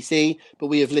be PC, but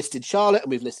we have listed Charlotte,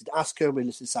 and we've listed Asuka, and we've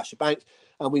listed Sasha Banks,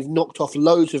 and we've knocked off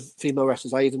loads of female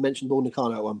wrestlers. I even mentioned Bull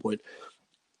Nakano at one point.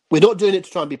 We're not doing it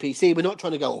to try and be PC. We're not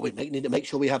trying to go, we need to make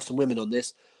sure we have some women on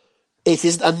this. It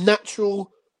is a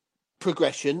natural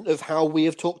progression of how we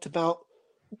have talked about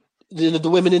the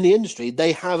women in the industry.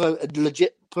 They have a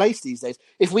legit place these days.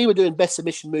 If we were doing best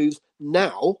submission moves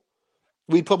now,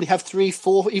 we'd probably have 3,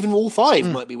 4, even all 5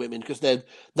 might be women because they're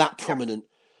that prominent.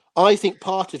 I think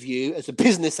part of you, as a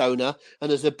business owner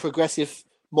and as a progressive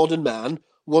modern man,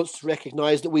 wants to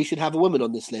recognise that we should have a woman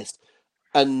on this list.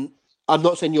 And I'm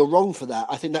not saying you're wrong for that.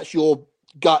 I think that's your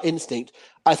gut instinct.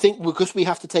 I think because we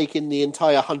have to take in the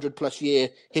entire 100+ year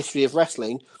history of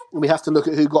wrestling, and we have to look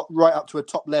at who got right up to a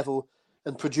top level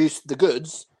and produced the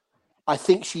goods, I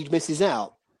think she misses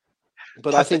out.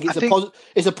 But I think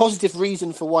it's a positive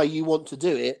reason for why you want to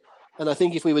do it. And I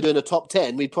think if we were doing a top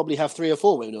 10, we'd probably have 3 or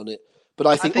 4 women on it. But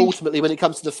I think ultimately, when it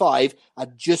comes to the 5, I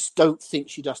just don't think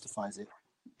she justifies it.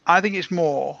 I think it's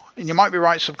more, and you might be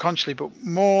right subconsciously, but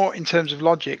more in terms of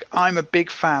logic. I'm a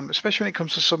big fan, especially when it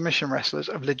comes to submission wrestlers,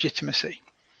 of legitimacy.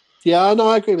 Yeah, no,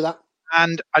 I agree with that.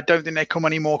 And I don't think they come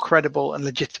any more credible and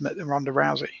legitimate than Ronda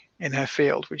Rousey in her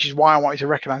field, which is why I wanted to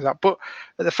recognise that. But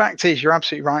the fact is, you're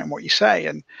absolutely right in what you say.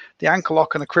 And the ankle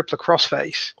lock and the crippler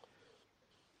crossface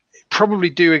probably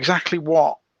do exactly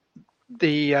what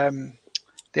the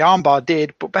armbar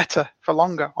did, but better for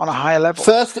longer on a higher level.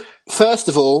 First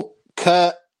of all,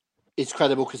 Kurt is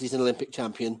credible because he's an Olympic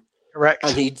champion. Correct.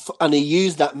 And he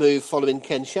used that move following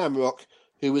Ken Shamrock,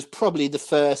 who was probably the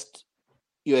first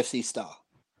UFC star.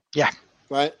 Yeah.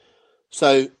 Right?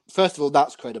 So, first of all,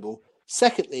 that's credible.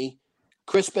 Secondly,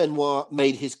 Chris Benoit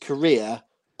made his career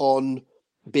on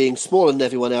being smaller than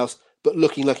everyone else, but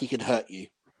looking like he could hurt you.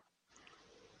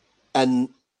 And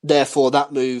therefore,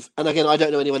 that move... And again, I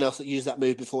don't know anyone else that used that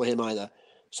move before him either.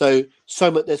 So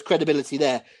much, there's credibility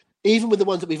there. Even with the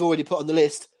ones that we've already put on the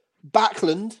list,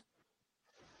 Backlund,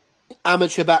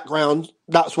 amateur background,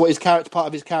 that's what part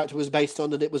of his character was based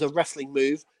on, and it was a wrestling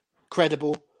move.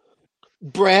 Credible.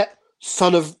 Brett,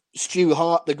 son of Stu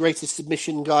Hart, the greatest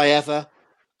submission guy ever.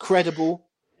 Credible.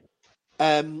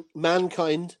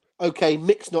 Mankind, okay,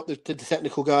 Mick's not the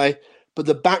technical guy, but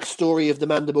the backstory of the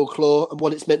mandible claw and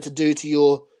what it's meant to do to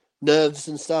your nerves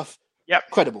and stuff,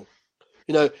 credible.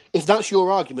 You know, if that's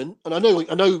your argument, and I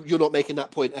know you're not making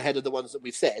that point ahead of the ones that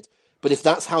we've said, but if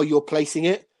that's how you're placing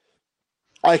it,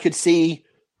 I could see,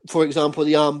 for example,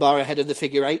 the armbar ahead of the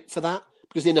figure 8 for that,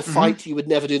 because in a fight you would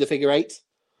never do the figure 8.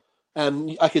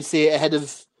 I could see it ahead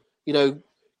of,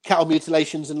 cattle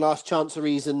mutilations and last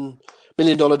chanceries and $1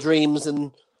 Million Dreams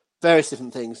and various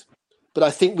different things. But I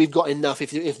think we've got enough.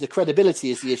 If the credibility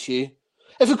is the issue,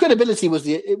 if the credibility was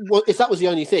if that was the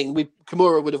only thing,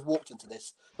 Kimura would have walked into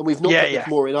this, and we've not got the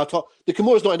Kimura in our top. The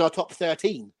Kimura's not in our top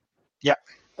 13. Yeah,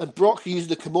 and Brock used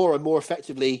the Kimura more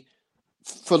effectively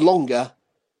for longer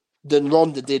than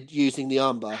Ronda did using the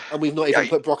armbar, and we've not even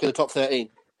put Brock in the top 13.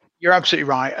 You're absolutely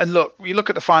right. And look, you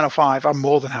look at the final 5. I'm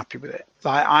more than happy with it.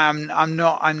 Like I'm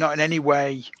not in any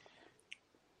way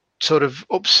sort of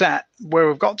upset where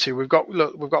we've got to. We've got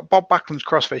Bob Backlund's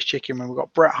crossface chicken, we've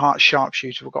got Bret Hart's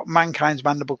sharpshooter, we've got Mankind's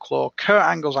mandible claw, Kurt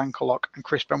Angle's ankle lock, and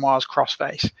Chris Benoit's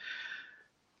crossface.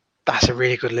 That's a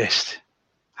really good list.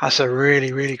 That's a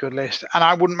really, really good list. And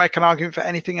I wouldn't make an argument for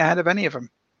anything ahead of any of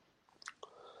them.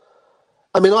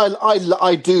 I mean,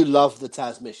 I do love the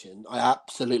Taz mission. I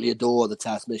absolutely adore the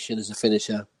Taz mission as a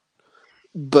finisher.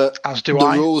 But as do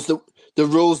I. The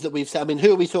rules that we've set. I mean,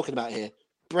 who are we talking about here?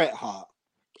 Bret Hart,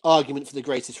 argument for the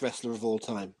greatest wrestler of all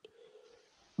time.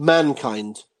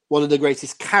 Mankind, one of the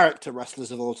greatest character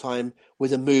wrestlers of all time,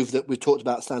 with a move that we've talked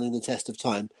about standing the test of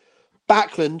time.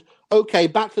 Backlund, okay,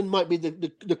 Backlund might be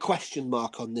the question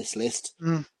mark on this list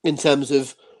in terms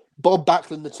of Bob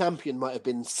Backlund, the champion, might have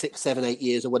been 6, 7, 8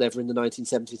 years or whatever in the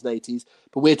 1970s and 80s,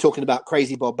 but we're talking about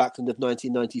crazy Bob Backlund of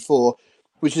 1994,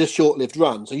 which is a short-lived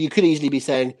run. So you could easily be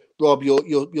saying, Rob,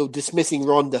 you're dismissing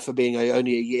Ronda for being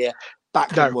only a year.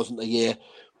 Backlund wasn't a year.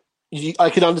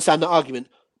 I can understand that argument,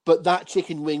 but that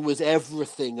chicken wing was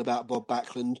everything about Bob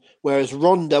Backlund, whereas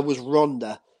Ronda was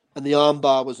Ronda, and the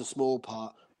armbar was a small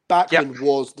part. Backlund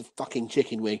was the fucking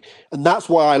chicken wing. And that's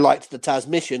why I liked the Taz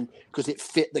mission, because it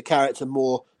fit the character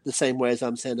more the same way as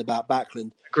I'm saying about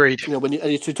Backlund. Agreed. You know, when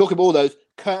you talk about all those,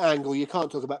 Kurt Angle, you can't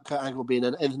talk about Kurt Angle being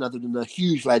anything other than a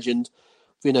huge legend,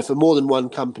 you know, for more than one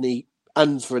company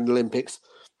and for an Olympics.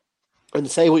 And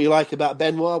say what you like about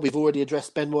Benoit. We've already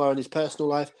addressed Benoit and his personal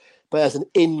life, but as an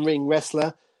in-ring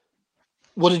wrestler,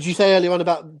 what did you say earlier on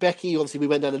about Becky? Obviously, we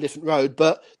went down a different road,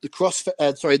 but the Crippler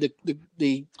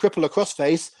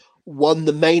Crossface won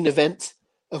the main event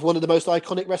of one of the most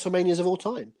iconic WrestleManias of all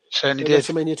time. Certainly did.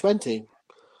 WrestleMania 20.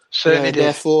 Certainly did.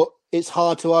 Therefore, it's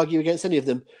hard to argue against any of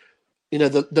them. You know,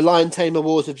 the Lion Tamer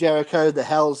Wars of Jericho, the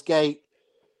Hell's Gate,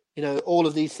 you know, all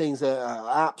of these things are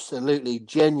absolutely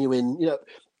genuine. You know,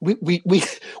 we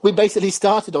basically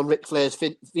started on Ric Flair's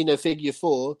figure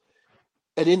 4,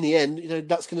 and in the end, you know,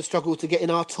 that's going to struggle to get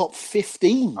in our top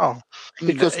 15. Oh,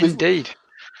 because indeed,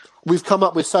 we've come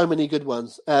up with so many good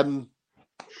ones, and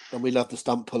we love the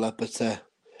Stump Puller, but the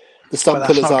Stump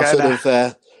Puller's our sort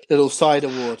of little side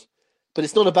award. But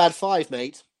it's not a bad 5,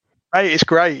 mate. Hey, it's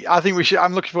great. I think we should.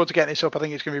 I'm looking forward to getting this up. I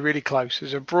think it's going to be really close.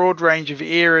 There's a broad range of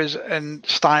eras and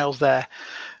styles there,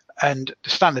 and the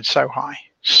standard's so high.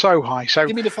 So high. So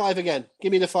give me the 5 again.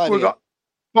 Give me the 5 we've again. Got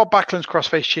Bob Backlund's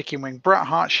crossface chicken wing, Bret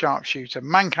Hart's sharpshooter,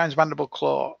 Mankind's mandible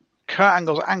claw, Kurt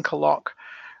Angle's ankle lock,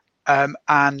 and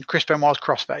Chris Benoit's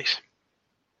crossface.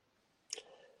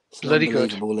 It's an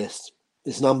unbelievable list.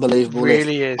 It's an unbelievable list. It list.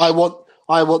 really is.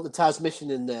 I want the Taz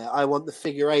mission in there. I want the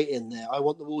figure 8 in there. I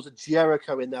want the Walls of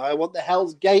Jericho in there. I want the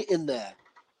Hell's Gate in there.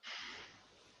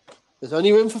 There's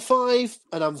only room for 5,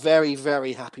 and I'm very,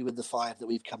 very happy with the 5 that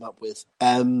we've come up with.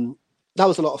 That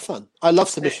was a lot of fun. I love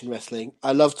submission wrestling.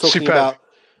 I love talking about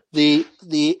the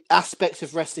aspects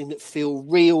of wrestling that feel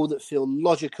real, that feel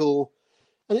logical.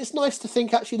 And it's nice to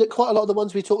think, actually, that quite a lot of the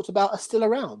ones we talked about are still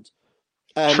around.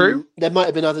 True. There might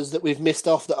have been others that we've missed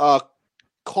off that are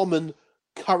common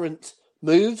current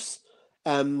moves.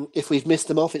 If we've missed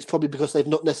them off, it's probably because they've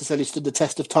not necessarily stood the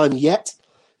test of time yet.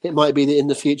 It might be that in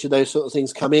the future those sort of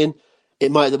things come in.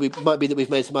 It might be that we've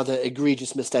made some other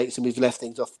egregious mistakes and we've left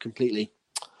things off completely.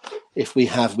 If we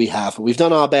have, we have. We've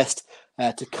done our best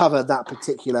to cover that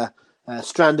particular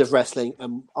strand of wrestling,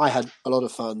 and I had a lot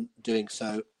of fun doing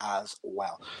so as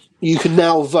well. You can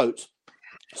now vote.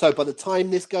 So by the time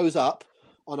this goes up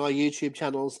on our YouTube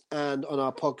channels and on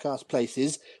our podcast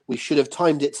places, we should have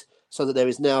timed it so that there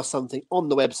is now something on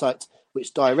the website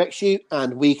which directs you,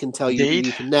 and we can tell you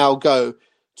you can now go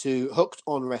to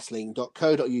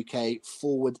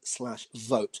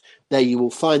hookedonwrestling.co.uk/vote. There you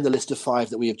will find the list of 5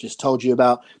 that we have just told you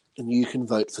about, and you can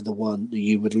vote for the one that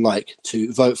you would like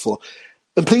to vote for.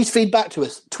 And please feed back to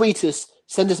us, tweet us,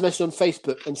 send us a message on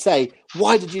Facebook and say,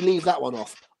 why did you leave that one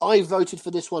off? I voted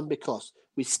for this one because.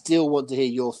 We still want to hear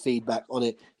your feedback on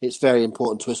it. It's very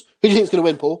important to us. Who do you think is going to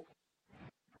win, Paul?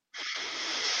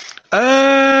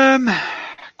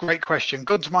 Great question.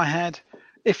 Gun to my head.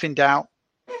 If in doubt,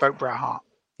 vote Bret Hart.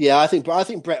 Yeah, I think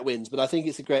Bret wins, but I think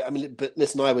it's a great. I mean, but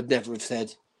listen, I would never have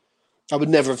said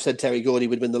Terry Gordy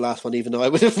would win the last one, even though I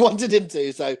would have wanted him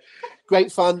to. So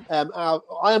great fun. I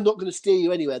am not going to steer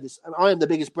you anywhere. I am the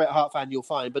biggest Bret Hart fan you'll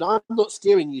find, but I'm not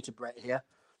steering you to Bret here.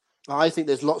 I think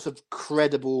there's lots of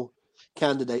credible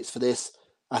candidates for this.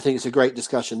 I think it's a great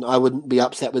discussion. I wouldn't be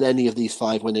upset with any of these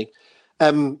 5 winning.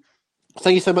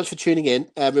 Thank you so much for tuning in.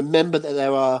 Remember that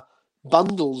there are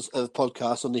bundles of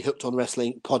podcasts on the Hooked on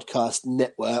Wrestling podcast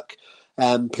network.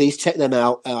 Please check them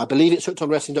out. I believe it's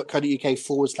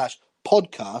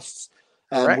hookedonwrestling.co.uk/podcasts,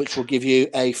 which will give you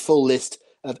a full list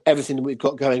of everything that we've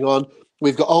got going on.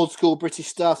 We've got old school British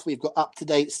stuff. We've got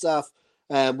up-to-date stuff.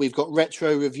 We've got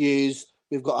retro reviews.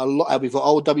 We've got a lot. We've got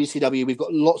old WCW. We've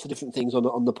got lots of different things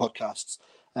on the podcasts.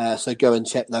 So go and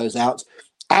check those out.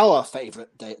 Our favourite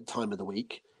time of the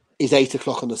week is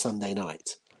 8:00 on a Sunday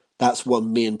night. That's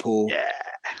one me and Paul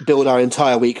build our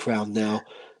entire week around now.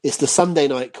 It's the Sunday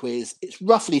night quiz. It's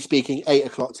roughly speaking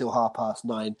 8:00 till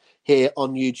 9:30 here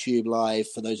on YouTube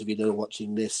live. For those of you that are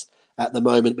watching this at the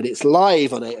moment, but it's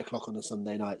live on 8:00 on a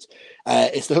Sunday night.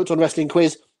 It's the Hooked on Wrestling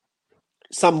quiz.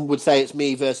 Some would say it's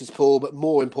me versus Paul, but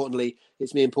more importantly,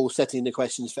 it's me and Paul setting the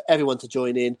questions for everyone to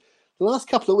join in. The last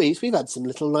couple of weeks, we've had some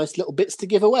nice little bits to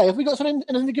give away. Have we got anything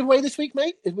to give away this week,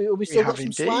 mate? Have we still got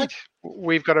some swag?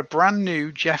 We've got a brand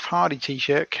new Jeff Hardy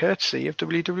t-shirt, courtesy of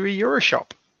WWE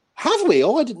Euroshop. Have we?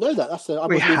 Oh, I didn't know that. I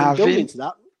wasn't even building to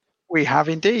that. We have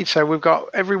indeed. So we've got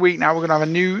every week now. We're going to have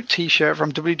a new T-shirt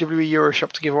from WWE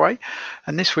Euroshop to give away,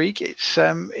 and this week it's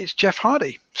Jeff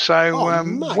Hardy. So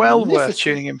well worth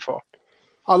tuning in for.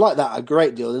 I like that a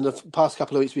great deal. In the past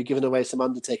couple of weeks, we've given away some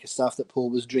Undertaker stuff that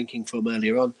Paul was drinking from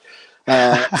earlier on.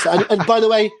 And by the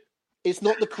way, it's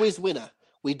not the quiz winner.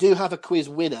 We do have a quiz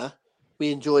winner.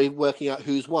 We enjoy working out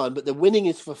who's won, but the winning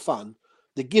is for fun.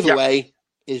 The giveaway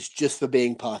is just for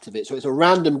being part of it. So it's a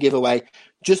random giveaway.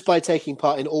 Just by taking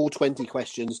part in all 20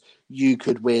 questions, you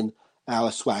could win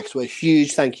our swag. So a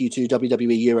huge thank you to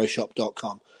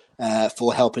www.euroshop.com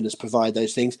for helping us provide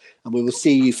those things. And we will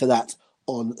see you for that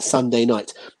on Sunday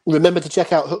night. Remember to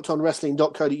check out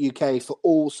hookedonwrestling.co.uk for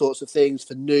all sorts of things,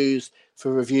 for news,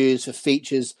 for reviews, for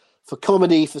features, for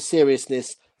comedy, for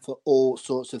seriousness, for all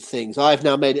sorts of things. I've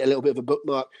now made it a little bit of a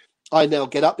bookmark. I now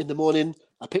get up in the morning,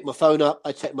 I pick my phone up,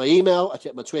 I check my email, I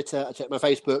check my Twitter, I check my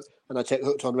Facebook, and I check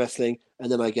Hooked on Wrestling,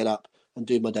 and then I get up and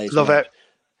do my day's work.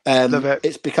 Love it.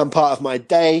 It's become part of my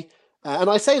day.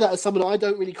 And I say that as someone I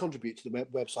don't really contribute to the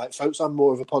website, folks. I'm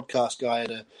more of a podcast guy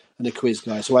and a quiz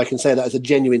guy, so I can say that as a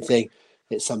genuine thing.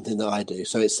 It's something that I do,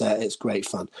 so it's great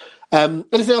fun.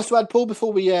 Anything else to add, Paul,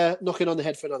 before we knock it on the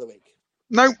head for another week?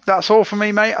 No, that's all for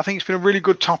me, mate. I think it's been a really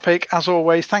good topic, as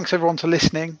always. Thanks, everyone, for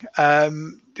listening.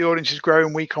 The audience is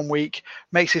growing week on week.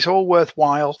 Makes this all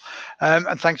worthwhile.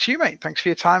 And thanks to you, mate. Thanks for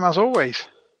your time, as always.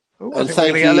 Ooh, and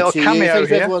thank you get a little cameo thank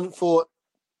here. Everyone for...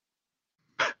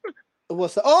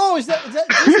 What's that? Oh, is that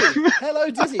Dizzy? Hello,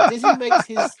 Dizzy. Dizzy makes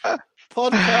his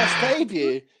podcast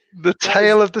debut. The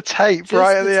tail of the tape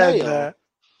right at the end there.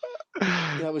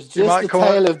 That was just the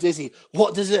tale of Dizzy.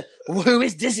 Who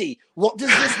is Dizzy? What does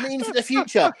this mean for the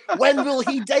future? When will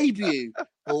he debut?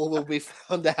 All will be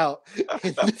found out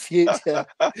in the future.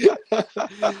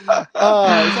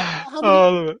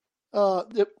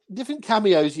 The different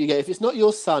cameos you get. If it's not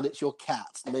your son, it's your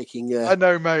cat making. I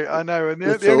know, mate. I know. And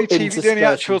the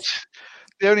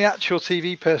only actual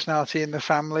TV personality in the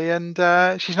family,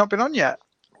 and she's not been on yet.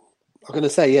 I'm going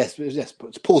to say yes,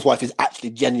 but Paul's wife is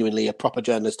actually genuinely a proper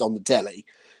journalist on the telly.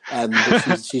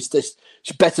 She's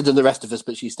better than the rest of us,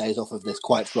 but she stays off of this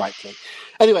quite rightly.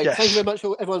 Anyway, Thank you very much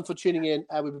for everyone for tuning in.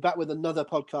 We'll be back with another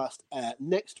podcast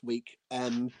next week.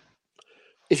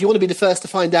 If you want to be the first to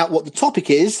find out what the topic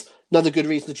is, another good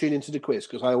reason to tune into the quiz,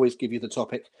 because I always give you the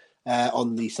topic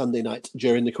on the Sunday night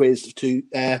during the quiz so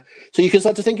you can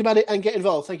start to think about it and get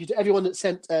involved. Thank you to everyone that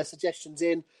sent suggestions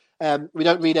in. We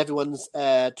don't read everyone's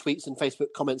tweets and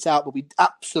Facebook comments out, but we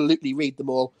absolutely read them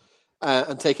all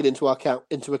and take it into account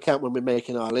when we're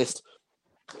making our list.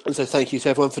 And so thank you to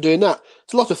everyone for doing that.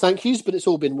 It's a lot of thank yous, but it's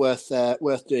all been worth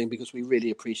doing because we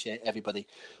really appreciate everybody.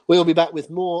 We'll be back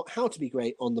with more How to Be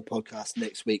Great on the podcast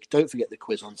next week. Don't forget the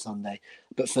quiz on Sunday.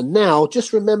 But for now,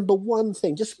 just remember one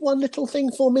thing, just one little thing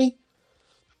for me.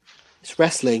 It's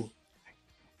wrestling.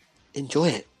 Enjoy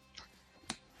it.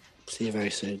 See you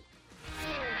very soon.